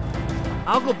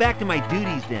 I'll go back to my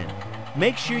duties then.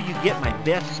 Make sure you get my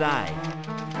best side.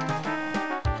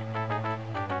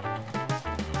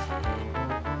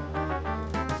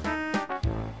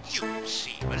 You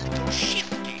seem a little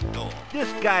shifty, dog.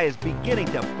 This guy is beginning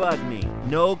to bug me.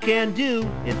 No can do.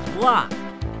 It's locked.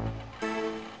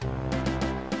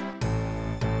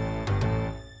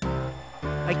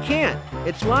 I can't.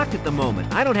 It's locked at the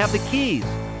moment. I don't have the keys.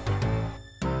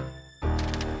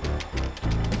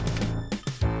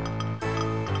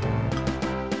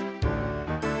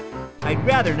 I'd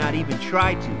rather not even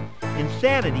try to.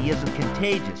 Insanity isn't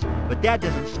contagious, but that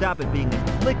doesn't stop it being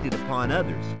inflicted upon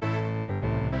others.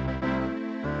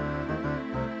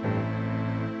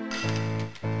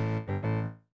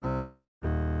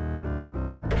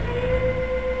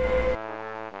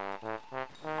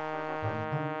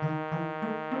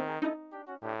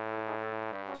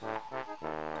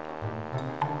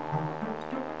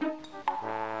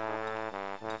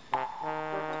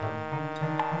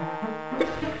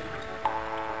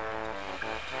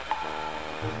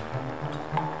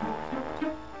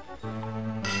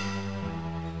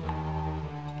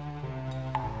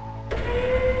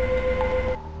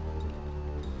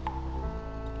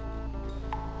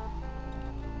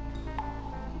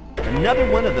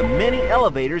 Another one of the many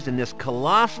elevators in this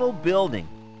colossal building.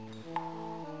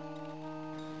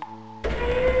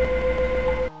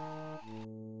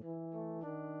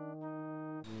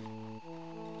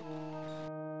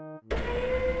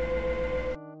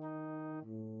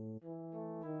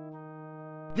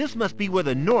 This must be where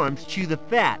the Norms chew the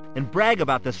fat and brag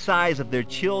about the size of their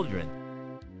children.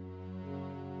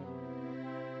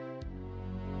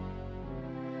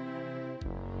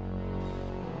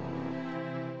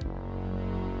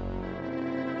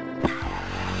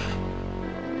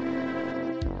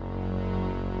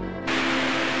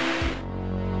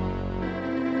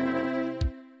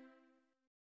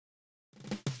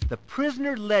 The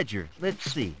prisoner ledger,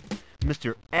 let's see,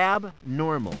 Mr.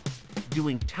 Abnormal,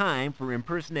 doing time for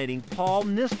impersonating Paul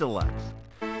Nistelux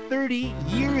 30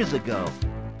 years ago.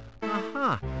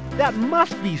 Aha, that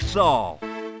must be Saul.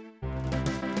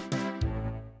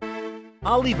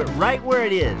 I'll leave it right where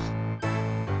it is.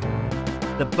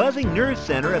 The buzzing nerve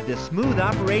center of this smooth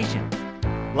operation.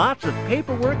 Lots of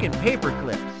paperwork and paper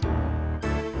clips.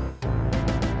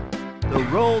 The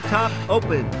roll top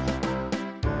opens.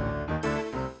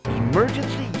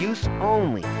 Emergency use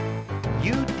only.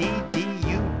 UDDUD0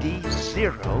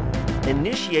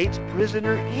 initiates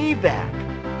prisoner evac.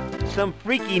 Some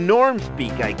freaky norm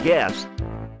speak, I guess.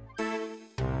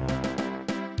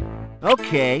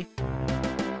 Okay.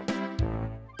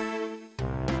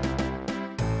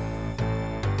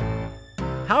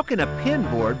 How can a pin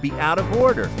board be out of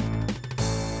order?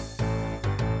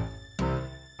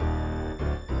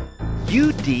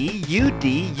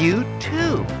 UDUDU2.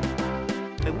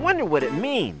 I wonder what it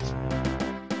means.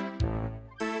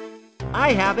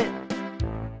 I have it.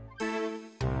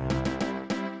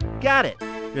 Got it.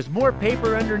 There's more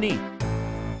paper underneath.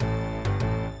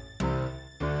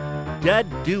 Dud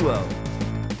duo.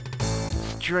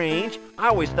 Strange. I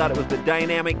always thought it was the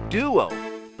dynamic duo.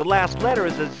 The last letter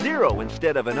is a 0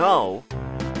 instead of an O.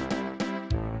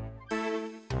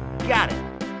 Got it.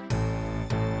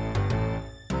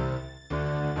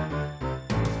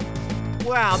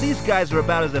 Wow, these guys are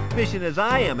about as efficient as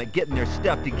I am at getting their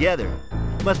stuff together.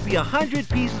 Must be 100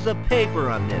 pieces of paper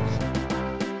on this.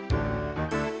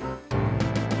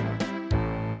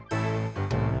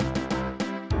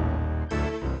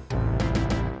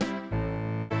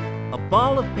 A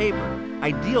ball of paper,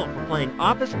 ideal for playing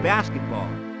office basketball.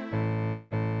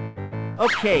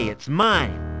 Okay, it's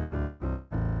mine.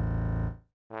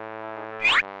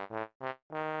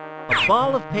 A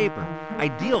ball of paper,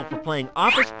 ideal for playing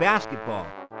office basketball.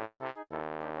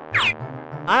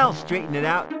 I'll straighten it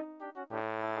out.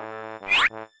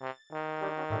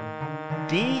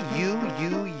 DUUUD2,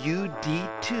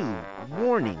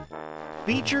 warning.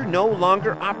 Feature no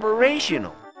longer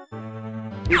operational.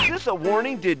 Is this a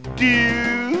warning to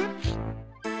dudes?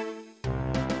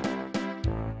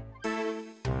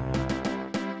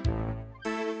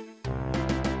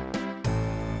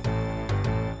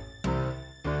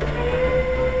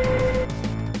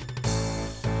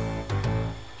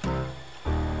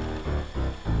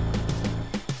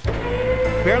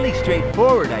 fairly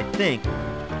straightforward, I think.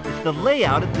 It's the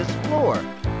layout of this floor.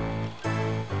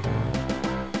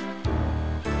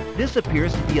 This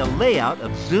appears to be a layout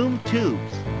of zoom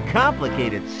tubes.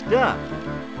 Complicated stuff.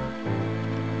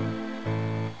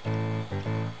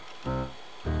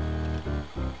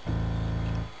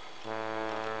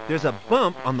 There's a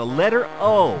bump on the letter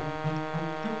O.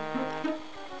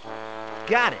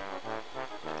 Got it.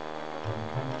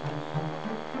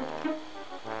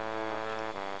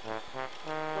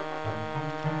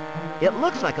 It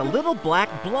looks like a little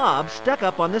black blob stuck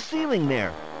up on the ceiling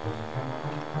there.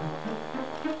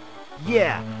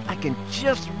 Yeah, I can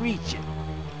just reach it.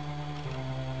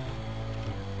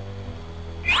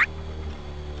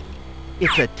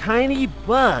 It's a tiny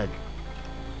bug.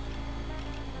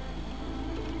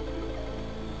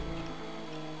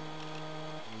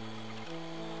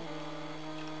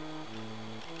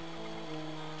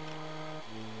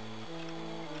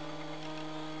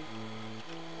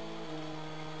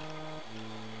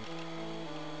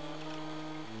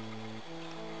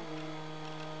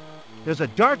 There's a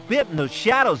dark bit in those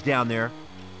shadows down there.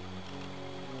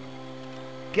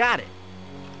 Got it.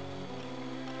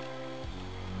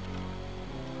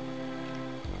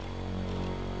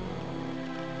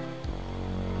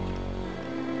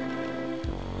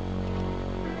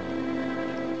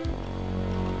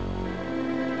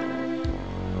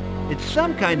 It's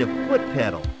some kind of foot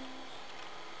pedal.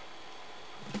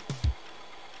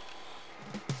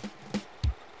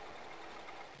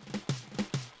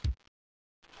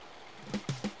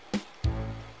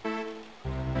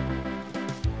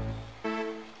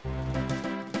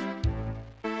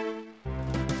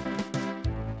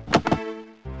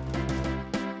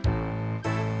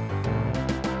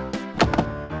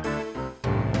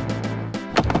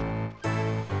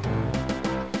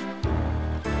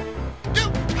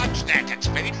 That's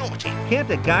very naughty. Can't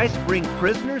the guys bring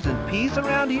prisoners and peas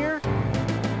around here?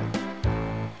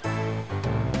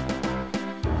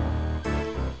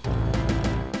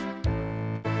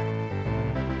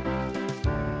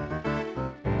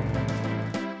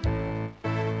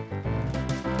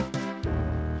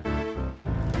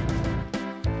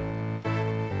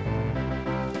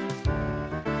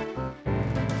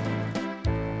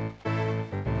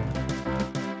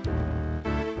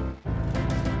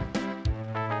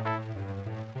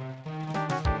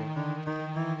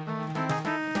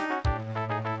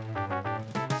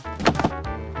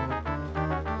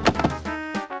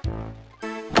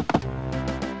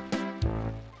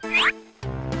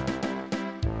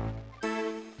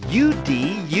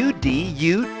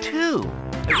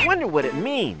 U2. I wonder what it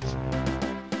means.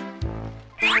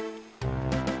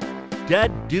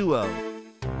 Dud duo.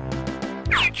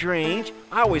 Strange.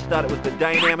 I always thought it was the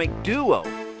dynamic duo.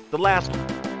 The last...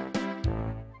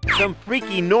 Some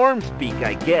freaky norm speak,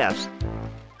 I guess.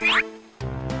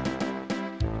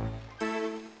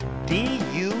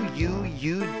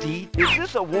 D-U-U-U-D. Is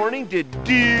this a warning to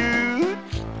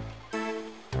dudes?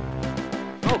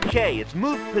 Okay, it's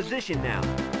moved position now.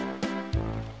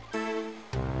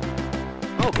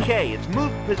 Okay, it's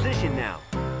moved position now.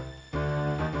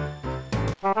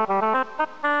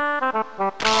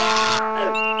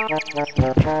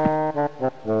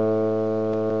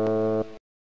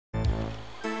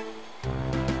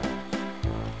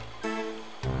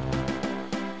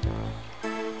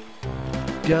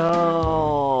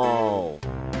 Dull.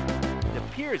 It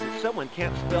appears that someone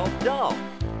can't spell dull.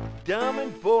 Dumb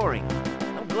and boring.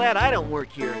 I'm glad I don't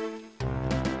work here.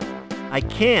 I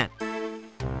can't.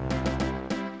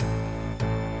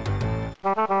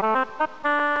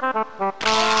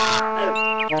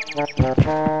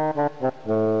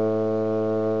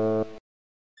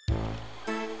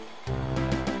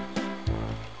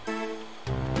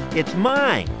 It's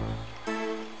mine.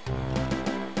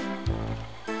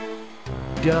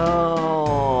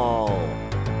 Dull.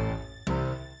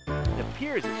 It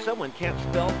appears that someone can't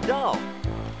spell dull.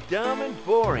 Dumb and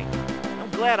boring. I'm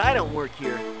glad I don't work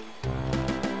here.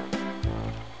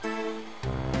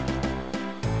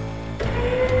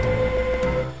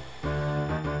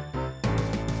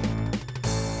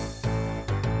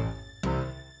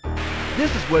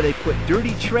 This is where they put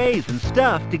dirty trays and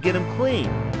stuff to get them clean.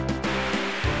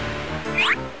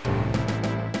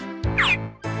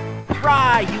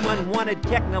 Try, you unwanted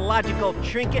technological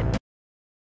trinket!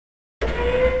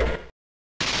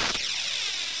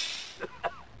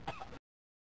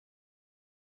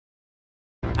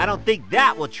 I don't think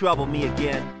that will trouble me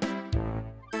again.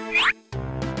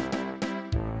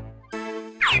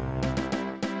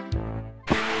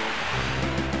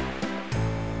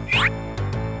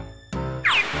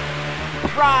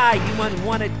 Try, you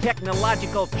unwanted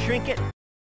technological trinket!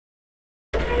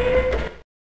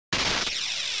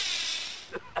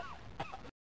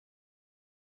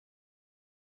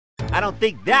 don't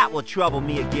think that will trouble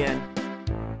me again.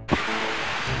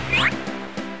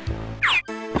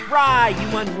 Fry,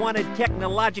 you unwanted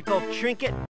technological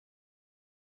trinket!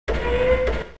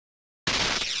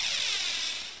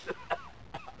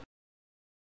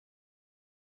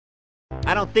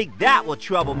 I don't think that will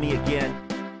trouble me again.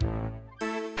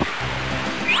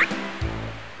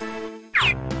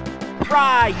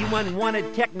 Fry, you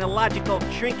unwanted technological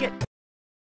trinket!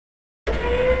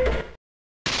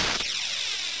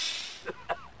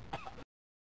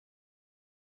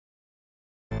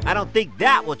 I don't think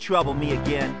that will trouble me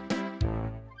again.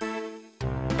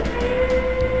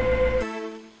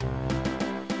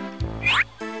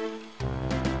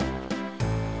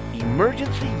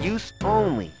 Emergency use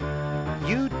only.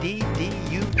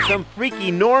 UDDU, some freaky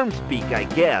norm speak, I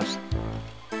guess.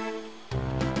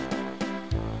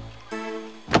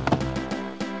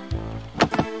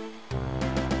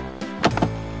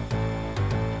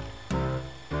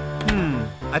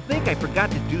 I think I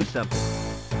forgot to do something.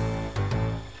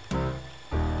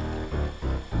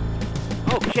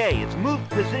 Okay, it's moved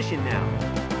position now.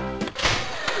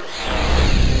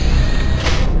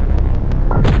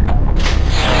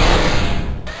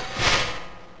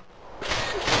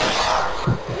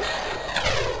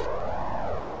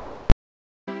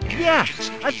 Yeah,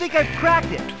 I think I've cracked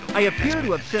it. I appear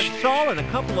to have sent Saul and a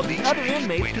couple of the other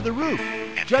inmates to the roof.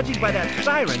 Judging by that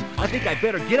siren, I think I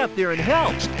better get up there and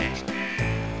help.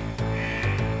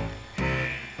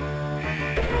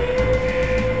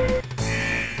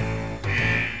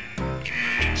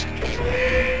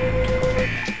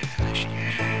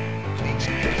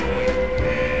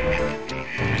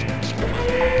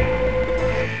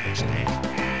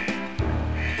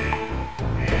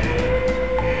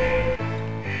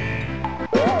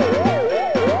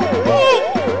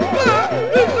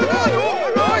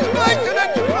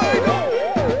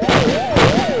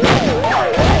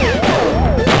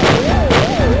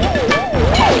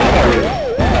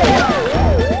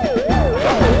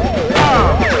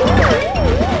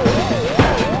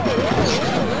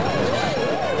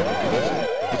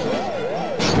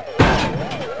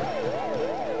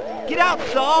 Get out,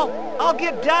 Saul! I'll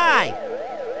get Di!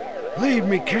 Leave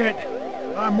me, Kent.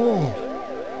 I'm old.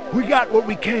 We got what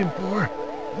we came for.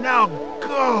 Now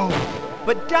go!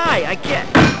 But Di, I can't...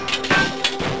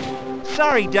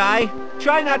 Sorry, Di.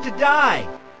 Try not to die.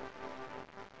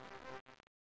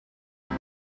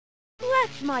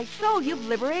 Bless my soul, you've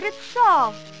liberated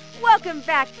Saul. Welcome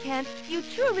back, Kent. You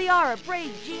truly are a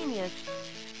brave genius.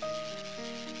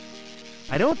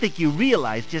 I don't think you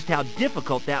realize just how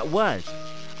difficult that was.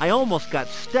 I almost got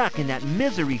stuck in that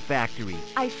misery factory.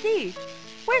 I see.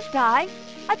 Where's Di?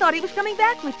 I thought he was coming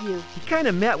back with you. He kind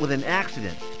of met with an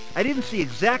accident. I didn't see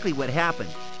exactly what happened.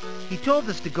 He told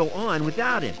us to go on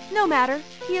without him. No matter.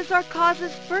 He is our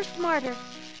cause's first martyr.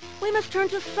 We must turn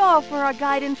to Saul for our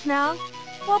guidance now,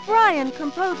 while Brian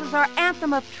composes our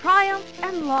anthem of triumph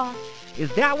and loss.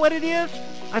 Is that what it is?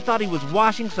 I thought he was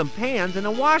washing some pans in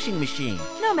a washing machine.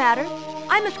 No matter.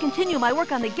 I must continue my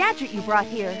work on the gadget you brought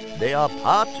here. They are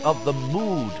part of the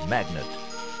mood magnet,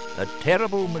 a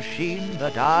terrible machine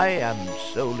that I am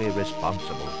solely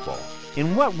responsible for.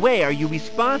 In what way are you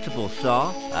responsible,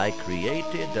 Saul? I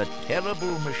created a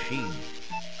terrible machine.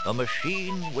 A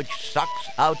machine which sucks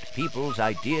out people's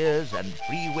ideas and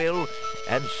free will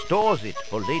and stores it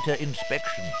for later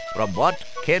inspection. From what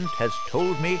Kent has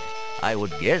told me, I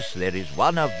would guess there is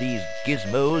one of these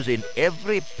gizmos in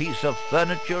every piece of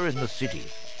furniture in the city.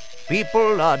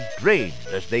 People are drained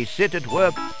as they sit at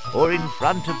work or in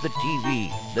front of the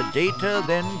TV. The data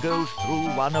then goes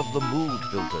through one of the mood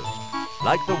filters,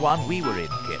 like the one we were in,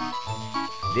 Kent.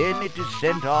 Then it is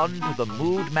sent on to the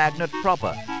mood magnet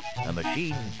proper, a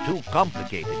machine too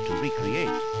complicated to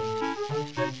recreate.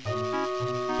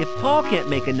 If Paul can't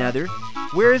make another,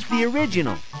 where is the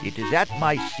original? It is at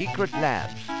my secret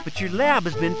labs. But your lab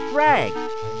has been fragged.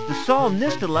 The Saul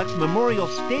Nistelux Memorial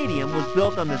Stadium was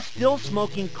built on the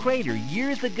still-smoking crater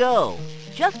years ago.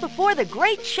 Just before the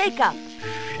great shake-up.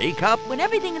 Shake-up? When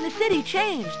everything in the city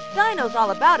changed. Di knows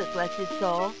all about it, bless his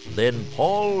soul. Then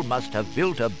Paul must have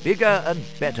built a bigger and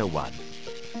better one.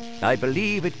 I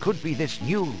believe it could be this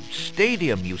new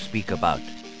stadium you speak about.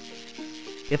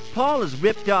 If Paul has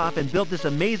ripped off and built this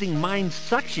amazing mind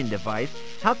suction device,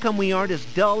 how come we aren't as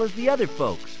dull as the other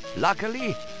folks?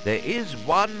 Luckily, there is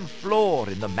one flaw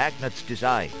in the magnet's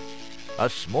design. A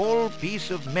small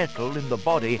piece of metal in the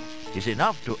body is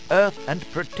enough to earth and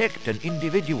protect an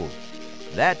individual.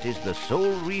 That is the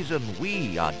sole reason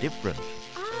we are different.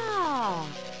 Ah,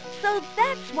 so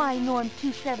that's why Norm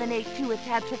 2782 has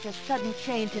had such a sudden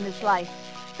change in his life.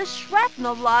 The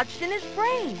shrapnel lodged in his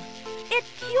brain. It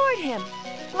cured him.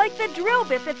 Like the drill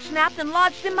bit that snapped and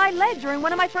lodged in my leg during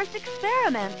one of my first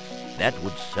experiments. That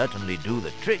would certainly do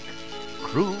the trick.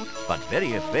 Crude, but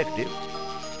very effective.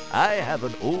 I have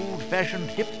an old-fashioned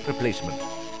hip replacement.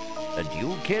 And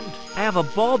you, Kent? I have a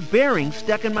ball bearing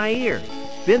stuck in my ear.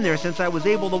 Been there since I was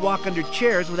able to walk under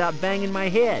chairs without banging my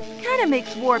head. Kinda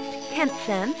makes warped Kent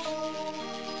sense.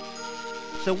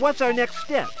 So what's our next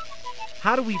step?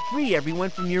 How do we free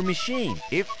everyone from your machine?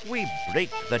 If we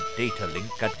break the data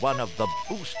link at one of the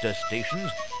booster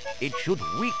stations, it should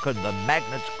weaken the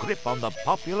magnet's grip on the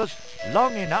populace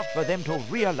long enough for them to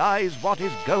realize what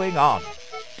is going on.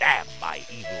 Damn my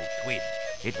evil twin.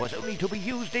 It was only to be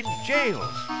used in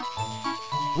jails.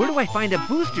 Where do I find a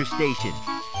booster station?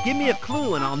 Give me a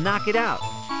clue and I'll knock it out.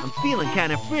 I'm feeling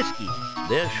kind of frisky.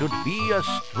 There should be a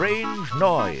strange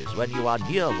noise when you are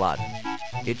near one.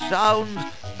 It sounds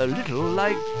a little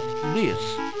like this.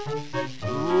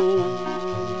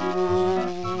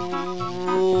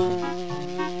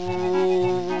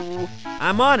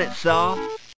 I'm on it, Saul.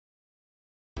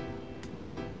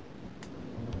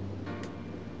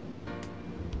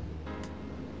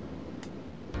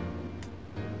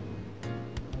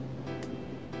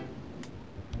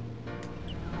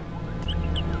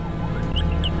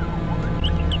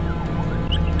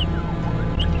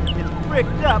 It's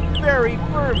bricked up very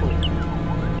firmly.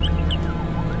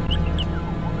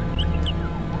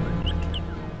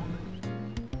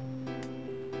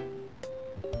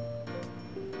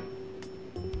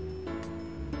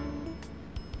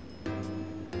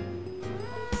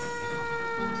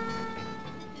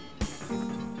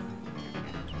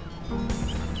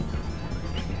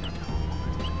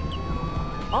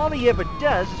 All he ever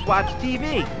does is watch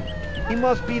TV. He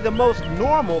must be the most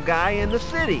normal guy in the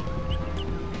city.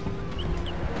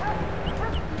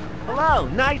 Hello,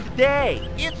 nice day.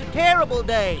 It's a terrible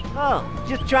day. Oh,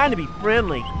 just trying to be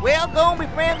friendly. Well, go and be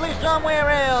friendly somewhere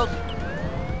else.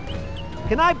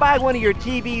 Can I buy one of your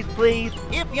TVs, please?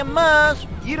 If you must.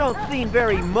 You don't seem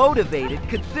very motivated,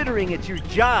 considering it's your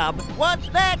job. What's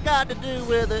that got to do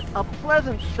with it? A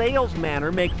pleasant sales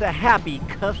manner makes a happy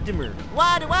customer.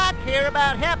 Why do I care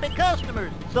about happy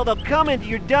customers? So they'll come into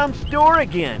your dumb store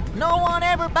again. No one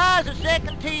ever buys a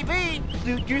second TV.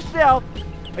 Suit yourself.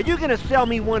 Are you gonna sell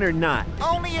me one or not?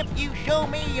 Only if you show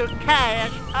me your cash.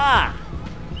 Ah!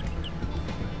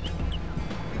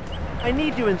 I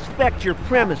need to inspect your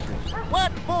premises.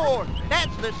 What for?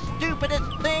 That's the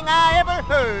stupidest thing I ever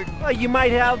heard. Well, you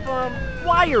might have,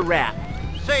 wire rats.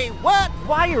 Say what?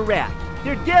 Wire rats.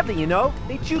 They're deadly, you know.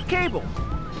 They chew cables.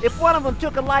 If one of them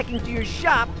took a liking to your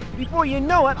shop, before you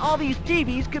know it, all these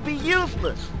TVs could be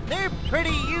useless. They're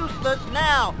pretty useless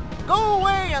now. Go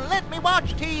away and let me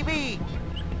watch TV.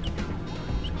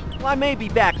 Well, I may be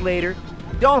back later.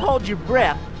 Don't hold your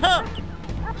breath. Huh.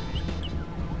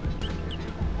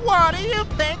 What do you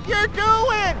think you're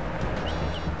doing?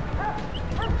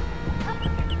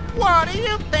 What do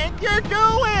you think you're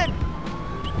doing?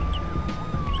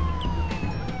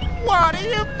 What do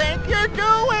you think you're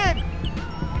doing?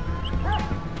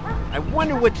 I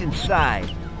wonder what's inside.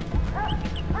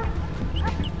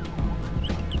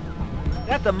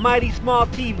 That's a mighty small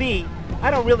TV. I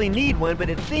don't really need one, but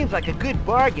it seems like a good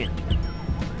bargain.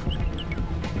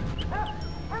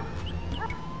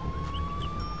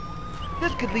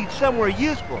 This could lead somewhere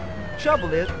useful.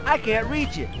 Trouble is, I can't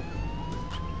reach it.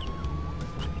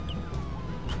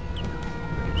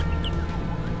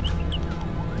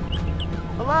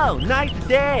 Hello, nice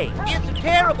day. It's a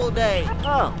terrible day.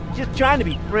 Oh, just trying to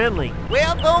be friendly.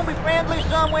 Well, go and be friendly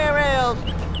somewhere else.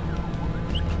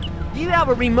 Do you have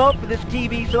a remote for this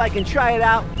TV so I can try it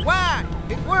out? Why?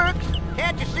 It works.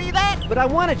 Can't you see that? But I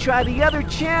want to try the other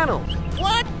channels.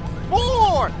 What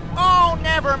for? Oh,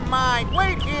 never mind.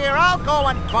 Wait here. I'll go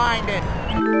and find it.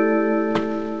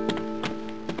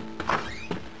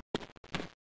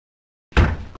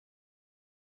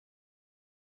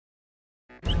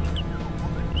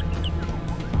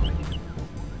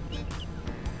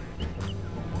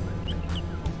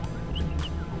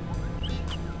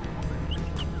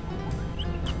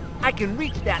 I can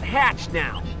reach that hatch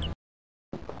now.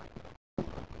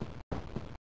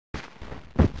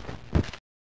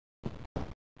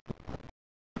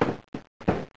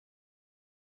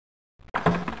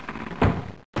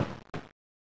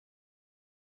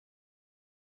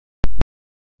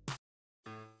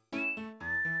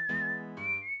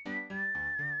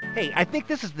 Hey, I think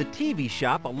this is the TV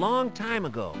shop a long time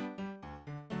ago.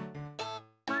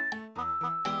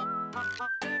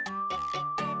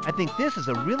 I think this is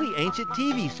a really ancient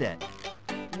TV set.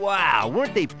 Wow,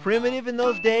 weren't they primitive in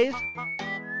those days?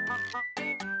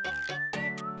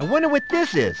 I wonder what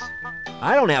this is.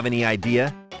 I don't have any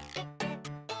idea.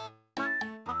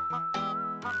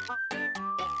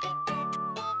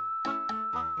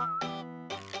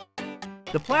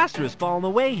 The plaster has fallen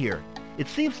away here. It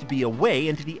seems to be a way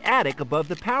into the attic above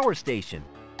the power station.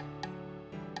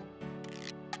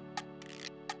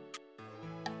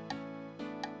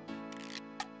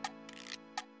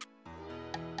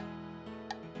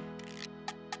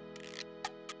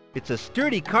 It's a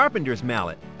sturdy carpenter's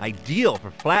mallet, ideal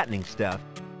for flattening stuff.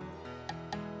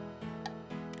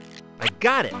 I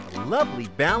got it, a lovely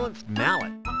balanced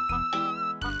mallet.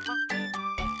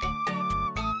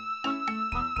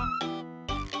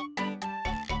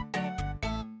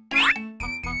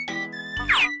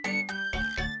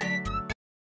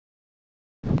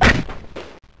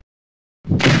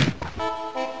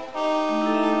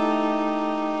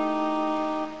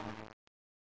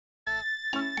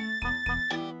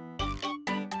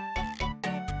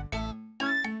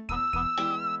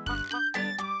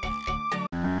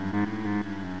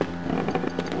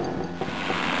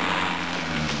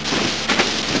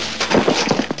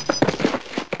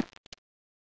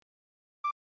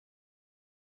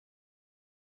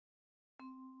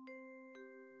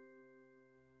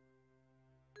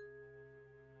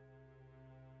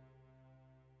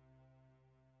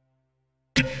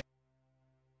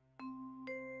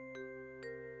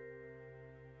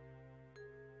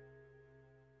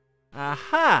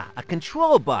 Aha! A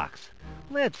control box.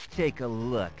 Let's take a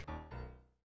look.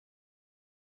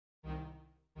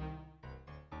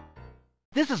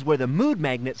 This is where the mood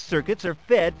magnet circuits are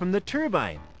fed from the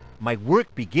turbine. My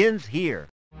work begins here.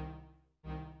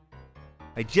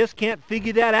 I just can't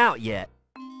figure that out yet.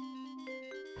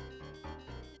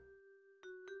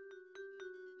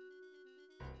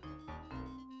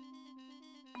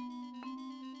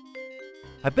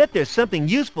 I bet there's something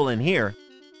useful in here.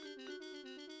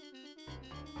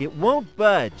 It won't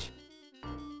budge.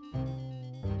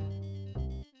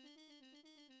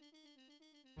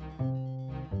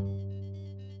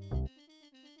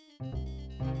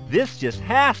 This just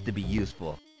has to be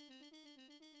useful.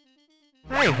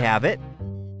 I have it.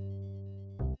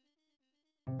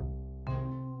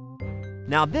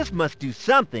 Now this must do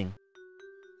something.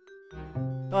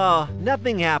 Oh,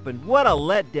 nothing happened. What a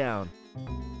letdown.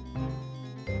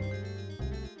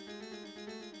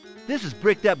 This is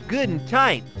bricked up good and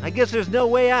tight. I guess there's no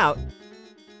way out.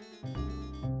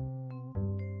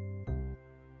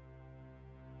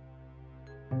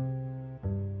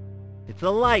 It's a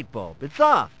light bulb. It's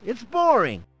off. It's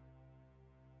boring.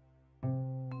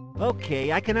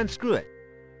 Okay, I can unscrew it.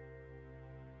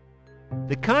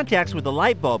 The contact's where the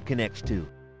light bulb connects to.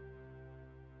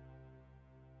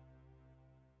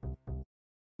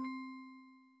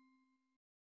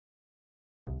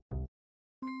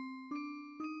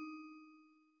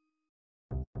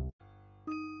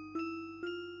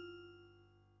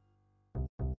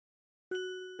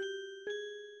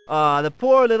 Aw, the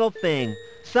poor little thing.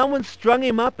 Someone strung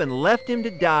him up and left him to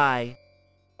die.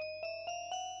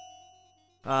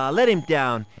 Let him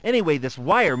down. Anyway, this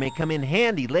wire may come in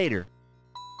handy later.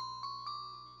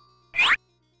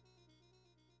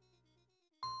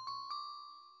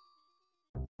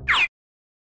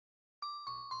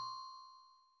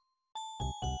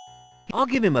 I'll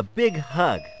give him a big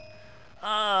hug.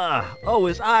 Oh,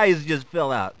 his eyes just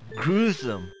fell out.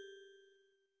 Gruesome.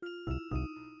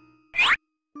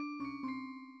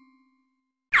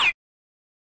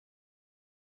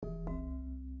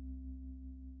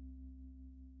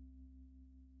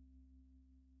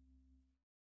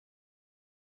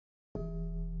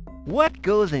 What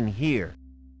goes in here?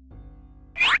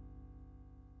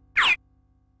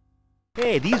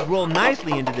 Hey, these roll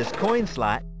nicely into this coin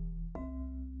slot.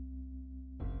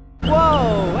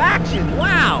 Whoa! Action!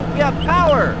 Wow! We have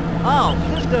power! All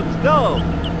systems go!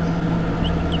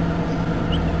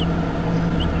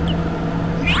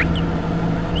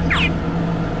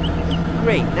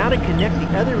 Great, now to connect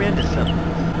the other end to something.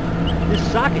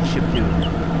 This socket should do.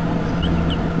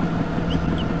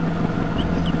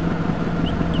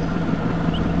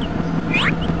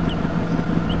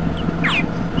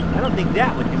 I don't think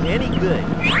that would do any good.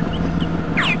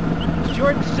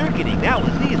 Short-circuiting, that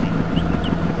was easy.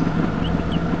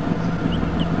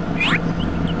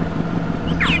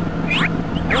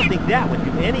 I don't think that would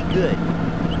do any good.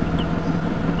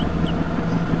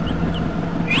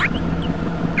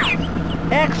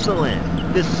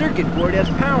 Excellent! The circuit board has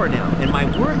power now, and my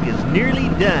work is nearly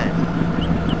done.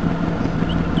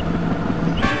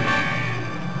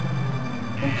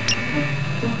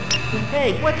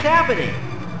 Hey, what's happening?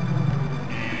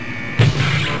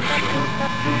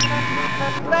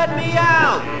 Let me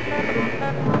out!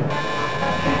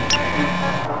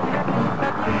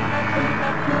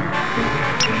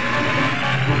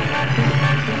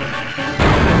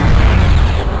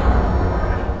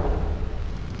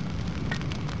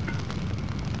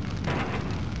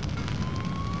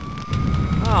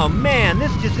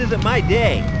 just isn't my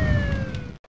day.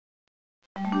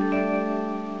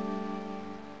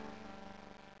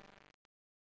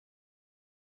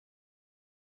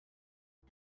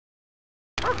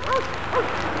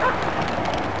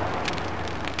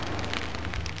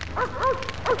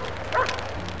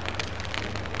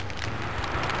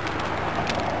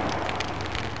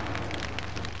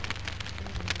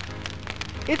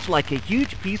 It's like a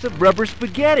huge piece of rubber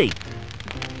spaghetti.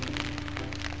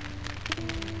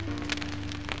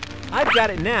 I've got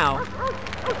it now.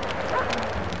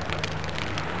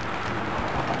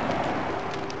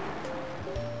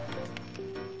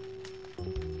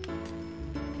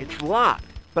 It's locked,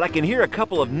 but I can hear a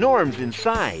couple of Norms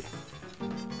inside.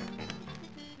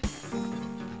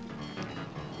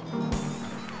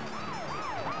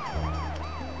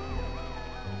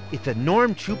 It's a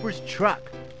Norm Trooper's truck.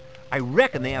 I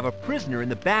reckon they have a prisoner in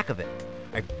the back of it.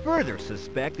 I further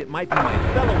suspect it might be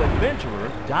my fellow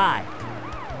adventurer, Di.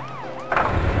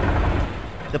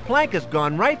 The plank has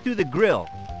gone right through the grill.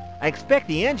 I expect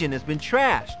the engine has been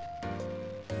trashed.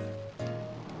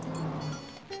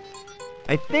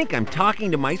 I think I'm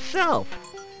talking to myself.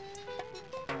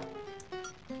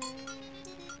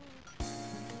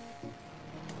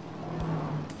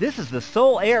 This is the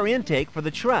sole air intake for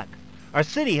the truck. Our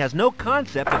city has no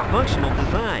concept of functional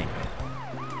design.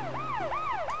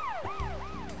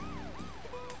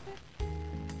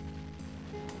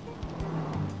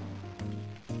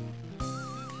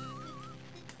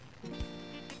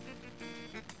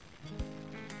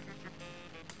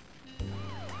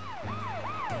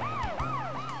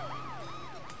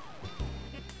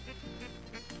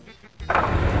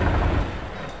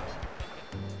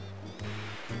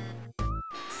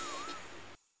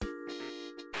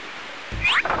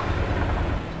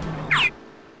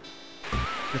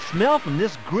 The smell from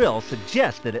this grill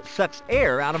suggests that it sucks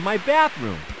air out of my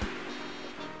bathroom.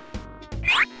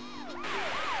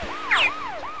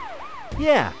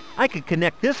 Yeah, I could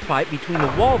connect this pipe between the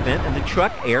wall vent and the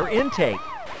truck air intake.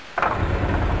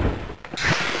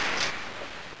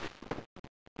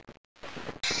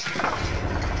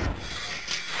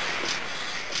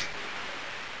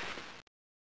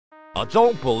 I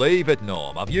don't believe it,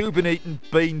 Norm. Have you been eating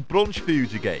bean brunch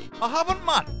foods again? I haven't,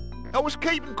 man. I was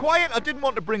keeping quiet. I didn't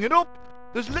want to bring it up.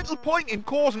 There's little point in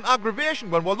causing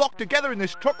aggravation when we're locked together in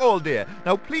this truck all day.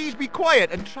 Now please be quiet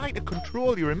and try to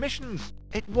control your emissions.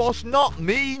 It was not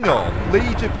me, Norm.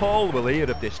 Leader Paul will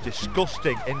hear of this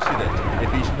disgusting incident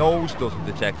if his nose doesn't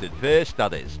detect it first,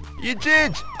 that is. You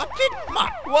did. I didn't,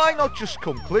 man. Why not just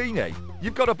come clean, eh?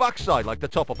 You've got a backside like the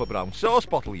top of a brown sauce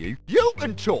bottle, you. You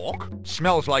can talk.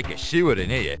 Smells like a sewer in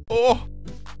here. Oh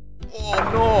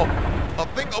no. I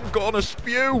think I'm gonna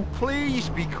spew. Please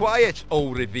be quiet,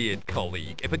 oh revered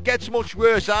colleague. If it gets much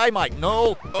worse, I might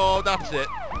know. Oh, that's it.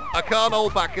 I can't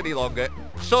hold back any longer.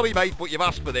 Sorry, mate, but you've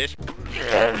asked for this.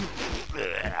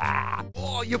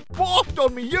 Oh, you barfed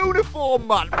on me uniform,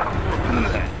 man.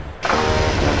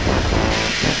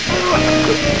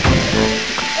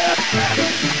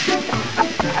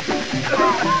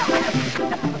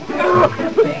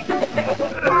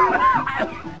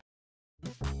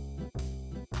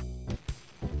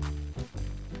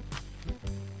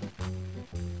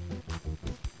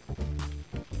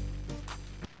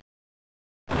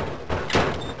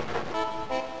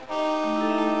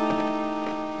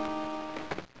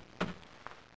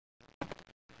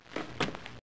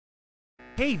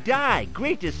 Hey, Di,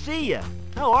 great to see you.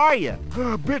 How are you?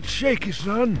 A bit shaky,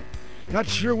 son. That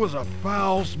sure was a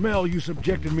foul smell you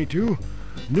subjected me to.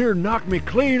 Near knocked me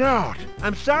clean out.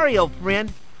 I'm sorry, old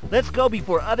friend. Let's go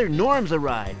before other Norms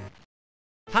arrive.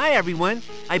 Hi, everyone.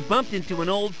 I bumped into an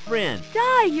old friend.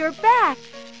 Di, you're back.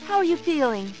 How are you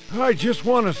feeling? I just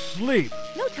want to sleep.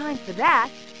 No time for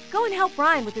that. Go and help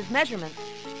Brian with his measurements.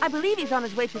 I believe he's on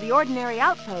his way to the ordinary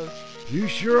outpost. You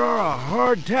sure are a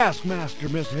hard taskmaster,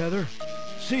 Miss Heather.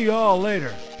 See you all later.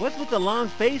 What's with the long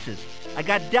faces? I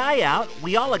got Di out.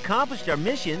 We all accomplished our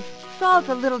missions. Saul's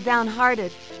a little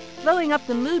downhearted. Blowing up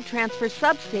the mood transfer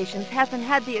substations hasn't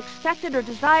had the expected or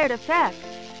desired effect.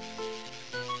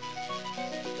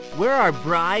 Where are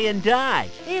Bri and Di?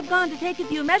 They have gone to take a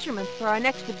few measurements for our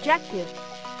next objective.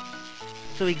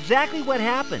 So exactly what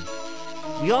happened?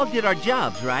 We all did our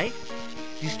jobs, right?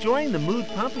 Destroying the mood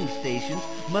pumping stations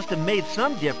must have made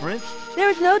some difference. There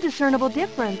is no discernible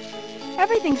difference.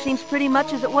 Everything seems pretty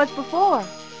much as it was before.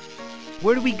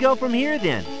 Where do we go from here,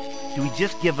 then? Do we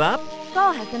just give up?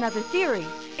 Saul has another theory.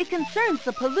 It concerns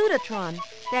the Pollutatron,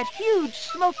 that huge,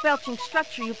 smoke-belching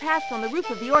structure you passed on the roof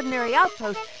of the ordinary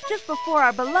outpost just before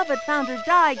our beloved founder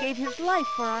Di gave his life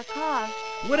for our cause.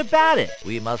 What about it?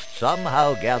 We must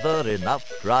somehow gather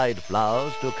enough dried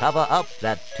flowers to cover up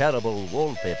that terrible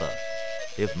wallpaper.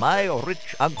 If my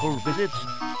rich uncle visits,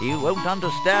 he won't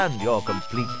understand your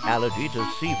complete allergy to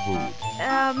seafood.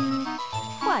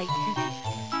 Quite.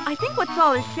 I think what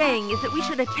Saul is saying is that we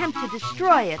should attempt to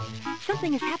destroy it.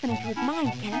 Something is happening to his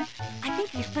mind, Ken. I think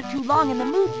he spent too long in the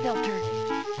mood filter.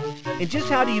 And just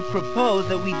how do you propose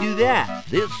that we do that?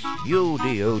 This new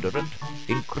deodorant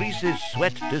increases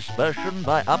sweat dispersion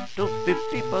by up to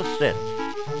 50%.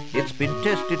 It's been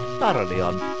tested thoroughly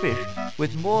on fish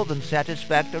with more than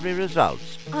satisfactory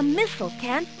results. A missile,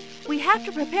 Ken. We have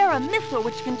to prepare a missile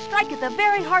which can strike at the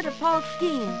very heart of Paul's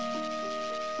scheme.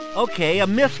 Okay, a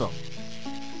missile.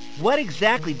 What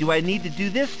exactly do I need to do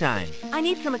this time? I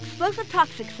need some explosive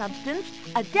toxic substance,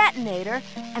 a detonator,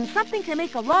 and something to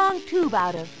make a long tube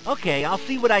out of. Okay, I'll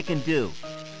see what I can do.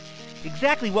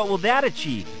 Exactly what will that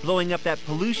achieve, blowing up that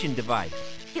pollution device?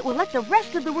 It will let the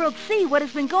rest of the world see what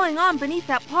has been going on beneath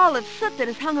that pall of soot that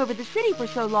has hung over the city for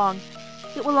so long.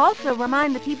 It will also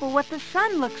remind the people what the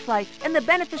sun looks like and the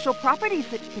beneficial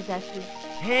properties it possesses.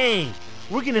 Hey,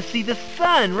 we're gonna see the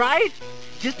sun, right?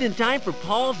 Just in time for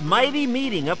Paul's mighty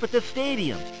meeting up at the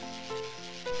stadium.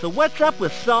 So what's up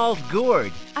with Saul's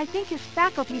gourd? I think his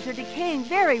faculties are decaying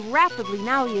very rapidly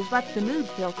now he has left the mood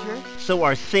filter. So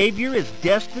our savior is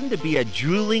destined to be a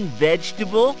drooling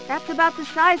vegetable? That's about the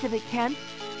size of it, Ken.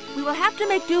 We will have to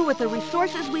make do with the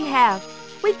resources we have.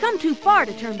 We've come too far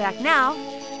to turn back now.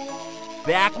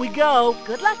 Back we go.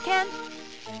 Good luck, Ken.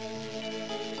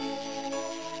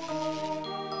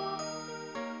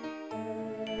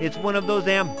 It's one of those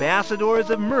ambassadors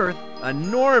of mirth, a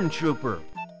norm trooper.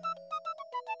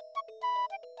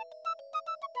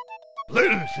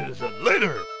 Later, citizen,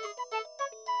 later!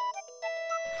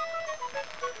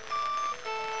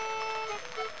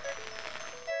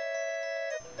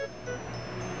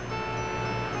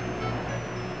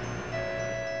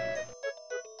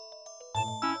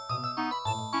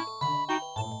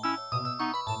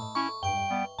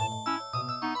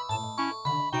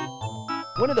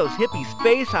 One of those hippie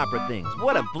space opera things.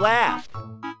 What a blast!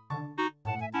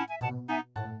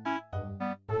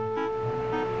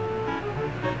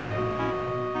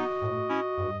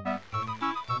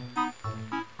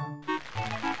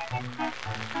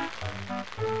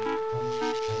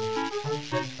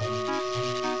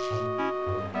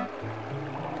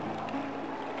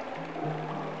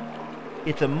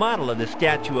 It's a model of the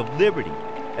Statue of Liberty.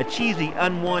 A cheesy,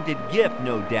 unwanted gift,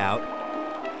 no doubt.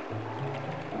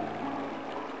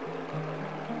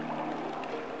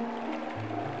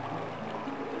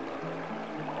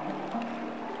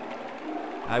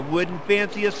 I wouldn't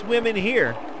fancy a swim in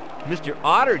here. Mr.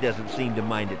 Otter doesn't seem to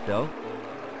mind it, though.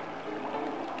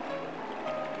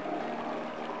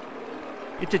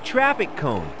 It's a traffic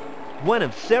cone, one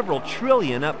of several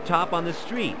trillion up top on the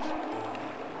streets.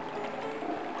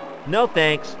 No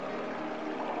thanks.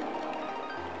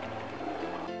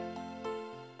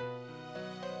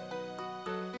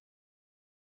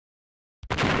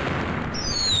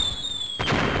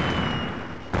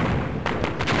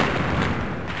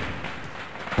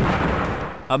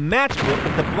 A matchbook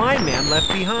that the blind man left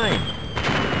behind.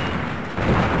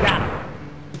 Got it.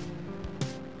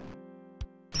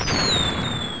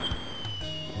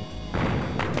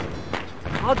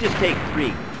 I'll just take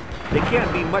 3. They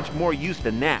can't be much more use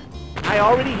than that. I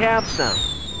already have some.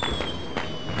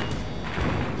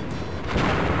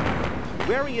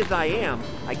 Wary as I am,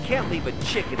 I can't leave a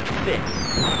chick in a fit.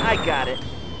 I got it.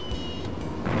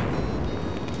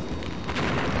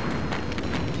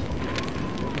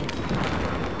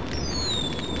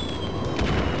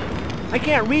 I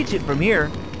can't reach it from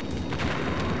here.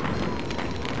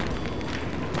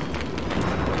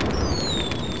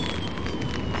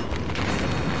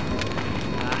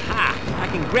 Aha! I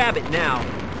can grab it now.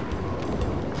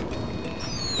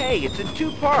 Hey, it's in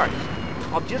 2 parts.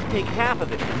 I'll just take half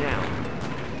of it for now.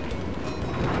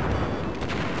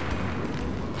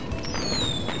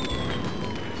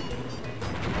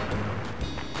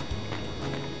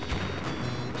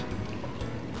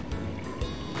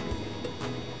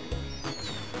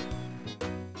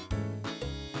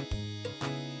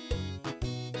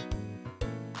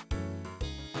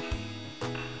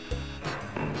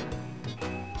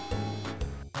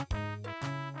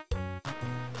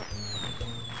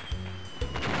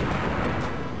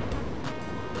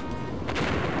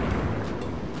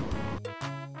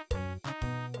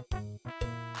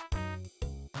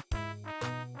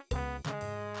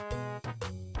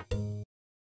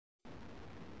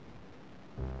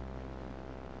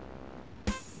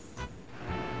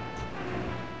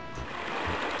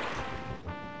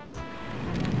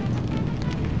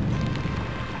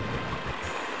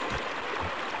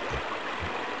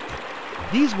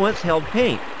 These once held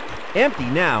paint. Empty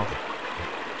now.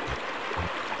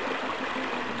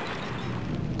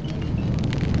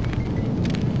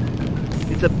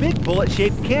 It's a big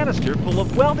bullet-shaped canister full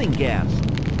of welding gas.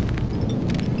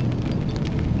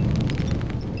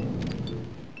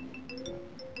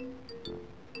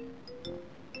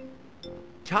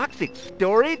 Toxic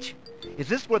storage? Is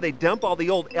this where they dump all the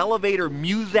old elevator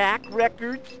Muzak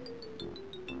records?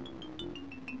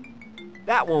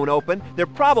 That won't open. They're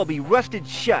probably rusted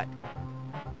shut.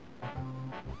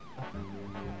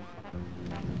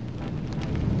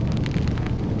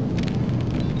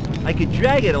 I could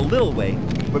drag it a little way,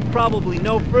 but probably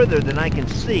no further than I can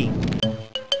see.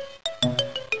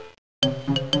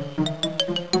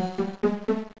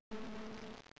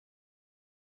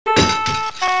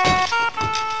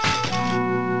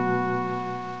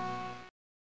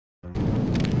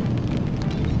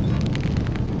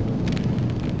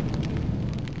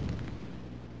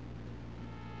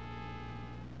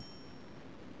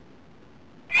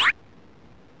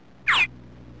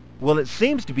 Well, it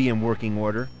seems to be in working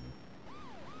order.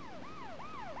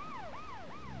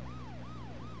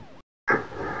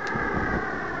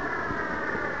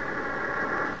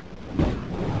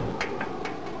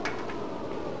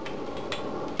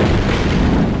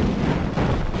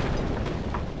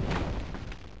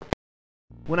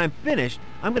 When I'm finished,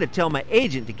 I'm going to tell my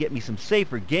agent to get me some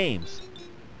safer games.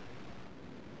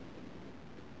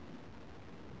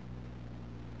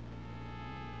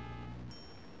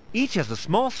 Each has a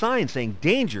small sign saying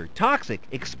danger, toxic,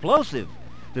 explosive.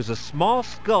 There's a small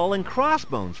skull and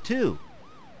crossbones, too.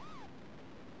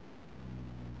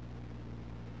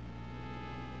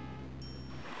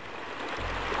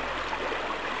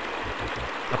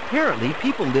 Apparently,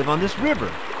 people live on this river.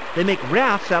 They make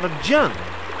rafts out of junk.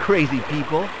 Crazy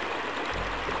people.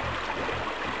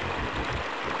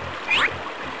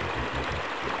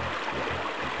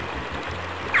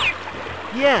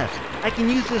 Yes, I can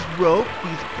use this rope,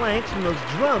 these planks, and those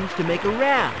drums to make a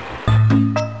raft.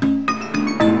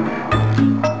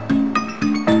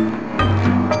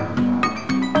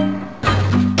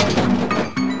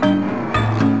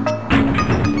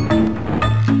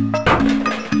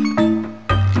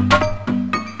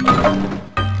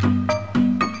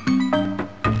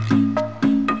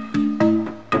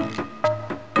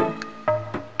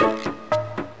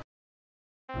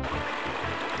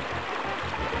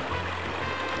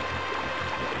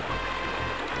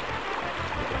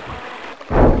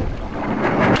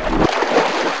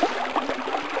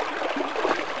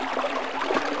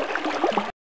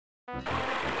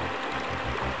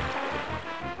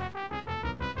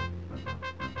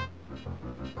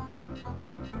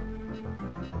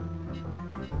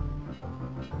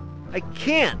 I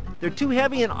can't! They're too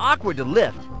heavy and awkward to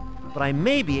lift, but I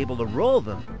may be able to roll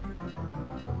them.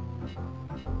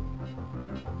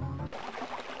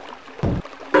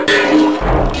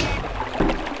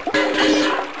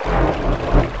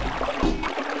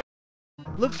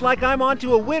 Looks like I'm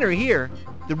onto a winner here.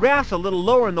 The raft's a little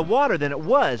lower in the water than it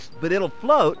was, but it'll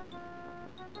float.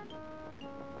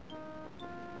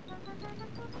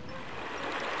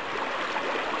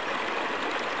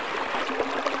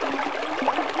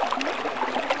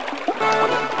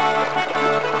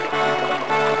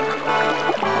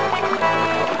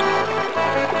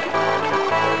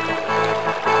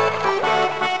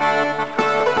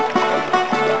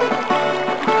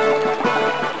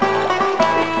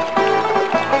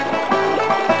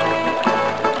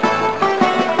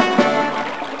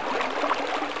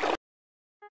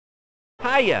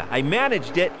 Hiya, I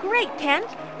managed it. Great, Tent.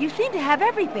 You seem to have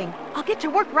everything. I'll get to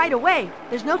work right away.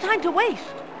 There's no time to waste.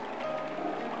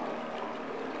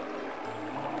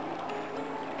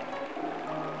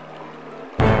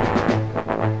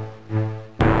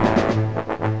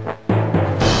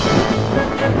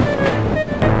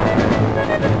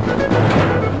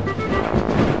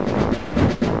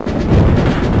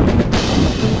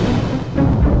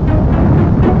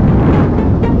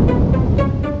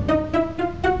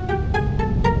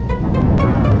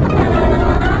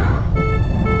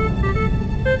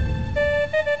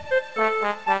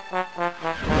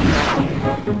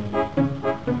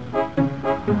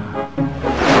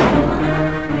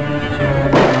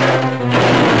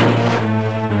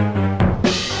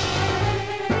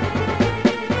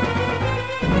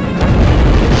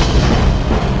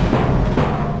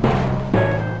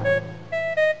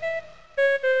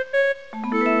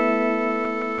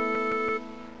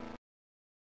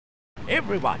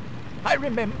 Everyone, I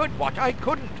remembered what I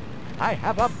couldn't. I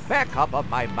have a backup of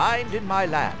my mind in my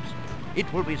labs.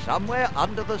 It will be somewhere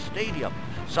under the stadium,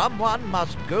 Someone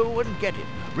must go and get it.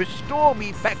 Restore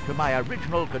me back to my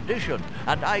original condition,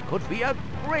 and I could be a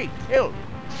great help.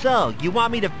 So, you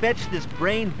want me to fetch this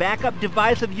brain backup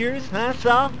device of yours, huh,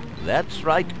 Saul? That's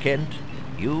right, Kent.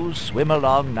 You swim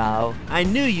along now. I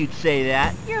knew you'd say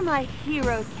that. You're my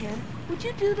hero, Kent. Would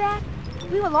you do that?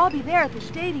 We will all be there at the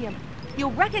stadium.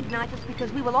 You'll recognize us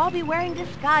because we will all be wearing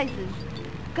disguises.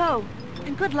 Go,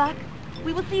 and good luck.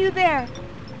 We will see you there.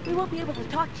 We won't be able to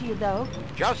talk to you, though.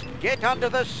 Just get under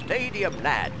the stadium,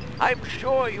 lad. I'm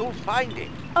sure you'll find it.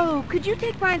 Oh, could you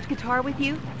take Brian's guitar with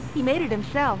you? He made it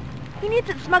himself. He needs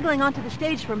it smuggling onto the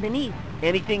stage from beneath.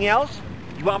 Anything else?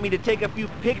 You want me to take a few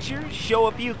pictures, show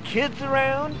a few kids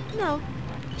around? No.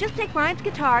 Just take Brian's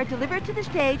guitar, deliver it to the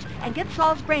stage, and get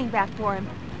Saul's brain back for him.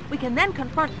 We can then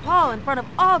confront Paul in front of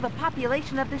all the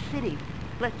population of the city.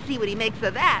 Let's see what he makes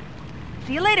of that.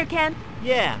 See you later, Ken.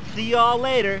 Yeah, see you all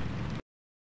later.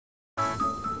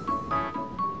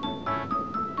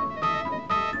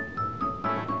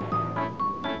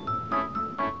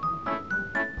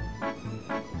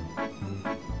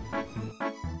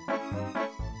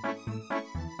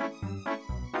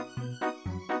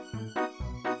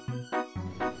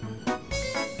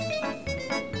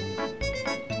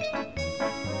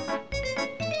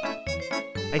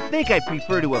 I think I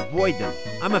prefer to avoid them.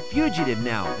 I'm a fugitive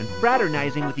now, and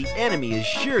fraternizing with the enemy is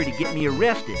sure to get me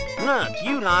arrested. Look,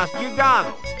 you lost your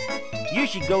goggles. You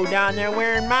should go down there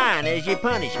wearing mine as your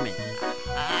punishment.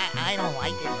 I don't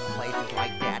like it in places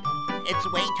like that.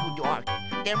 It's way too dark.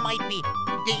 There might be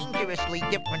dangerously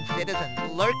different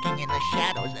citizens lurking in the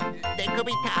shadows, and there could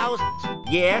be thousands.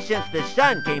 Yeah, since the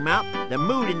sun came out, the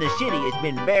mood in the city has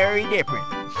been very different.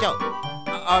 So,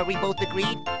 are we both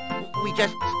agreed? We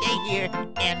just stay here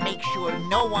and make sure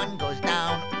no one goes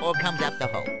down or comes up the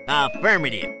hole.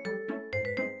 Affirmative.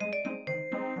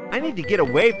 I need to get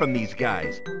away from these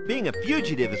guys. Being a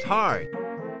fugitive is hard.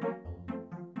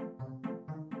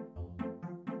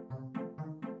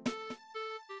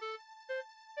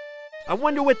 I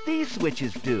wonder what these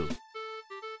switches do.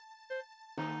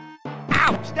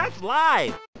 Ouch! That's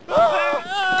live!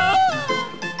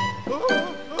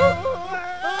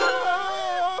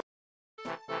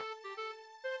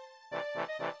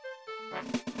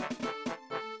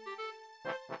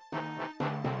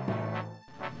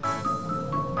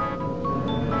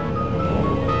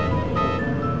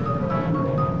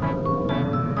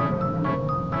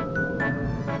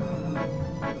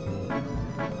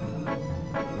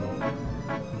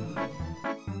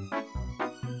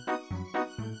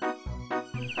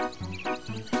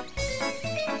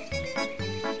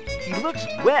 He looks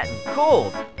wet and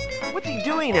cold. What's he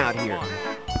doing out here?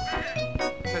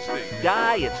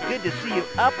 Di, it's good to see you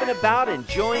up and about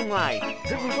enjoying life.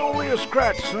 It was only a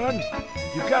scratch, son.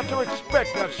 You got to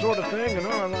expect that sort of thing in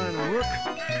our line of work.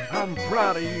 I'm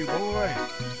proud of you, boy.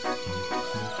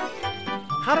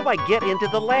 How do I get into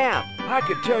the lab? I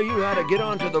could tell you how to get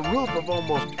onto the roof of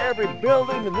almost every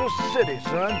building in this city,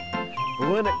 son.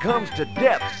 But when it comes to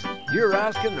depths, you're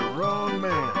asking the wrong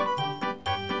man.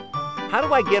 How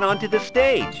do I get onto the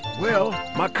stage? Well,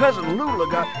 my cousin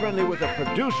Lula got friendly with a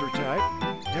producer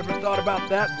type. Ever thought about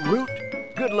that, Root?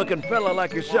 Good-looking fella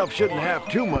like yourself shouldn't have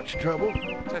too much trouble.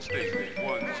 Testing.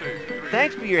 1, 2, 3.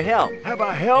 Thanks for your help. Have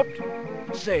I helped?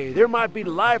 Say, there might be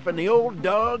life in the old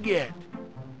dog yet.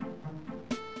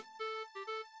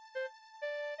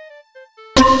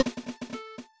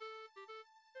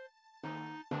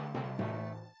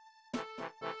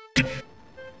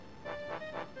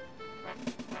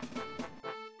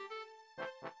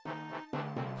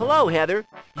 Hello, Heather.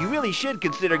 You really should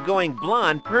consider going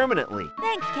blonde permanently.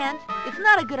 Thanks, Kent. It's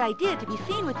not a good idea to be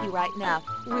seen with you right now.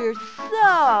 We're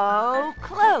so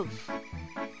close.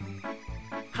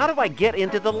 How do I get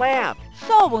into the lab?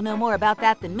 Saul will know more about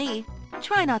that than me.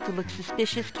 Try not to look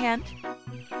suspicious, Kent.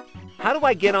 How do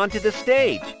I get onto the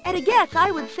stage? At a guess,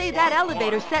 I would say that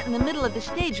elevator set in the middle of the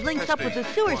stage links up with the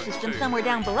sewer system somewhere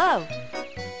down below.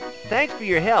 Thanks for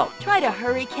your help. Try to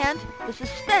hurry, Kent. The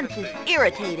suspense is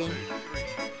irritating.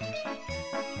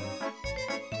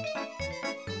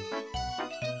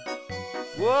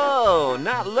 Whoa,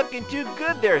 not looking too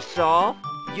good there, Saul.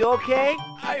 You okay?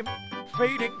 I'm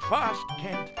fading fast,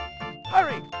 Kent.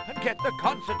 Hurry and get the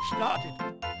concert started.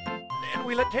 Then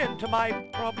we'll attend to my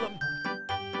problem.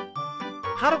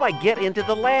 How do I get into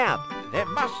the lab? There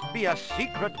must be a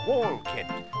secret wall, Kent.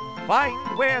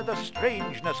 Find where the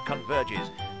strangeness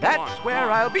converges. That's where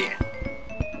I'll be.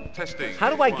 Testing. How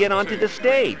do I get onto the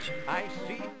stage? I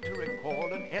seem to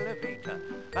recall an elevator,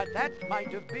 but that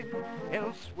might have been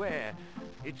elsewhere.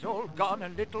 It's all gone a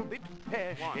little bit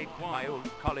pear-shaped, my old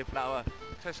cauliflower.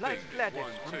 like Gladys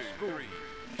from school.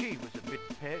 She was a bit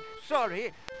pale.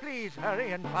 Sorry, please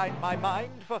hurry and find my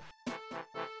mind for...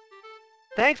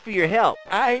 Thanks for your help.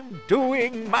 I'm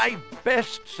doing my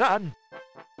best, son.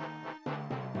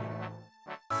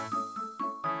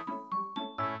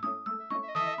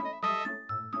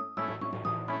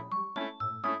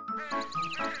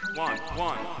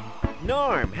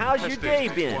 Norm, how's your day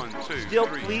been? Still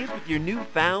pleased with your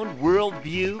newfound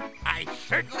worldview? I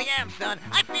certainly am, son.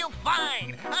 I feel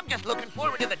fine. I'm just looking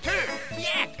forward to the tour, the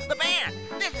act, the band.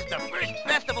 This is the first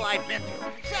festival I've been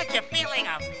to. Such a feeling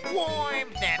of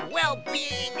warmth and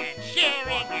well-being and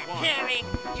sharing and caring.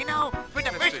 You know, for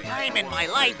the first time in my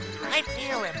life, I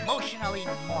feel emotionally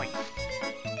moist.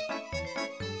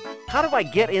 How do I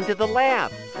get into the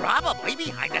lab? Probably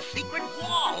behind a secret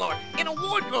wall or in a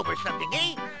wardrobe or something,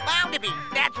 eh? Bound to be.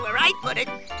 That's where I put it.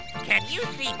 Can you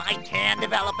see my tan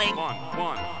developing?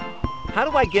 How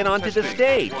do I get onto the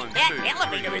stage? That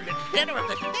elevator in the center of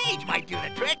the stage might do the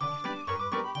trick.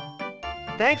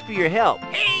 Thanks for your help.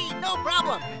 Hey, no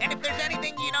problem. And if there's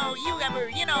anything, you ever,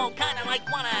 kind of like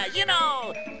wanna,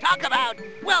 talk about,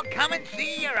 well, come and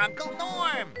see your Uncle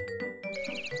Norm.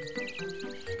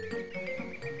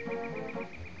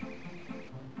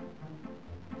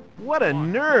 What a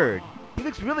nerd! He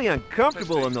looks really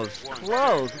uncomfortable in those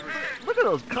clothes. Look at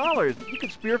those collars. You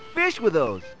could spear fish with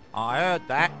those. I heard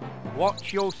that.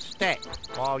 Watch your step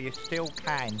while you still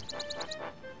can.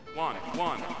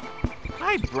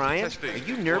 Hi, Brian. Are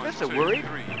you nervous or worried?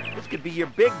 This could be your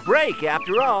big break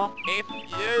after all. If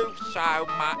you so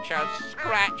much as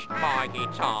scratched my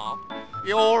guitar,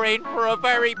 you're in for a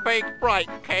very big break,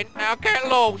 Kent. Now get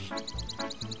lost.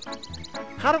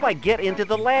 How do I get into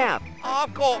the lab?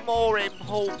 I've got more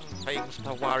important things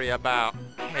to worry about,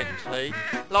 Kenty.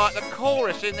 Like the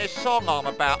chorus in this song I'm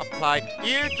about to play.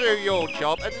 You do your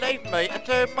job and leave me to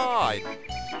do mine.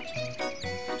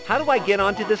 How do I get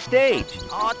onto the stage?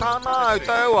 I don't know,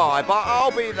 do I? But I'll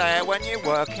be there when you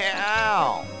work it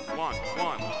out.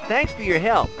 Thanks for your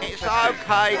help. It's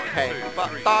okay, Kent,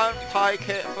 but don't take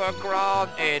it for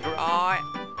granted, right?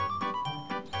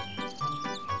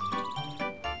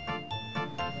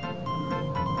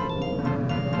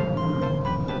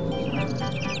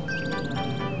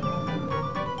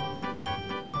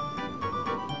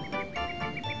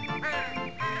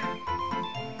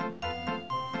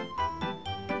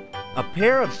 A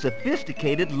pair of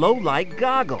sophisticated low-light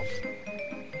goggles.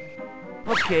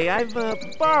 Okay, I've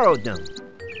borrowed them.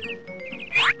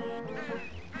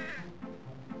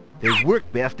 They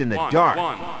work best in the dark.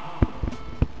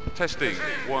 Testing.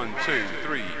 1, 2,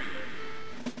 3.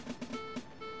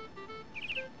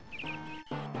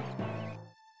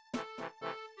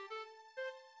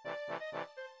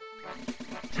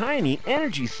 Tiny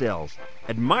energy cells,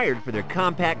 admired for their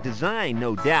compact design,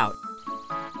 no doubt.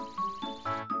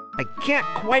 I can't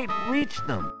quite reach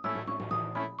them.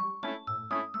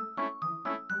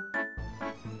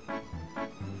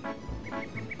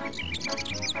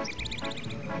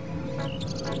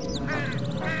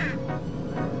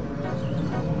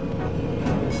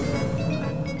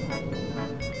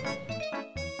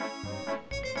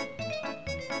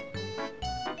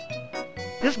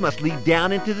 This must lead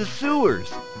down into the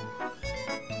sewers.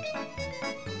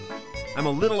 I'm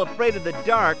a little afraid of the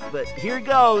dark, but here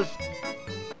goes.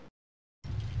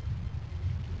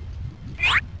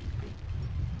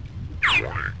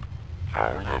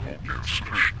 Power level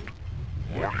insufficient.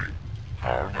 Warning,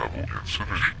 power level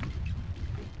insufficient.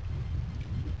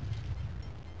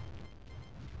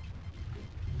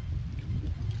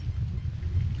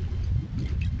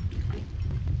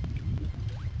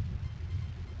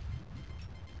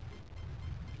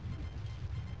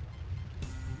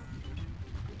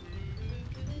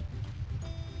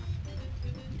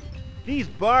 These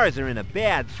bars are in a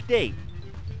bad state.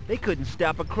 They couldn't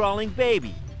stop a crawling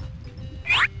baby.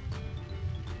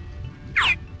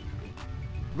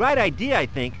 Right idea, I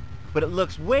think, but it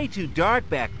looks way too dark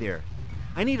back there.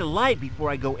 I need a light before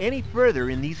I go any further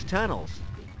in these tunnels.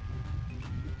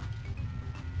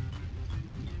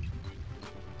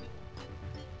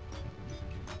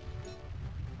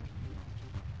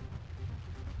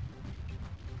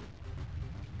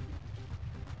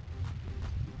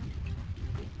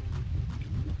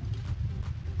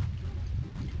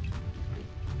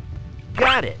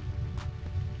 Got it!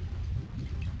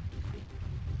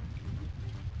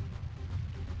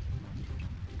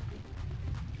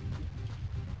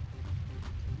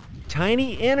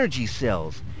 Tiny energy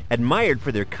cells, admired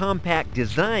for their compact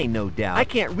design, no doubt. I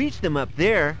can't reach them up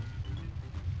there.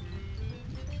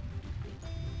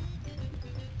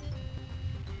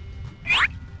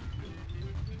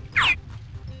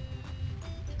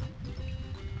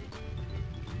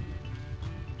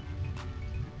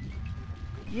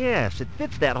 Yes, it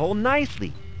fits that hole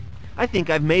nicely. I think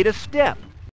I've made a step.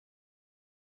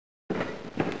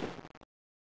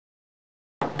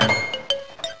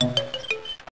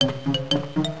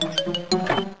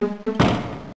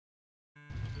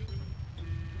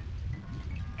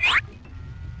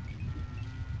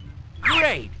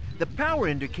 Great! The power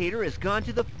indicator has gone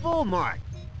to the full mark.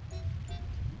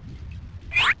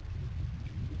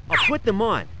 I'll put them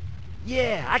on.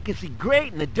 Yeah, I can see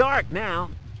great in the dark now.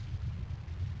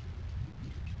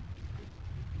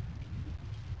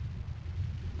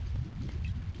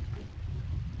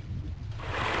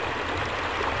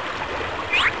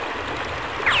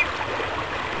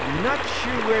 I'm not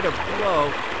sure where to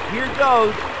blow. Here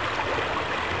goes.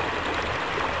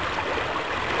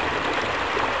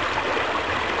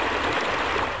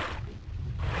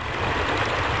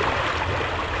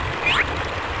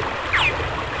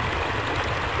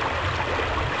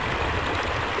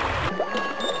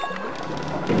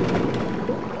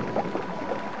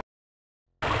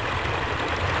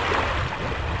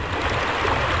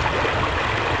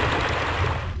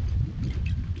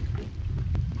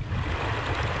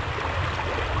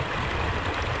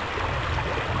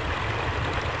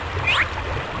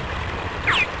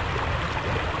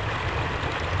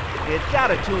 It's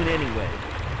out of tune anyway.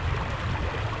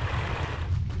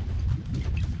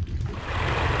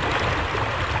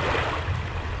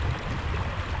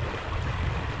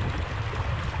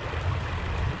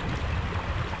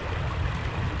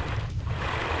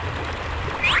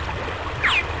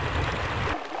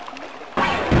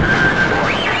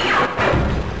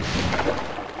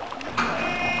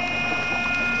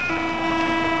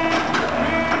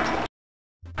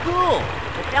 Cool!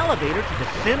 An elevator to the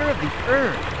center of the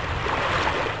Earth.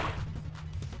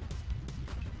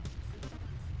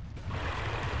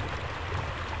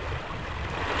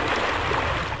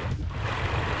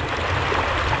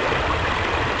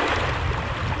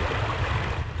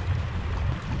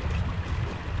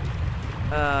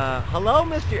 Hello,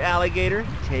 Mr. Alligator.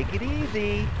 Take it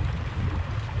easy.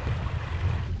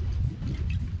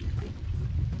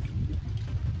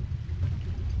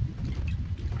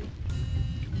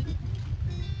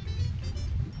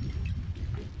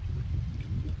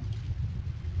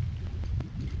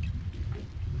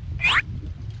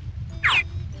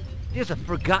 There's a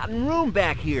forgotten room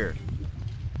back here.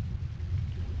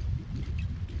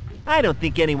 I don't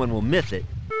think anyone will miss it.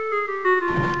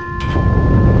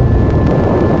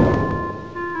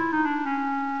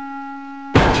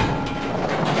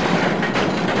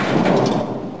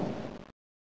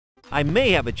 I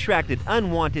may have attracted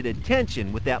unwanted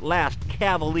attention with that last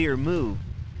cavalier move.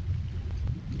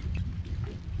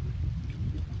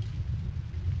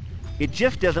 It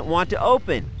just doesn't want to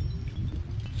open.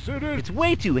 It's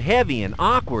way too heavy and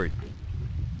awkward.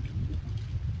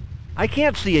 I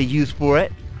can't see a use for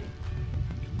it.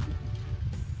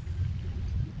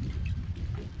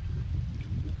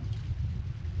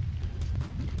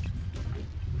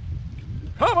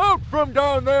 Come out from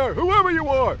down there, whoever you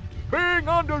are! Being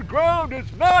underground is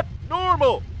not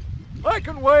normal! I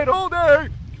can wait all day!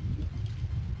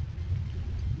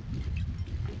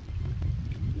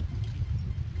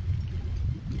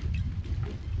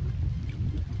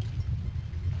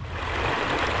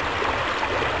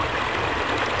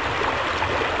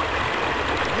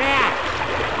 Rats!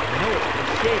 I know it's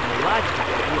cliche and illogical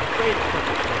to be afraid of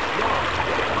something so small.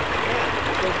 Yeah,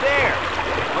 so there!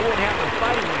 I won't have them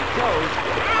fighting my toes.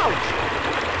 Ouch!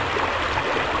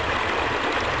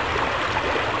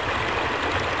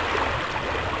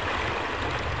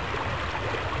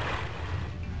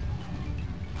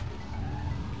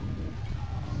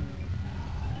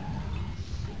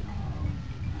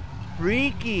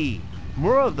 Freaky!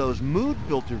 More of those mood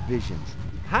filter visions.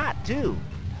 Hot, too.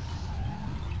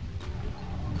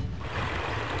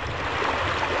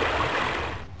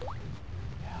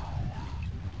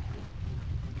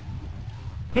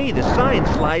 Hey, the sign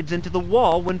slides into the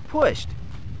wall when pushed.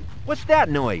 What's that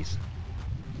noise?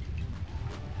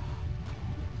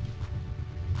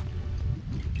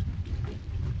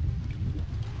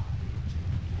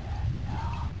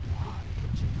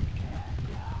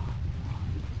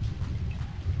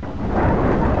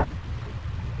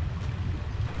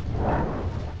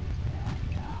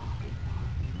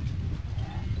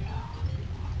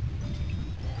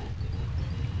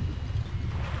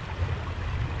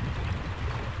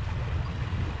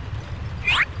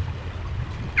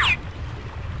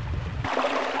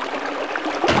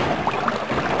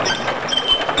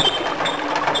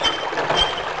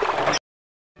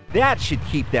 That should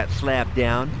keep that slab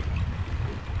down.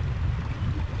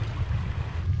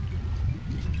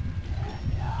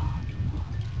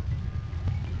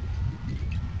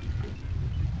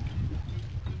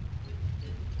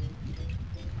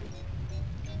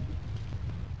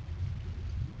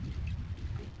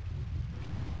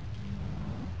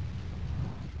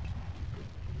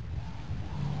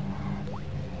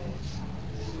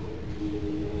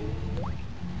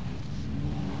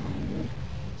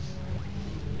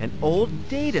 An old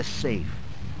data safe.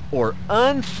 Or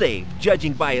unsafe,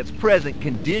 judging by its present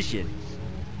condition.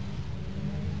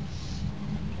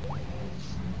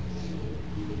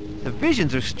 The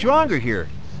visions are stronger here.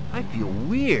 I feel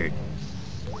weird.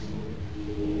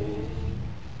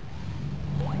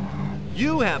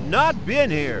 You have not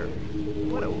been here.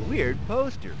 What a weird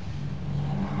poster.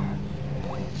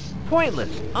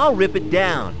 Pointless. I'll rip it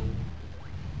down.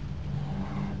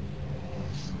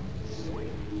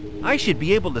 I should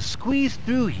be able to squeeze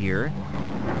through here.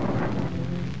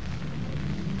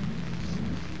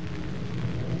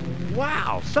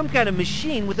 Wow, some kind of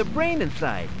machine with a brain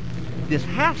inside. This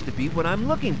has to be what I'm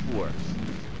looking for.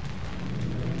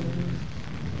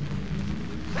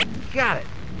 Got it.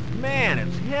 Man,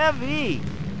 it's heavy.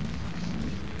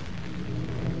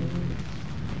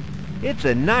 It's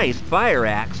a nice fire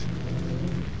axe.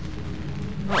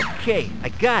 Okay, I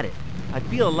got it. I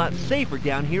feel a lot safer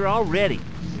down here already.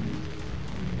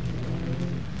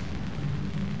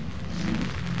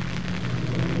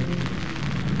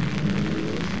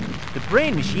 The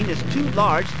brain machine is too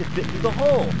large to fit through the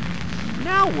hole.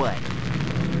 Now what?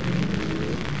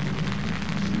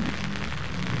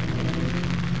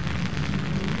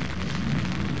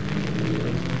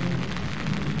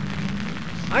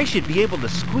 I should be able to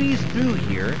squeeze through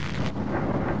here.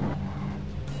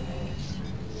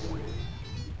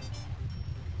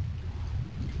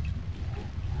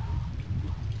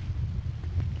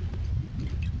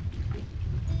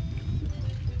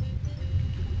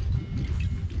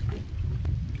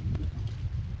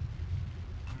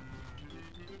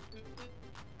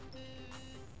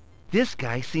 This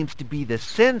guy seems to be the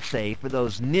sensei for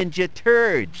those ninja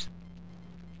turds.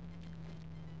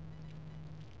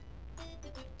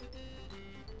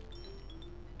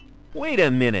 Wait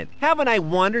a minute, haven't I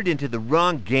wandered into the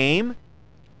wrong game?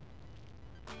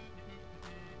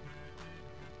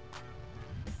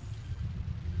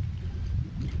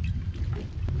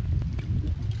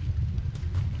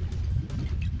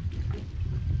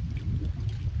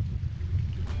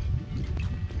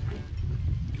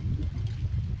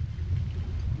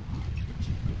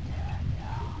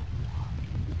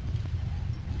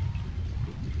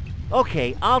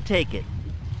 Okay, I'll take it.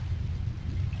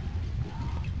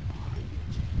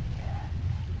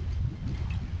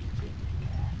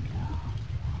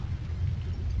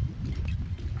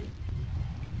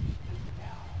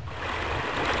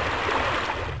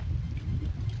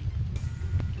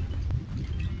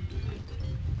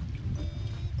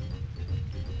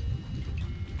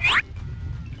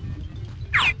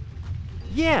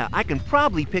 Yeah, I can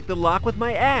probably pick the lock with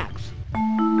my axe.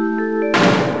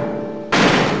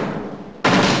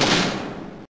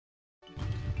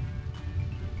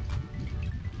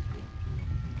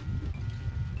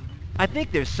 I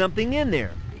think there's something in there.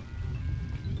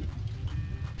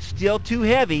 Still too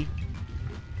heavy.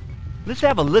 Let's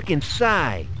have a look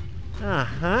inside.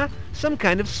 Uh-huh, some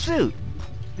kind of suit.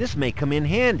 This may come in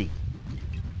handy.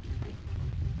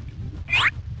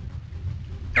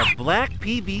 A black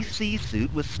PVC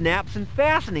suit with snaps and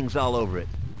fastenings all over it.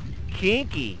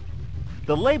 Kinky.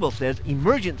 The label says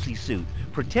emergency suit.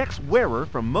 Protects wearer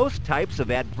from most types of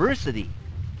adversity.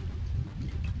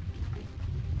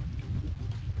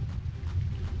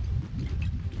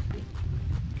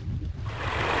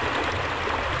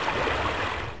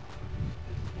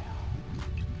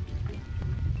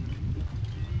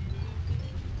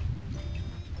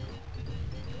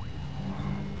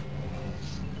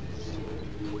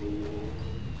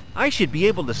 I should be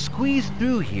able to squeeze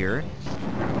through here.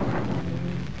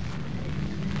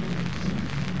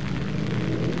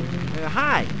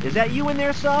 Hi, is that you in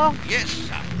there, Saul? Yes,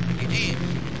 sir, it is.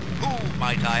 Who,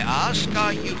 might I ask,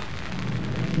 are you?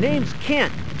 Name's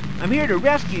Kent. I'm here to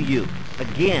rescue you.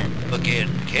 Again. Again,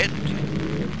 Kent?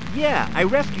 Yeah, I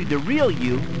rescued the real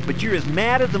you, but you're as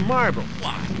mad as a marble.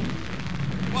 Why?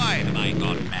 Why have I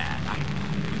gone mad? I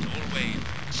was always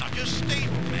such a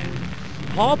stable man.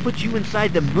 Paul put you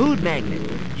inside the mood magnet.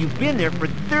 You've been there for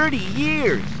 30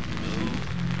 years. Oh,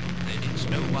 then it's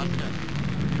no wonder.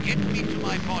 Get me to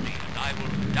my body and I will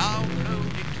download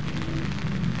it.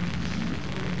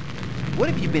 What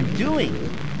have you been doing?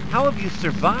 How have you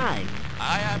survived?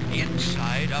 I am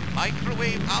inside a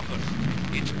microwave oven.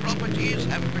 Its properties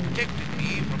have protected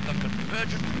me from the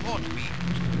convergent force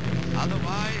beams.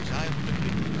 Otherwise, I would have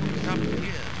been cooked up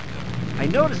years ago. I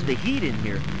noticed the heat in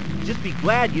here. Just be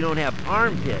glad you don't have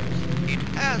armpits. It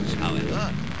has,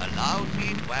 however, allowed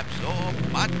me to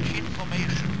absorb much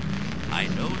information. I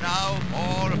know now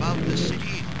more about the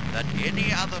city than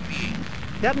any other being.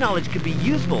 That knowledge could be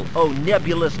useful, oh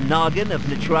nebulous noggin of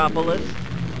Metropolis.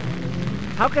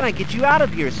 How can I get you out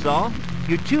of here, Saul?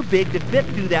 You're too big to fit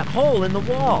through that hole in the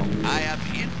wall. I am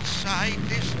inside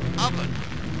this oven.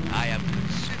 I am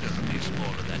considerably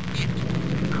smaller than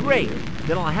it. Great.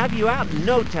 Then I'll have you out in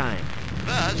no time.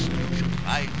 First, you should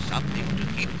find something to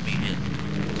keep me in.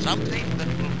 Something that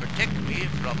will protect me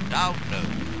from download.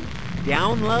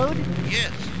 Download?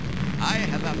 Yes. I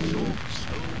have absorbed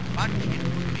so much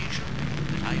information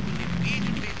that I will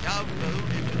immediately download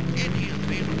into any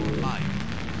available mind.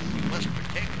 You must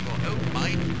protect your own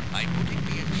mind by putting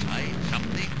me inside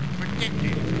something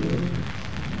protected.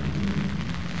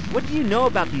 What do you know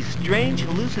about these strange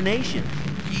hallucinations?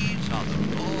 These are the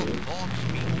raw thoughts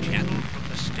being channeled from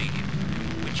the stadium,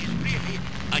 which is really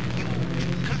a huge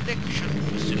collection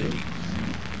facility.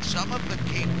 Some of the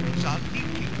cables are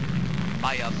leaking.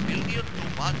 By 1,000,000 to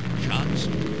 1 chance,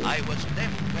 I was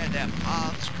left where their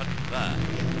paths converge.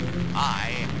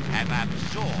 I have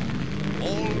absorbed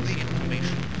all the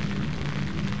information.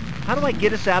 How do I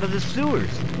get us out of the sewers?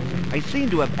 I seem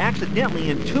to have accidentally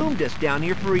entombed us down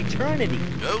here for eternity.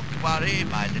 Don't worry,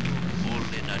 my little bull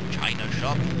in a china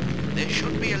shop. There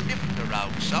should be a lift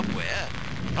around somewhere,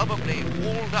 probably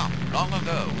walled up long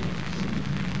ago.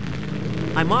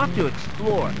 I'm off to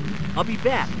explore. I'll be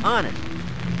back, honest.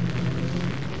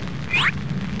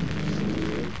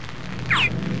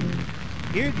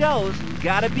 Here goes.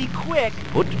 Gotta be quick.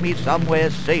 Put me somewhere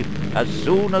safe as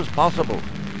soon as possible.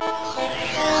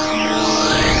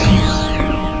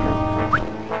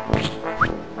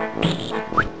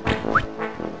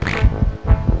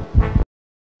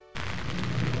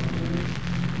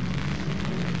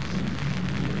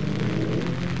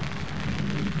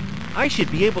 I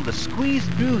should be able to squeeze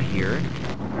through here.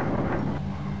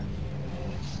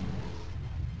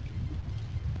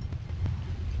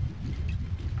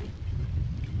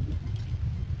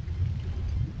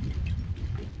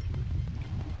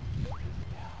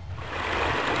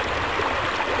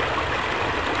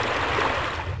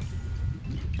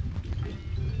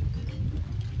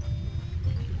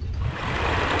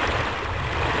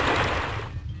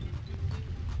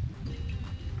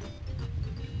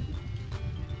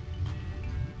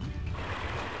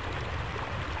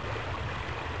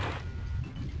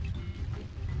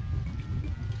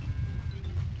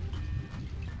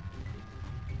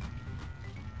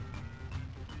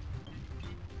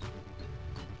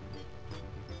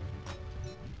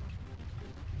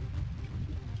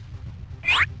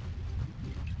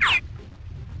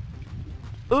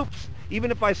 Oops,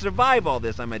 even if I survive all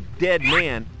this, I'm a dead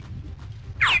man.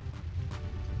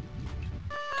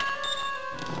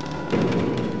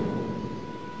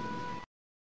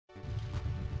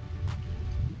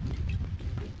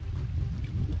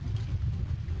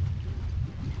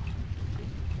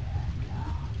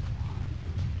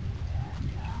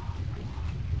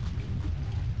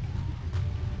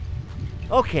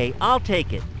 Okay, I'll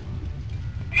take it.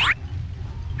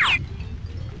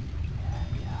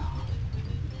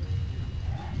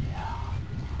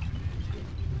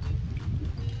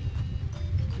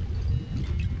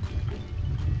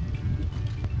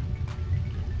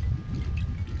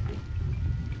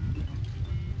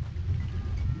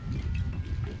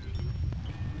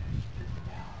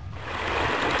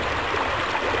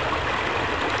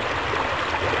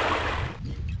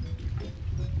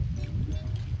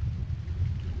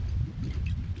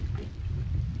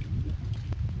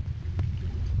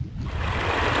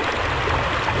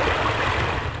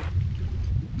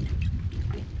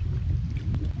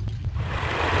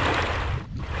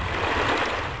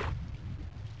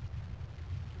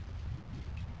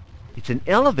 It's an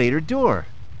elevator door.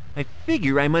 I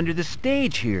figure I'm under the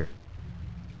stage here.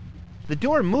 The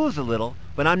door moves a little,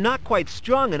 but I'm not quite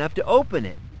strong enough to open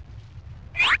it.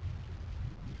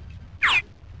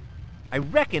 I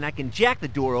reckon I can jack the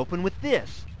door open with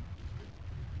this.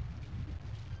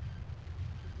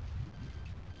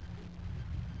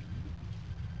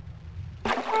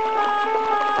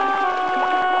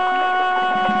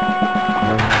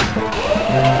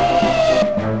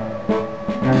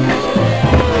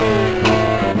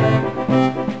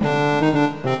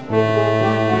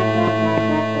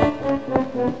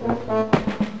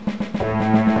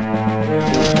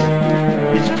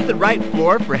 Right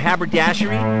floor for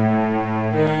haberdashery?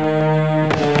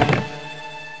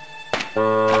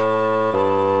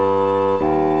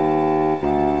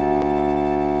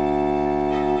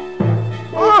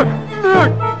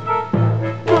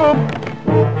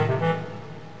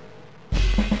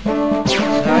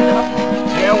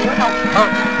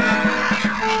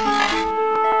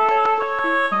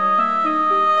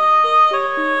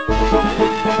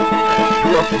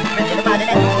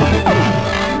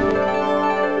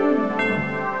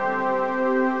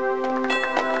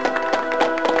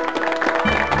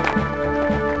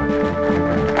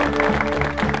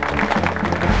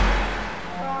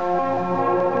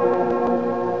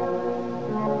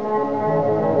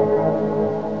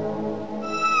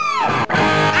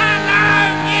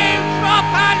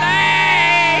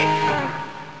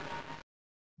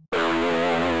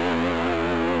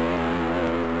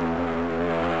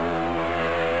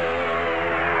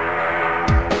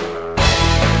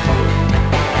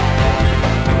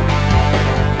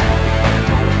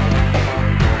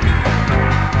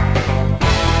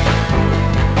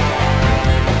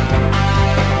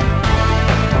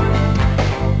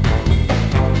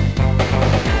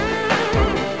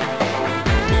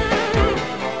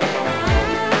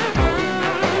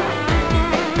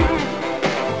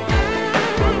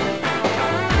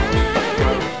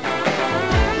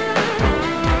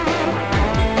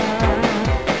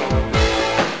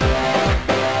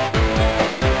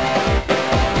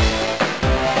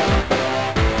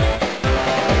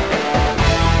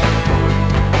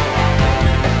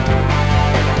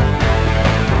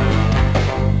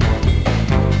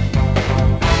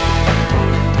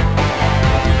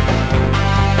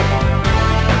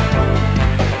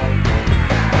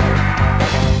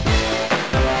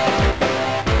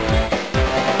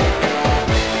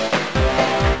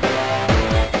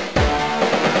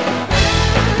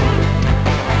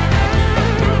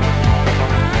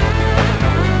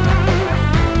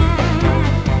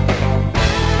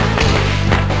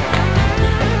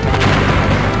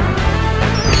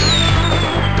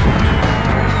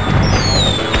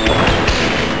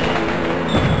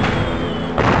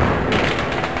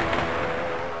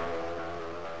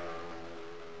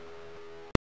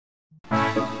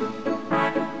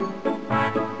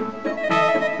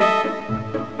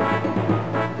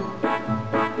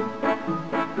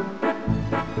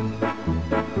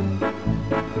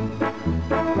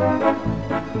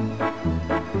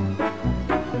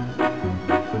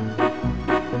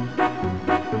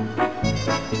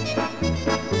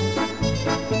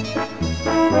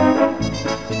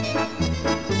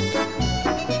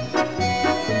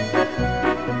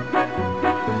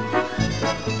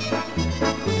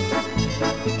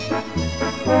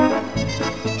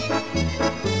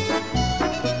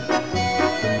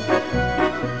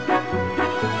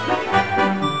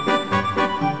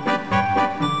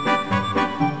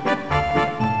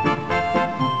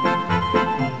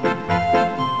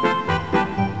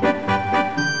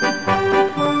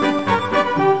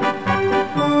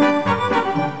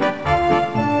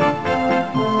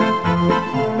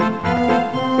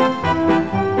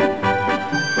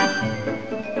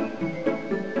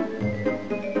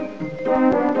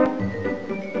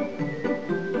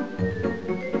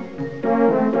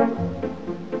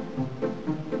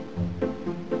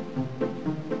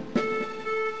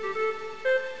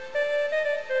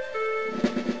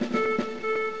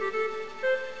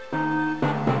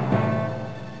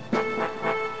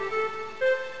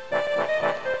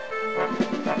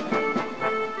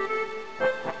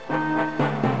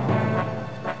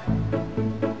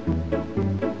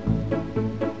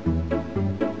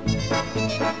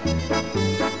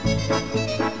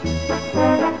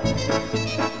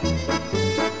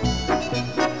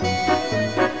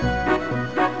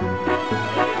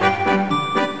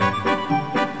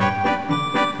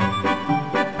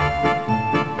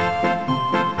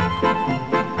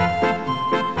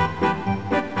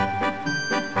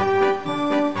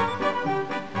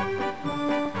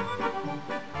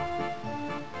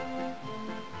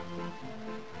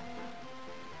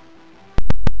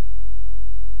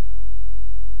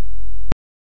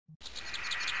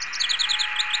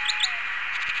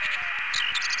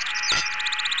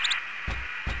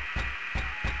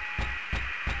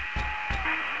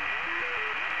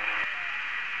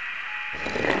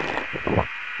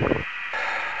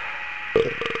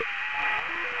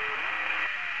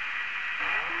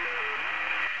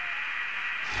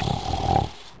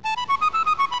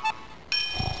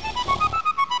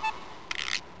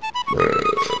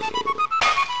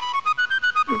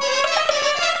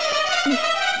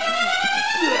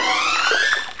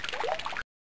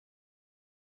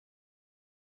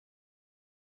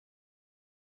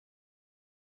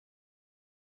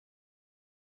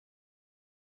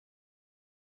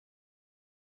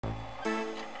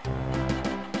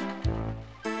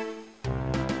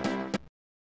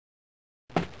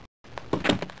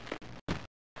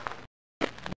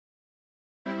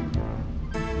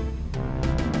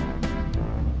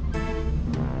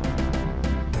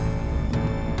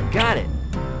 Got it.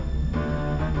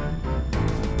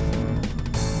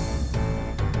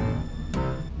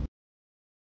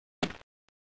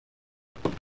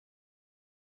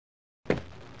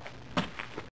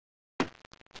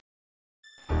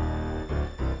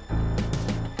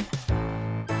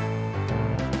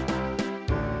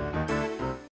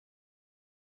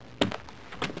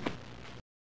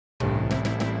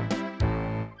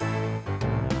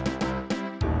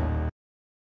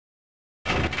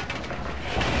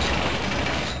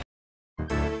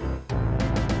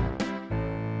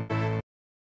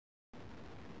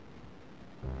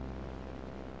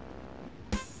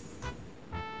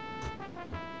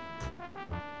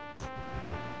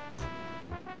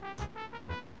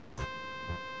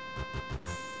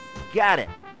 Got it.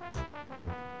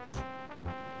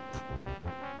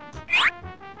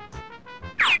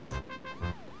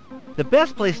 The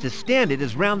best place to stand it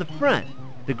is round the front.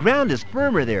 The ground is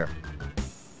firmer there.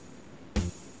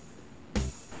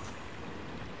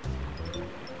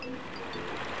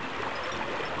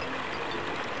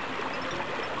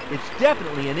 It's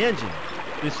definitely an engine.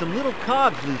 There's some little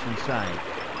cogs loose inside.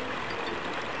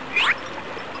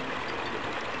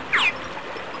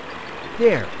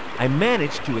 There, I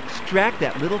managed to extract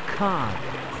that little cog.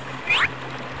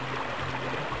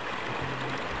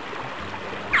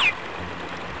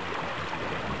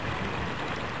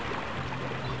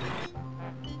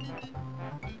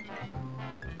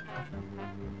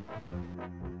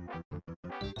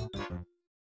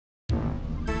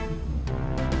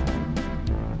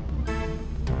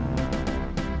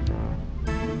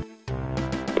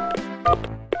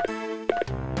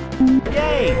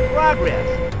 Yay!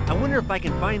 Progress! I wonder if I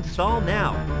can find Saul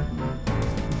now.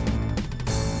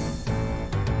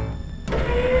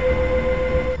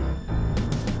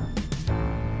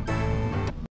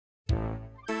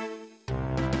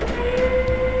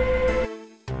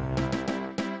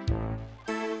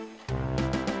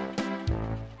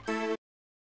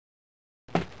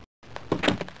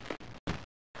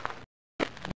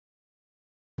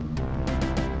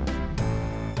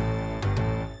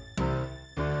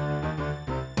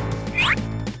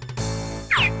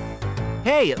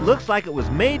 Hey, it looks like it was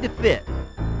made to fit.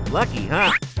 Lucky,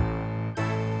 huh?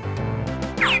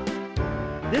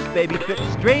 This baby fits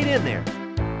straight in there.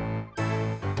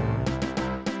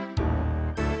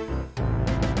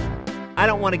 I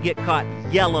don't want to get caught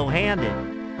yellow-handed.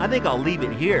 I think I'll leave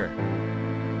it here.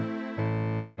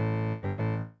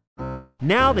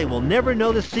 Now they will never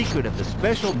know the secret of the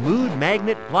special mood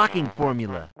magnet blocking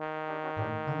formula.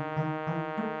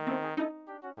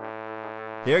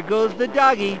 There goes the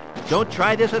doggy. Don't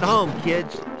try this at home,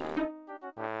 kids.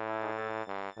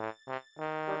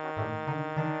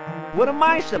 What am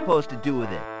I supposed to do with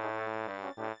it?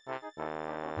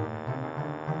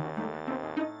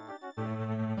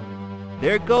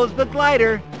 There goes the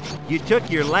glider. You took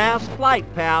your last flight,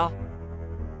 pal.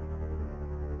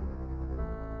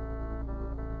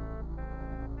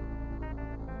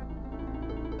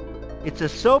 It's a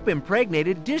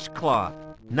soap-impregnated dishcloth.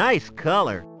 Nice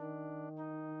color.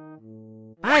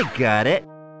 I got it.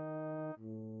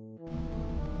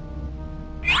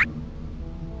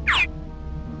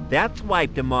 That's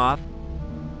wiped him off.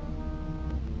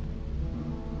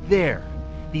 There.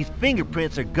 These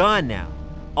fingerprints are gone now.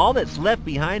 All that's left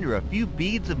behind are a few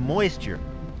beads of moisture.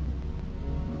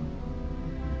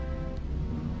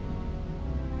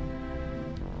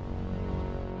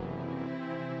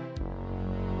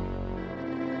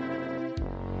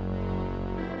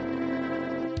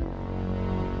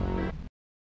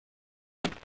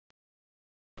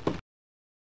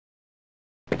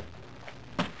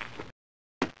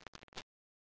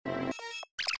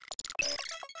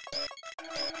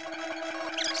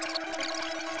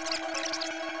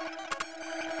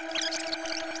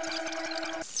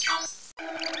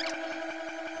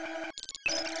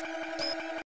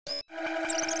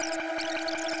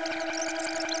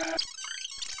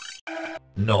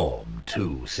 Norm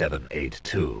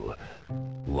 2782.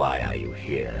 Why are you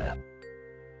here?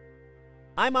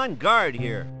 I'm on guard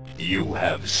here. You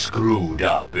have screwed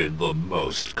up in the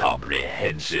most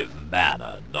comprehensive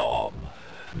manner, Norm.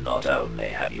 Not only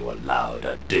have you allowed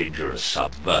a dangerous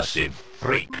subversive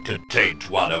freak to taint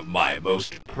one of my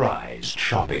most prized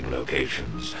shopping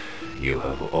locations, you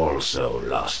have also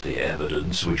lost the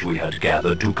evidence which we had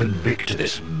gathered to convict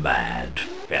this mad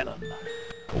felon.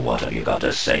 What have you got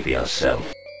to say for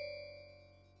yourself?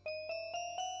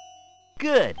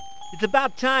 Good. It's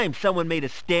about time someone made a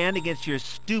stand against your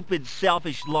stupid,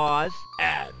 selfish laws.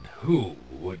 And who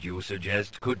would you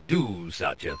suggest could do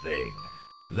such a thing?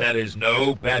 There is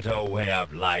no better way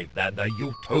of life than the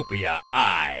utopia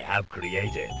I have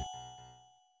created.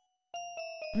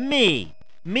 Me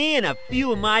and a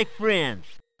few of my friends.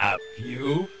 A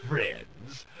few friends?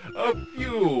 A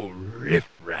few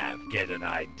riffraff get an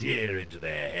idea into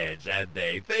their heads and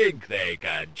they think they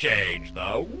can change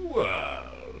the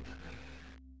world.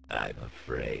 I'm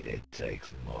afraid it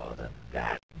takes more than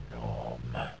that, Norm.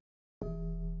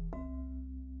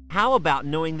 How about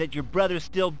knowing that your brother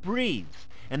still breathes,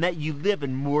 and that you live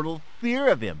in mortal fear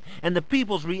of him, and the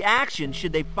people's reaction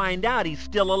should they find out he's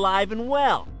still alive and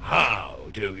well? How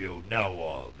do you know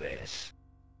all this?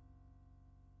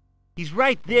 He's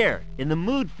right there, in the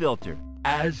mood filter.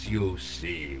 As you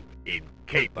seem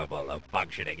incapable of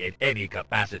functioning in any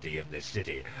capacity in this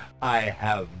city, I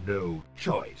have no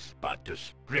choice but to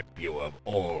strip you of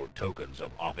all tokens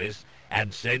of office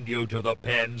and send you to the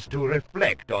pens to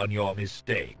reflect on your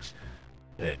mistakes,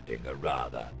 pending a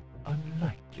rather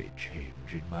unlikely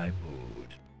change in my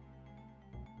mood.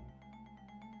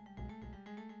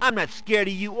 I'm not scared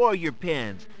of you or your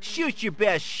pens. Shoot your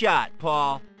best shot,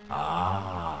 Paul.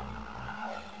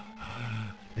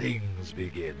 Things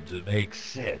begin to make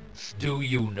sense. Do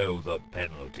you know the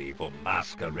penalty for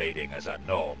masquerading as a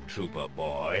Norm Trooper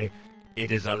boy?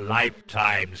 It is a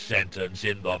lifetime sentence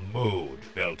in the mood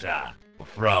filter.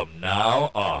 From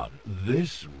now on,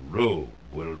 this room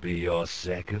will be your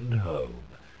second home.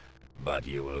 But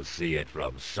you will see it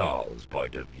from Saul's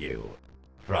point of view,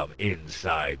 from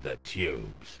inside the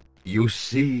tubes. You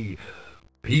see,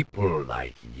 people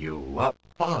like you are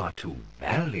far too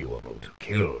valuable to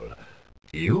kill.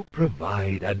 You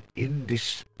provide an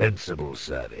indispensable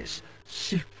service,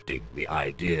 sifting the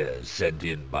ideas sent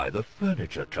in by the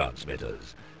furniture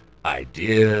transmitters.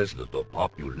 Ideas that the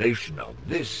population of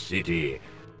this city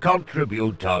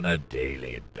contribute on a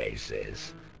daily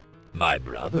basis. My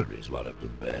brother is one of the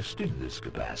best in this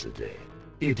capacity.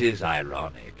 It is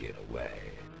ironic in a way.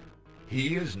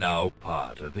 He is now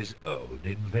part of his own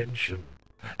invention.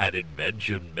 An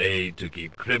invention made to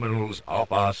keep criminals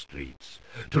off our streets,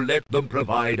 to let them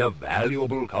provide a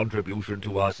valuable contribution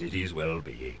to our city's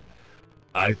well-being.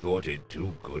 I thought it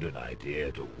too good an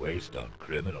idea to waste on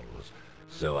criminals,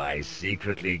 so I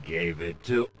secretly gave it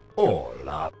to all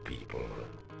our people.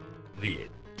 The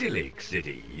idyllic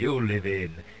city you live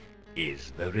in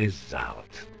is the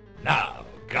result. Now,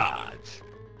 guards,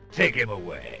 take him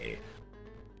away.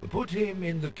 Put him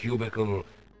in the cubicle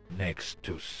next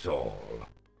to Saul.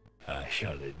 I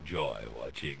shall enjoy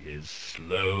watching his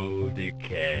slow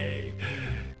decay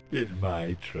in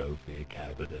my trophy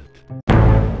cabinet.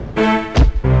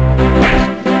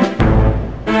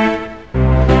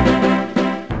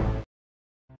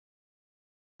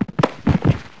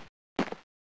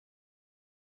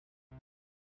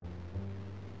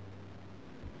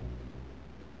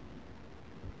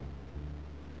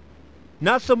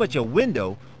 Not so much a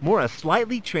window, more a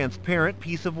slightly transparent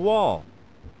piece of wall.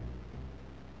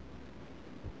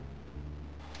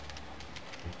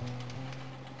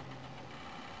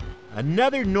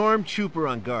 Another Norm Trooper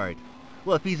on guard.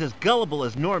 Well, if he's as gullible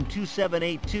as Norm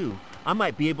 2782, I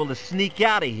might be able to sneak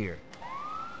out of here.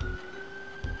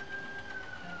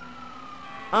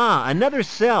 Ah, another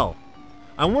cell.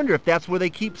 I wonder if that's where they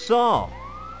keep Saul.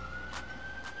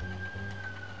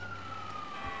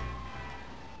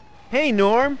 Hey,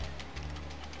 Norm.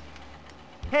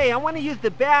 Hey, I want to use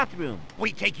the bathroom.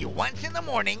 We take you once in the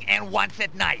morning and once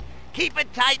at night. Keep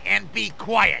it tight and be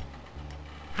quiet.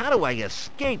 How do I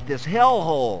escape this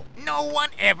hellhole? No one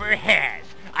ever has.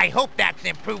 I hope that's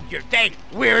improved your day,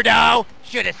 weirdo.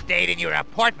 Should have stayed in your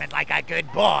apartment like a good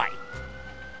boy.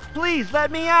 Please let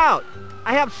me out.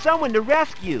 I have someone to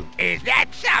rescue. Is that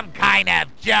some kind of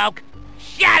joke?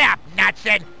 Shut up,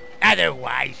 Nutson.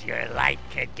 Otherwise, your life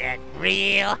could get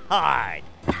real hard.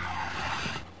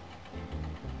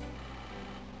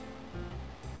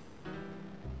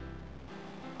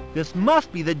 This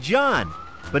must be the John,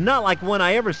 but not like one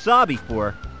I ever saw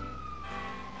before.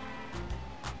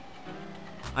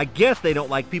 I guess they don't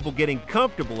like people getting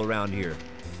comfortable around here.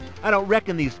 I don't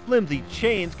reckon these flimsy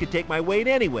chains could take my weight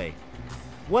anyway.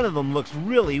 One of them looks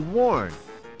really worn.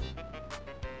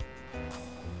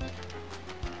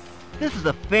 This is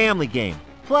a family game.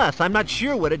 Plus, I'm not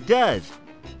sure what it does.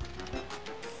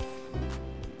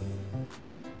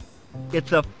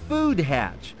 It's a food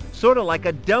hatch. Sort of like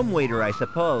a dumbwaiter, I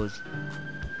suppose.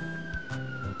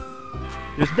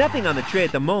 There's nothing on the tray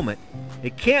at the moment.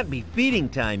 It can't be feeding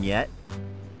time yet.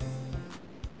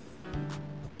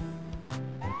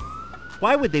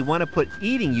 Why would they want to put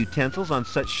eating utensils on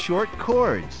such short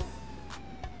cords?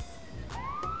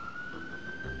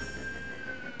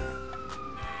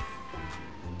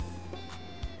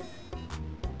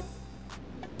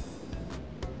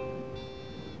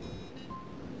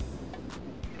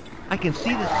 I can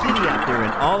see the city out there in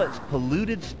all its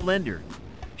polluted splendor.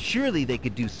 Surely they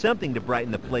could do something to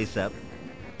brighten the place up.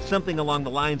 Something along the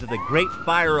lines of the Great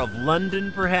Fire of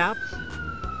London, perhaps?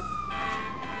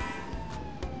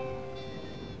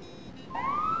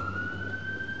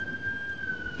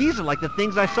 These are like the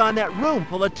things I saw in that room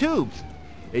full of tubes.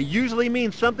 It usually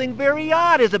means something very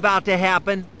odd is about to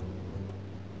happen.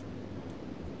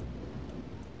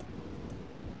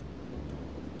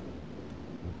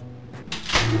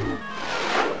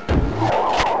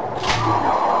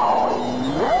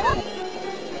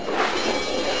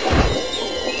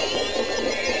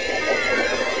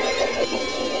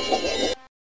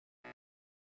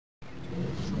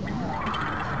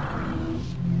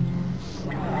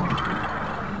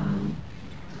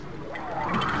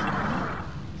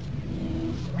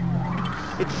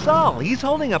 It's Saul. He's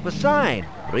holding up a sign.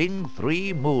 Bring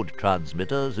 3 mood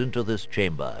transmitters into this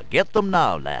chamber. Get them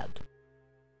now, lad.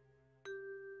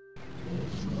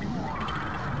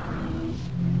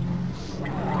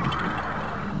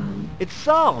 It's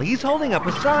Saul. He's holding up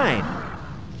a sign.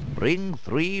 Bring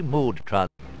 3 mood transmitters.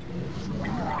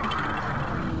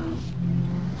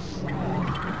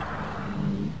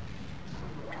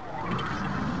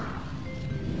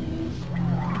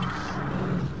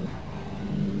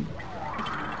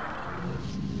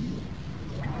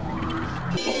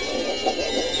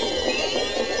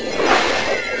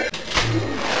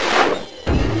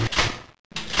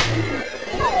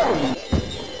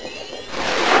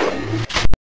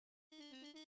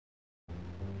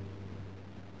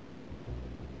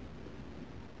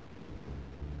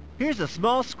 Here's a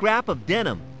small scrap of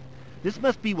denim. This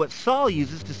must be what Saul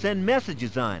uses to send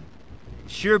messages on.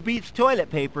 Sure beats toilet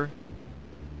paper.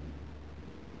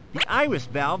 The iris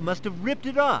valve must have ripped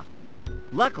it off.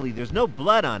 Luckily, there's no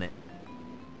blood on it.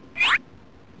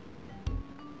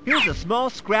 Here's a small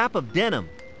scrap of denim.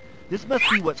 This must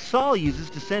be what Saul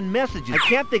uses to send messages. I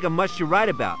can't think of much to write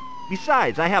about.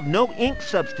 Besides, I have no ink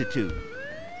substitute.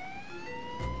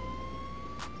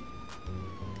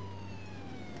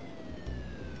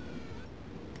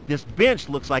 This bench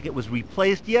looks like it was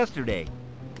replaced yesterday.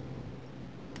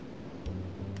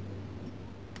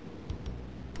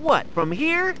 What, from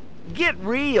here? Get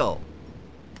real!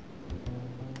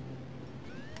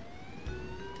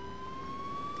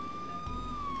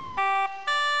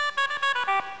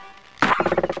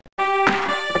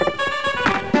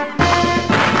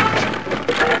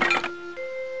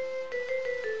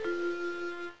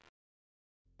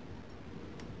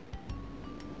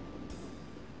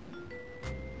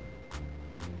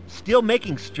 Still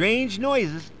making strange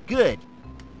noises. Good.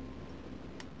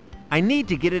 I need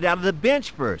to get it out of the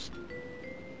bench first.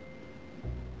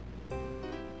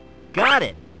 Got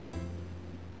it.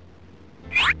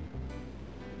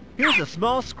 Here's a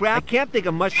small scrap. I can't think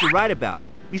of much to write about.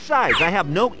 Besides, I have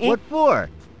no ink. What for?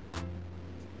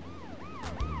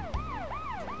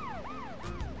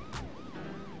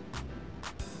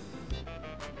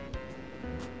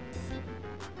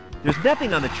 There's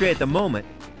nothing on the tray at the moment.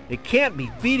 It can't be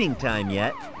feeding time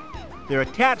yet. They're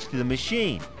attached to the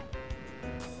machine.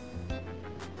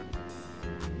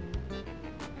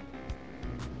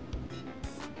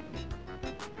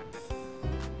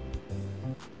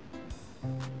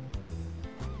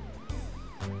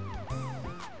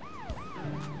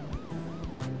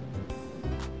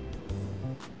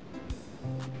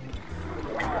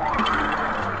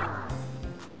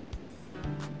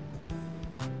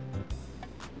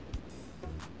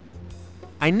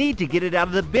 I need to get it out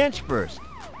of the bench first.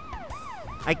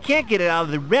 I can't get it out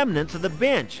of the remnants of the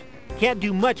bench. Can't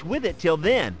do much with it till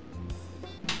then.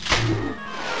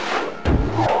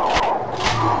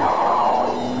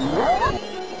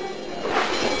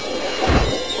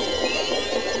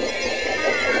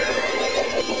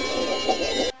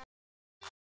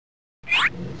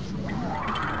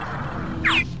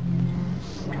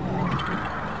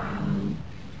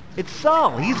 It's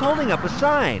Saul. He's holding up a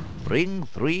sign. Bring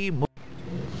 3 more.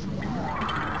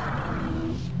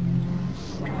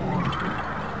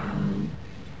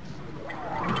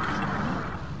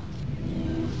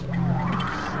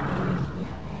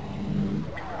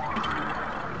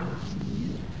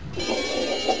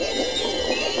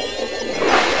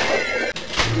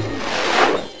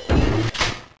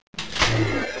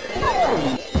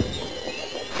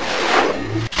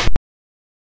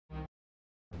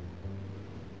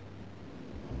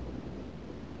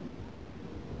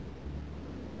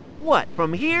 What,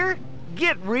 from here?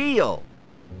 Get real!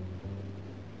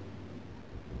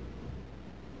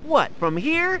 What, from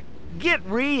here? Get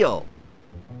real!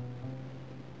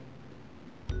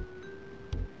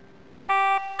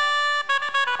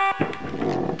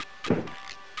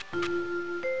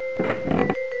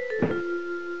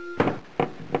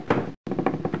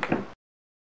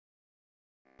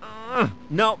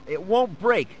 No, it won't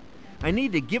break. I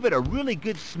need to give it a really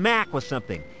good smack with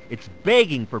something. It's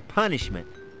begging for punishment.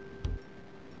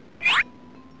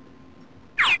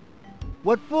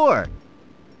 What for?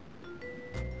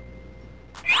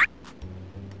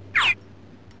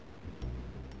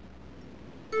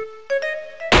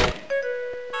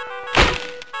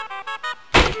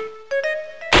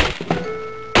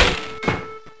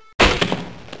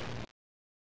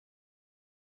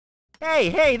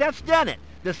 Hey, that's done it.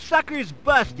 The sucker's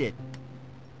busted.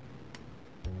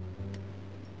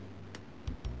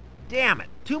 Damn it,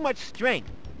 too much strength.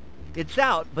 It's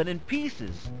out, but in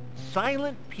pieces.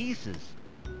 Silent pieces.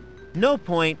 No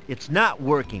point, it's not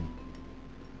working.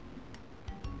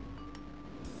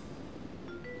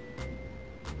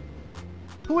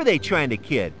 Who are they trying to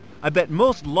kid? I bet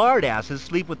most lard asses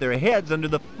sleep with their heads under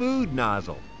the food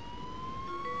nozzle.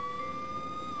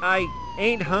 I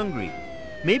ain't hungry.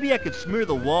 Maybe I could smear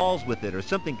the walls with it or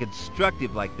something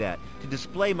constructive like that to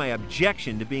display my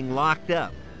objection to being locked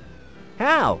up.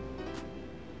 How?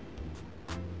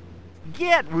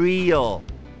 Get real!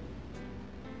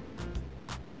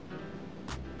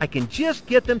 I can just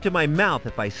get them to my mouth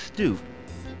if I stoop.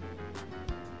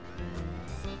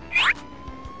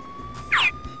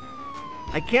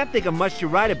 I can't think of much to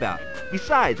write about.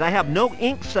 Besides, I have no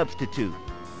ink substitute.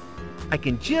 I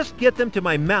can just get them to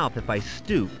my mouth if I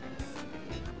stoop.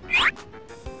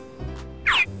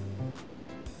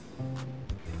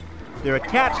 They're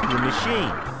attached to the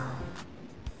machine.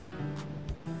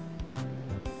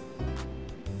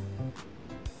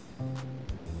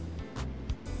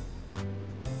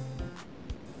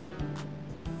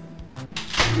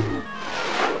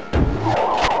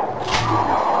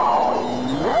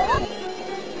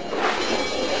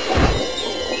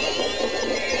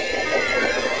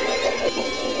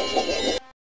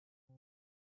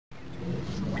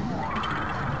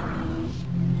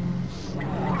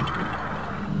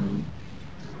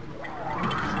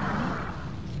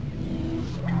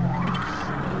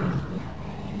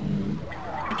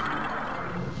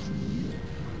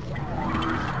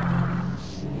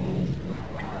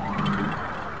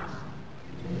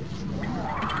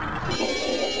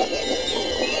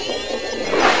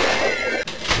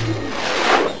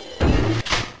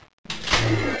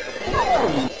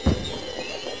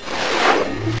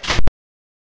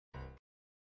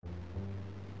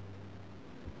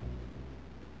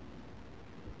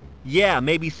 Yeah,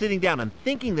 maybe sitting down and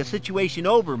thinking the situation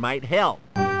over might help.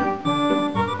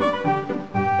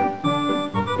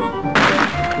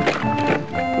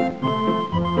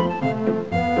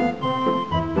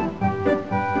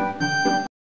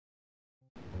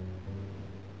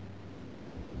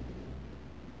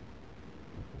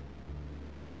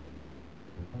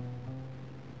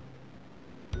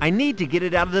 I need to get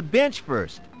it out of the bench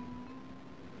first.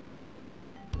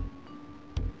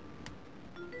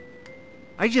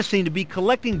 I just seem to be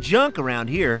collecting junk around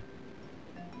here.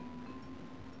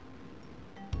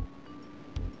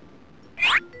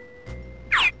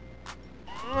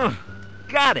 Ugh,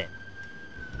 got it.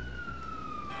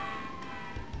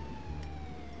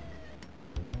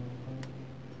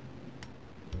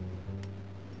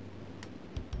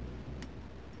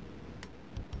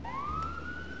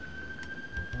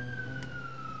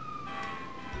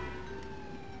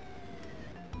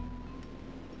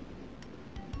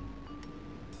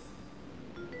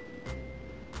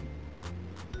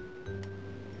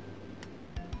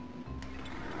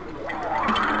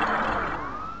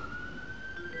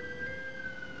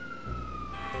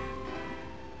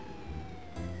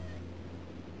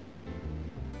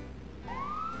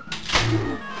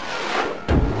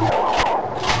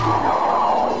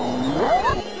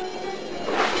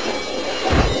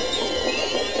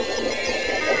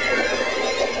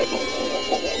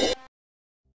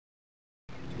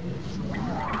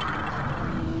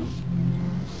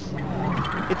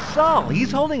 Saul.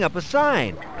 He's holding up a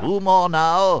sign. 2 more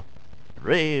now.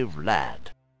 Brave lad.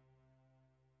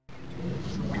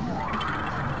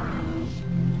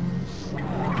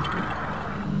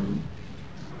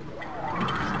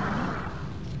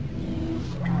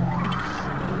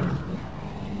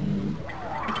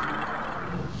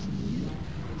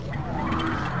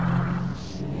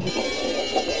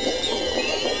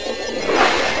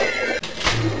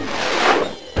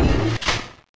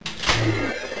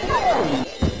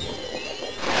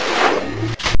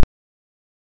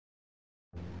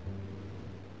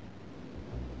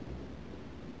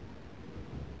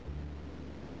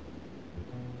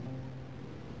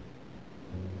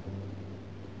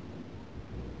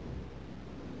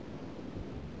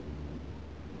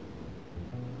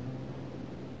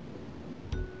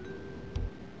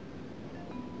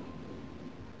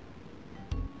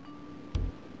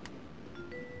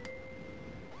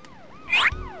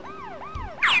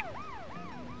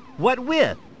 What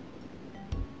with?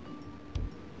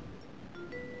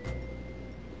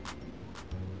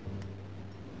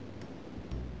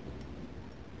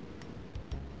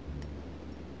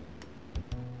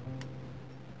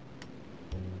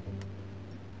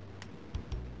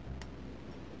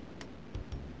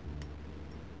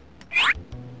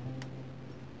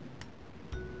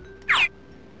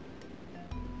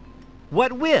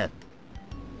 What with?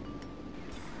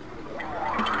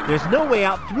 There's no way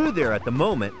out through there at the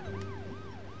moment.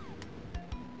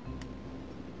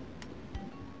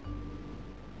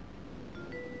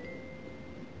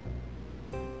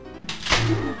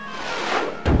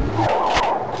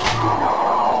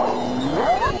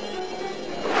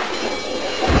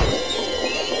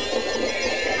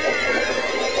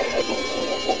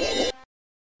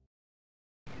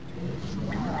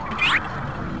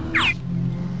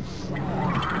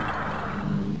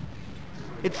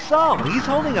 It's Saul. He's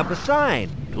holding up a sign.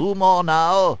 2 more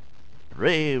now.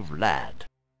 Brave lad.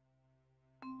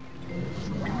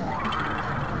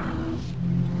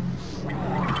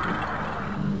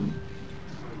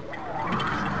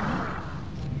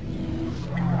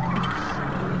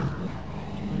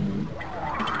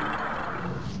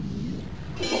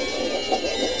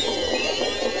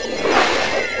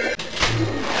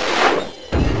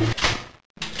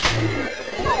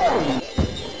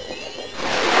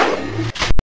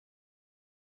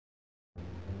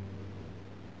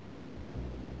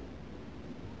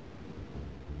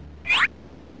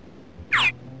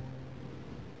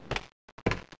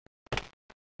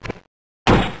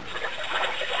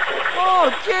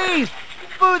 Oh, jeez!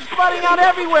 Food's flooding out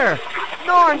everywhere!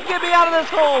 Norm, get me out of this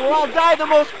hole or I'll die the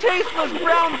most tasteless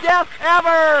brown death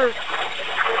ever!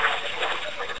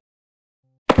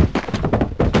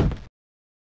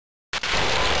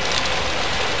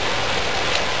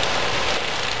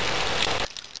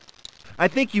 I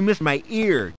think you missed my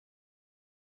ear.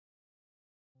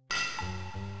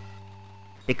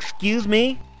 Excuse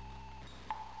me?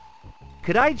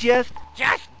 Could I just...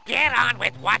 Just get on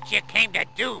with what you came to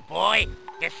do, boy.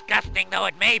 Disgusting though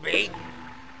it may be.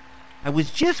 I was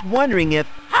just wondering if...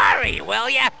 Hurry, will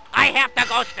ya? I have to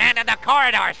go stand in the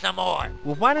corridor some more.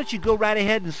 Well, why don't you go right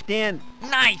ahead and stand...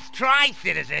 Nice try,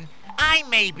 citizen. I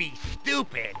may be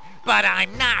stupid, but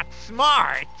I'm not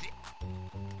smart.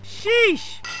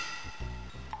 Sheesh!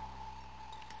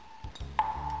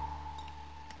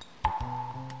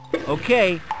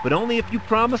 Okay, but only if you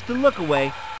promise to look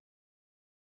away.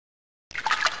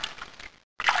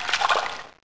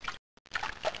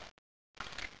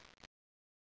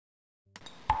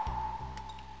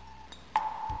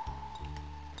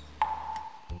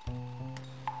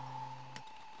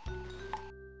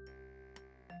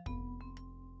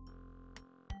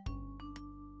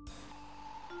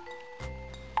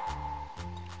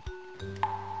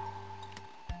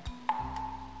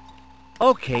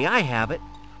 Okay, I have it.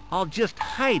 I'll just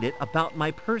hide it about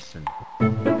my person.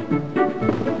 Okay,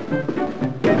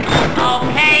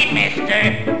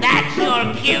 mister. That's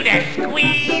your cue to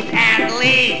squeeze and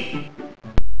leave.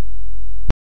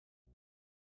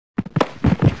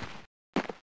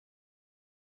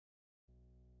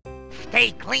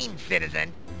 Stay clean,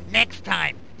 citizen. Next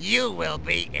time, you will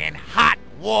be in hot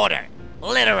water.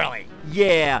 Literally.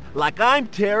 Yeah, like I'm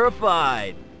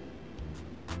terrified.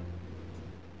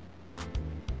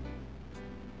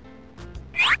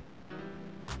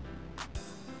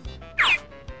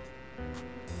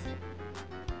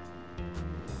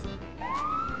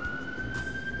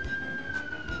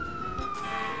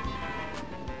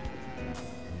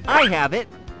 I have it.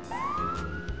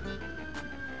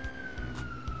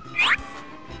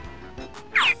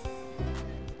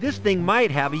 This thing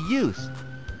might have a use.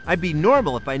 I'd be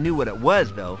normal if I knew what it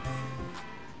was, though.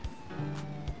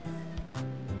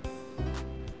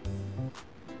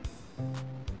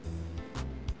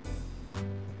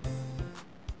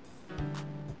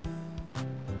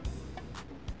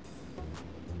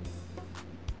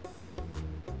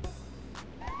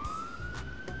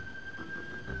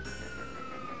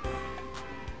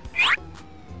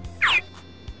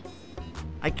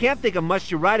 I can't think of much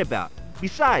to write about.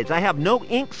 Besides, I have no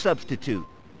ink substitute.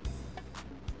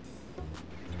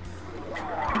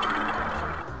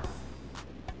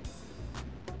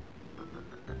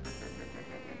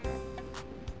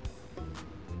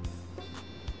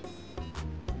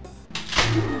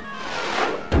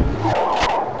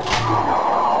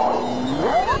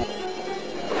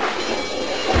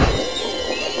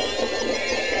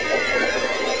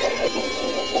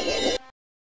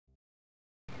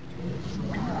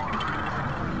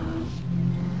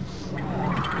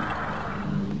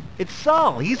 It's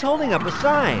Saul. He's holding up a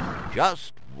sign.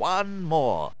 Just one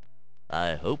more.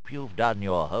 I hope you've done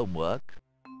your homework.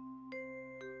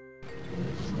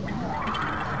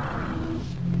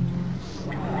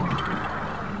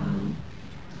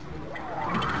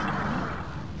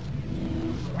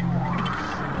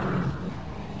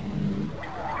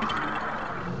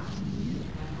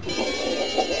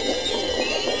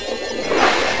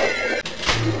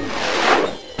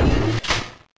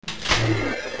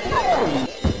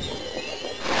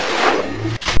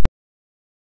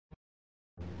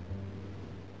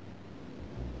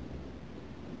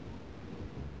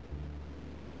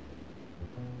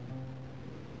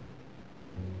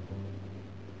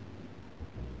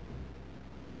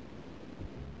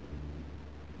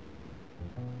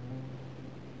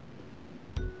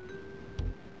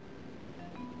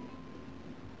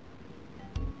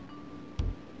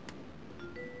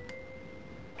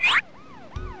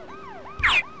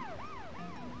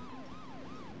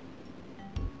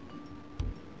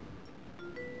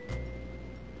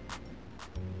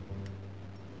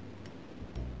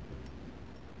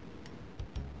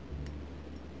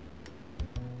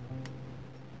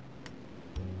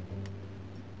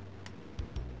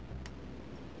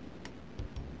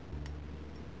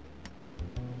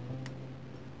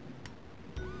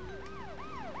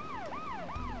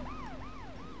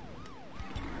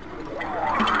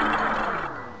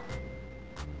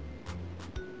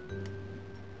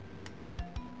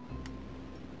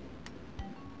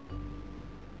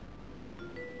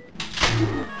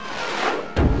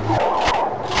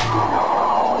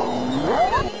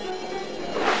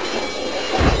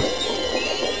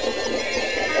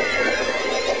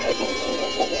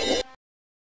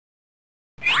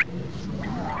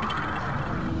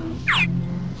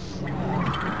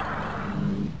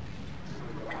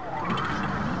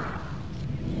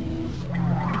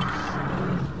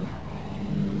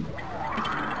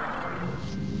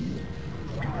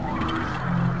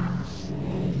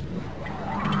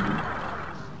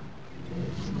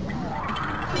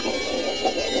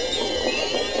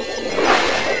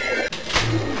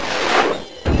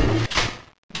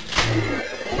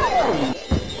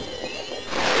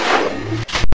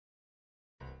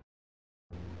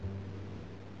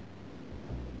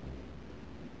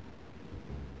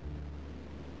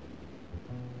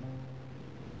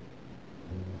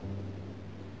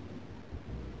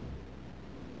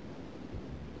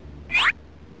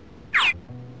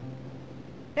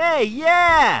 Hey,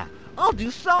 yeah! I'll do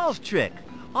Saul's trick.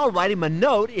 I'll write him a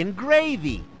note in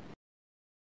gravy.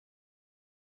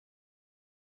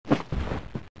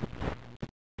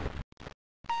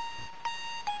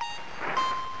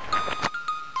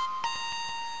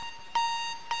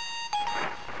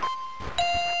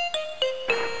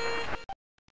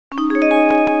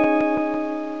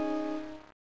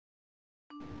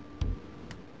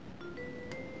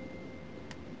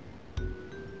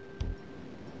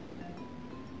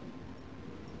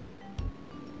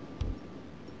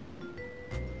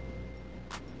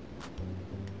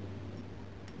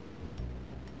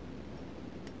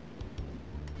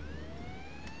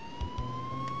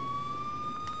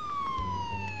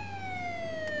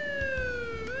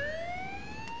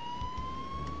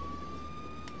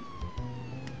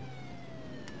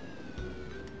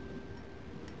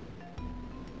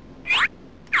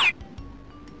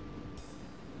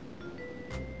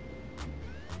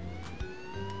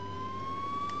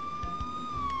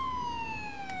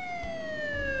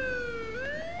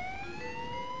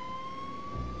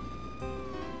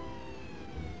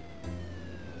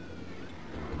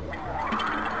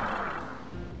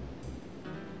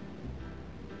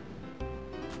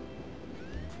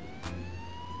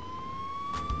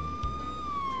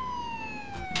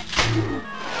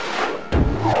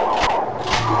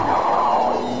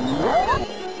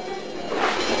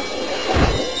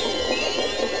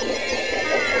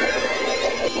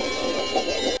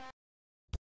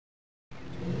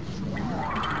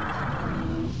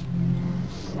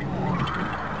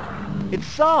 It's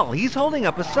Saul. He's holding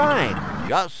up a sign.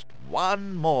 Just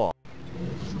one more.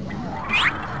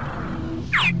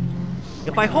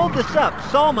 If I hold this up,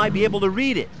 Saul might be able to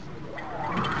read it.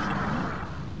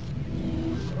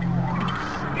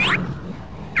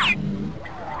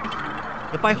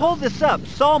 If I hold this up,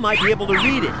 Saul might be able to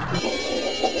read it.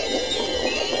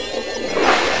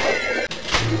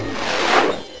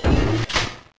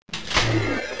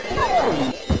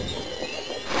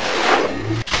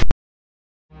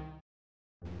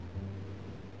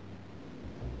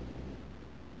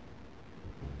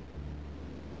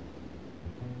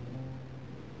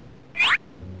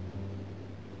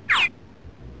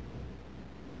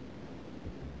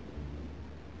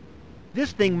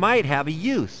 This thing might have a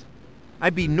use.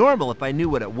 I'd be normal if I knew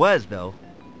what it was, though.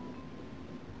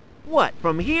 What,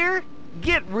 from here?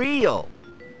 Get real!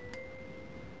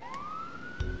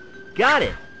 Got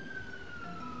it!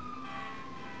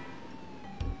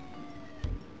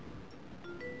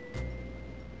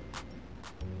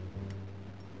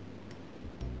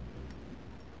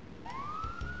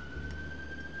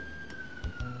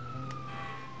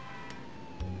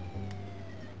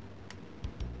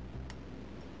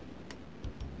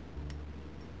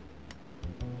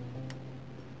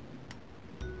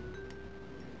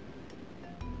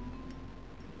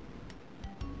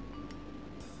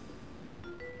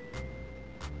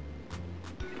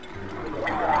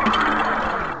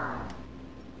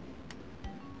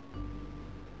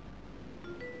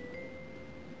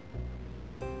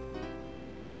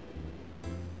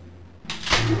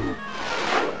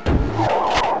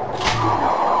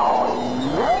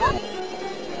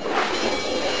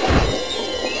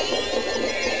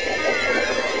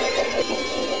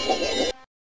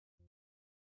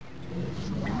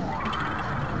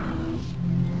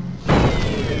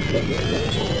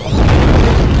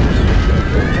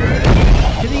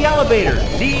 To the elevator!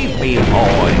 Leave me,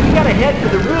 boy! We gotta head for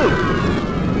the roof!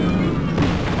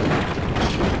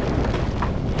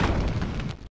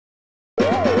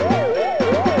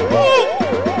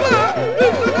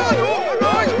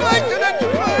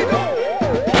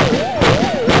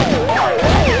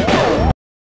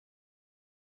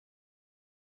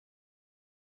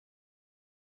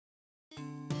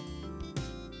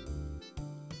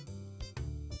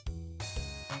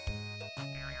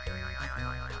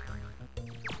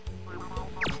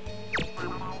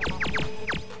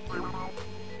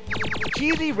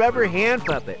 Cheesy rubber hand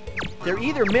puppet. They're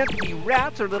either meant to be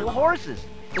rats or little horses.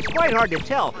 It's quite hard to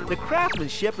tell. The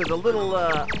craftsmanship is a little,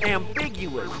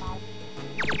 ambiguous.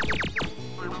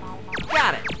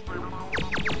 Got it!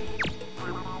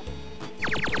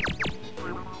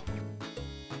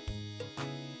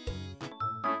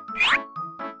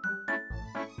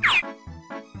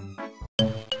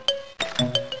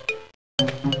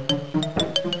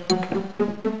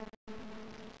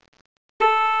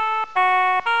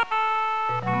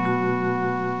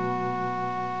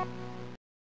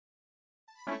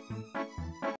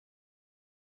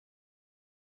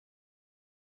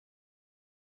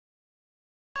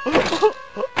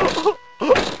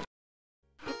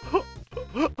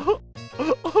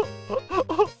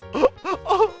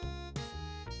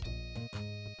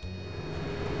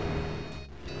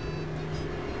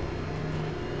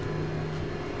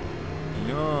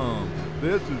 Yum.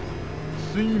 This is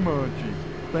sea munchies.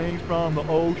 Things from the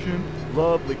ocean,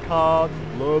 lovely cod,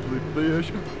 lovely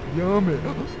fish. Yummy.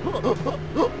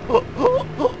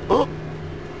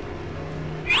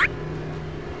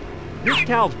 This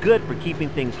towel's good for keeping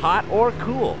things hot or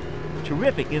cool.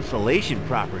 Terrific insulation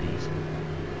properties.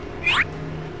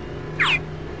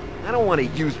 I don't want to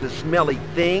use the smelly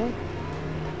thing.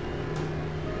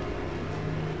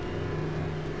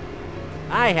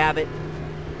 I have it.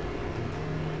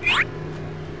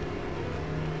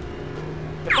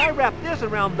 If I wrap this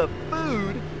around the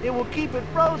food, it will keep it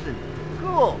frozen.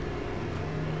 Cool.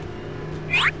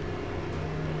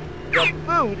 The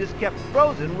food is kept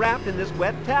frozen wrapped in this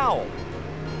wet towel.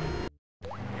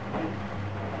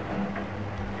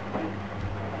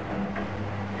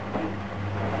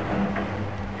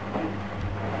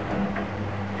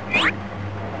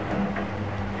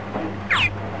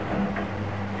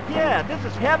 Yeah, this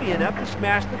is heavy enough to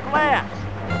smash the glass.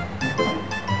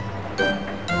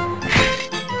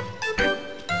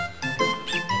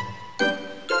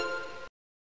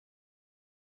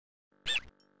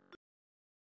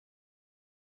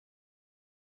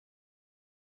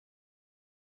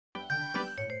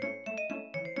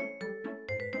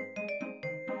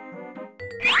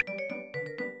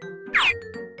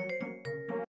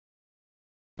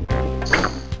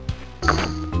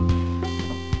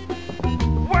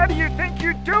 What do you think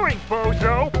you're doing,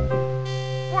 bozo?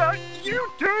 Well,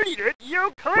 you dirtied it,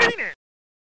 you clean it!